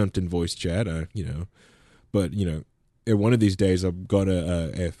not jumped in voice chat, but, one of these days I'm going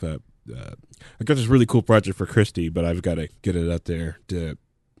to, I got this really cool project for Christy, but I've got to get it out there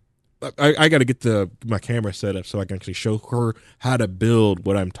I got to get my camera set up so I can actually show her how to build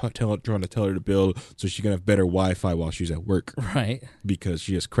what I'm trying to tell her to build, so she can have better Wi-Fi while she's at work. Right. Because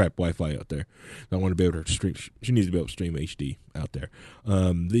she has crap Wi-Fi out there. I want to be able to stream. She needs to be able to stream HD out there.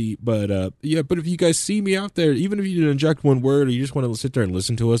 But if you guys see me out there, even if you inject one word or you just want to sit there and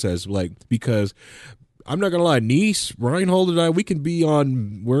listen to us because I'm not gonna lie, Nice, Reinhold, and I,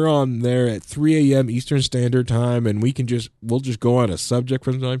 we're on there at 3 a.m. Eastern Standard Time, and we'll just go on a subject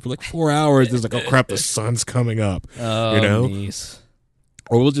from time for 4 hours. There's oh crap, the sun's coming up. Oh, Nice.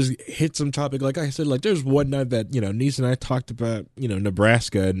 Or we'll just hit some topic. Like I said, there's one night that, Nice and I talked about,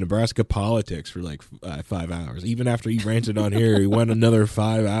 Nebraska and Nebraska politics for 5 hours. Even after he ranted on here, he went another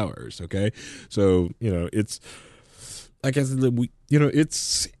 5 hours. Okay. So, it's, like I said,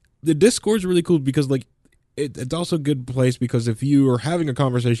 the Discord's really cool because it's also a good place, because if you are having a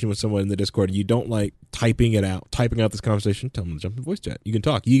conversation with someone in the Discord and you don't like typing out this conversation, tell them to jump in voice chat. You can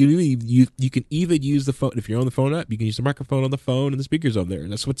talk. You can even use the phone. If you're on the phone app, you can use the microphone on the phone and the speakers on there.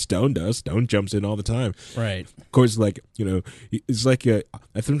 And that's what Stone does. Stone jumps in all the time. Right. Of course, it's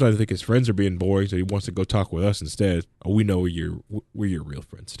I sometimes think his friends are being boring, so he wants to go talk with us instead. Oh, we know we're your real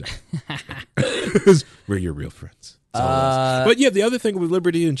friends, Stone. We're your real friends. But yeah, the other thing with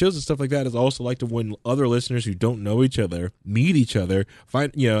Liberty and Chills and stuff like that is also like to when other listeners who don't know each other meet each other,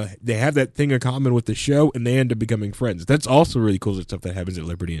 find they have that thing in common with the show, and they end up becoming friends. That's also really cool stuff that happens at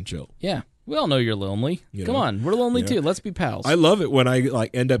Liberty and Chill. Yeah, we all know you're lonely. Come on, we're lonely too. Let's be pals. I love it when I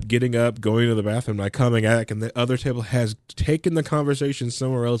end up getting up, going to the bathroom, and I coming back, and the other table has taken the conversation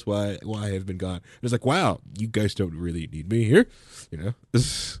somewhere else while I have been gone. It's wow, you guys don't really need me here,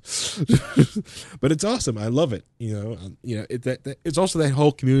 but it's awesome. I love it. It's also that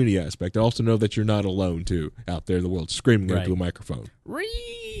whole community aspect. I also know that you're not alone too out there in the world screaming into a microphone.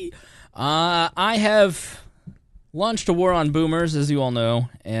 I have launched a war on boomers, as you all know,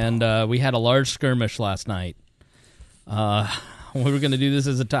 and we had a large skirmish last night. We were going to do this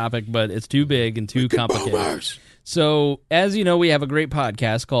as a topic, but it's too big and too complicated. Boomers. So, as you know, we have a great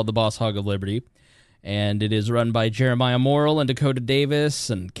podcast called The Boss Hog of Liberty, and it is run by Jeremiah Morrill and Dakota Davis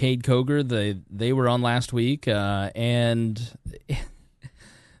and Cade Coger. They were on last week, and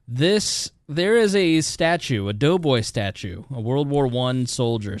There is a statue, a doughboy statue, a World War I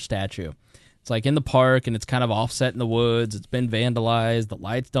soldier statue. It's like in the park, and it's kind of offset in the woods. It's been vandalized. The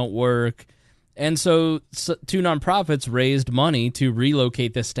lights don't work. And so two nonprofits raised money to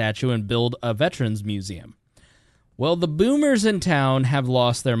relocate this statue and build a veterans museum. Well, the boomers in town have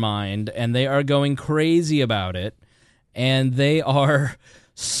lost their mind, and they are going crazy about it. And they are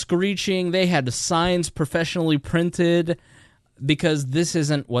screeching. They had signs professionally printed because this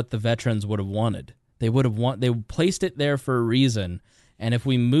isn't what the veterans would have wanted. They placed it there for a reason. And if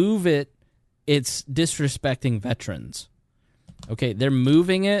we move it, it's disrespecting veterans. Okay, they're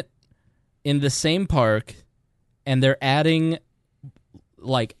moving it in the same park, and they're adding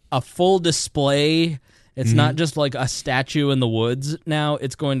like a full display. It's not just like a statue in the woods now.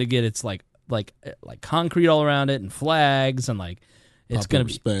 It's going to get its like concrete all around it and flags and like it's going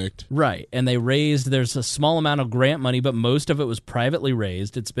to be right. And there's a small amount of grant money, but most of it was privately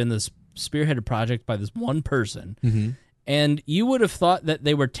raised. It's been this spearheaded project by this one person. Mm-hmm. And you would have thought that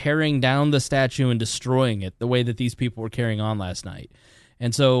they were tearing down the statue and destroying it the way that these people were carrying on last night.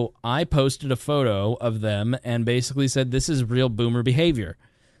 And so I posted a photo of them and basically said, this is real boomer behavior.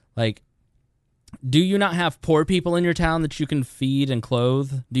 Like, do you not have poor people in your town that you can feed and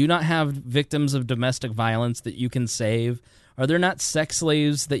clothe? Do you not have victims of domestic violence that you can save? Are there not sex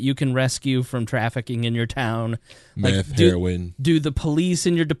slaves that you can rescue from trafficking in your town? Meth, heroin. Do the police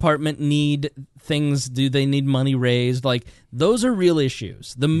in your department need things? Do they need money raised? Like, those are real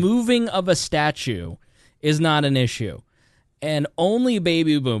issues. The moving of a statue is not an issue. And only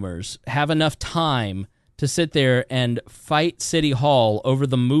baby boomers have enough time to sit there and fight City Hall over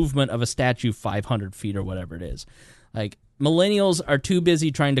the movement of a statue 500 feet or whatever it is. Like, millennials are too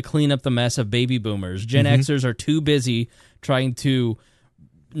busy trying to clean up the mess of baby boomers. Gen Xers are too busy trying to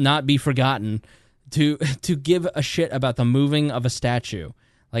not be forgotten to give a shit about the moving of a statue.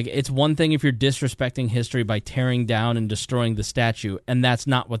 Like, it's one thing if you're disrespecting history by tearing down and destroying the statue, and that's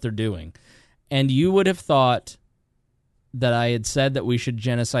not what they're doing. And you would have thought that I had said that we should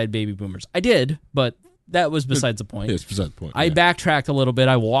genocide baby boomers. I did, but that was besides the point. It's besides the point. I backtracked a little bit.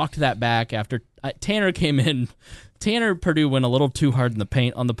 I walked that back after Tanner came in. Tanner Purdue went a little too hard in the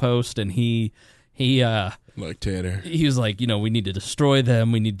paint on the post, and he like Tanner. He was like, we need to destroy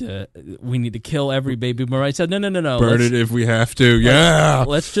them. We need to kill every baby boomer. I said, no. Burn it if we have to. Yeah.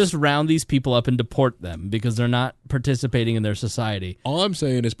 Let's just round these people up and deport them because they're not participating in their society. All I'm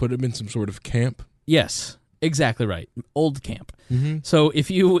saying is put them in some sort of camp. Yes. Exactly right. Old camp. Mm-hmm. So if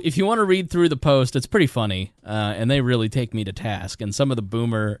you want to read through the post, it's pretty funny, and they really take me to task. And some of the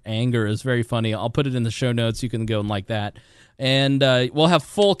boomer anger is very funny. I'll put it in the show notes. You can go and like that. And we'll have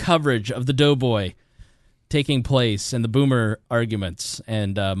full coverage of the Doughboy taking place and the boomer arguments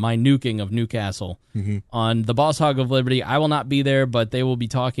and my nuking of Newcastle on the Boss Hog of Liberty. I will not be there, but they will be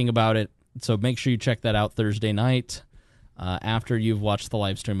talking about it. So make sure you check that out Thursday night after you've watched the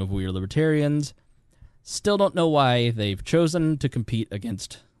live stream of We Are Libertarians. Still don't know why they've chosen to compete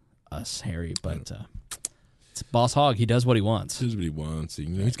against us, Harry, but it's Boss Hog. He does what he wants. He does what he wants.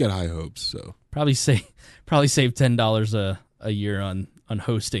 He's got high hopes, so probably save $10 a year on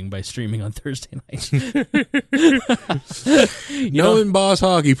hosting by streaming on Thursday nights. Knowing Boss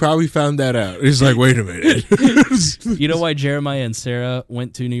Hog, he probably found that out. He's like, wait a minute. You know why Jeremiah and Sarah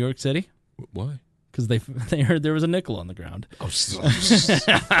went to New York City? Why? Because they heard there was a nickel on the ground. Oh,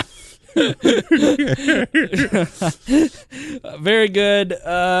 very good.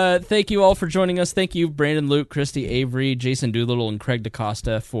 Thank you all for joining us. Thank you, Brandon Luke, Christy Avery, Jason Doolittle, and Craig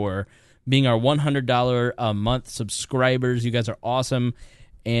DaCosta for being our $100 a month subscribers. You guys are awesome.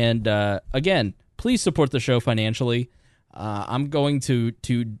 And again, please support the show financially. I'm going to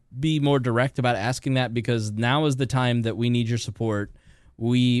be more direct about asking that because now is the time that we need your support.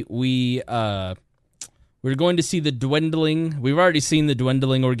 We're going to see the dwindling. We've already seen the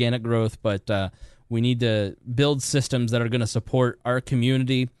dwindling organic growth, but we need to build systems that are going to support our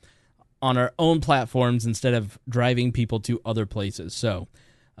community on our own platforms instead of driving people to other places. So,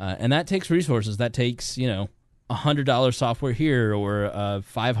 and that takes resources. That takes, $100 software here or a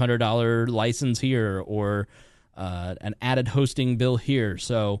 $500 license here or an added hosting bill here.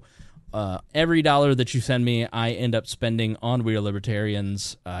 So every dollar that you send me, I end up spending on We Are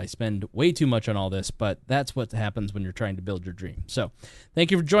Libertarians. I spend way too much on all this, but that's what happens when you're trying to build your dream. So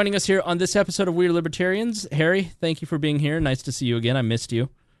thank you for joining us here on this episode of We Are Libertarians. Harry, thank you for being here. Nice to see you again. I missed you.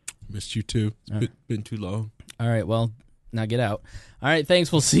 Missed you too. It's been too long. All right, well, now get out. All right,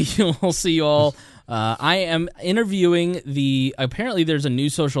 thanks. We'll see you. We'll see you all. I am interviewing apparently there's a new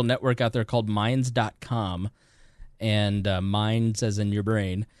social network out there called Minds.com, and Minds as in your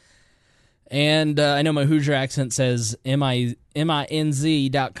brain. And I know my Hoosier accent says minz.com,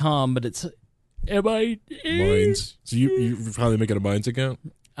 but it's Minds. So you're probably making a Minds account?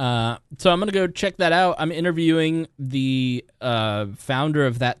 So I'm going to go check that out. I'm interviewing the founder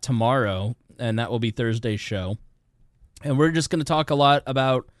of that tomorrow, and that will be Thursday's show. And we're just going to talk a lot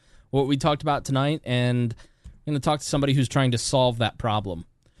about what we talked about tonight, and I'm going to talk to somebody who's trying to solve that problem.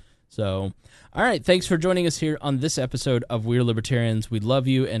 So, all right, thanks for joining us here on this episode of We're Libertarians. We love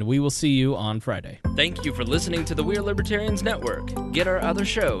you, and we will see you on Friday. Thank you for listening to the We're Libertarians Network. Get our other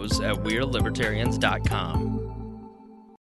shows at We'reLibertarians.com.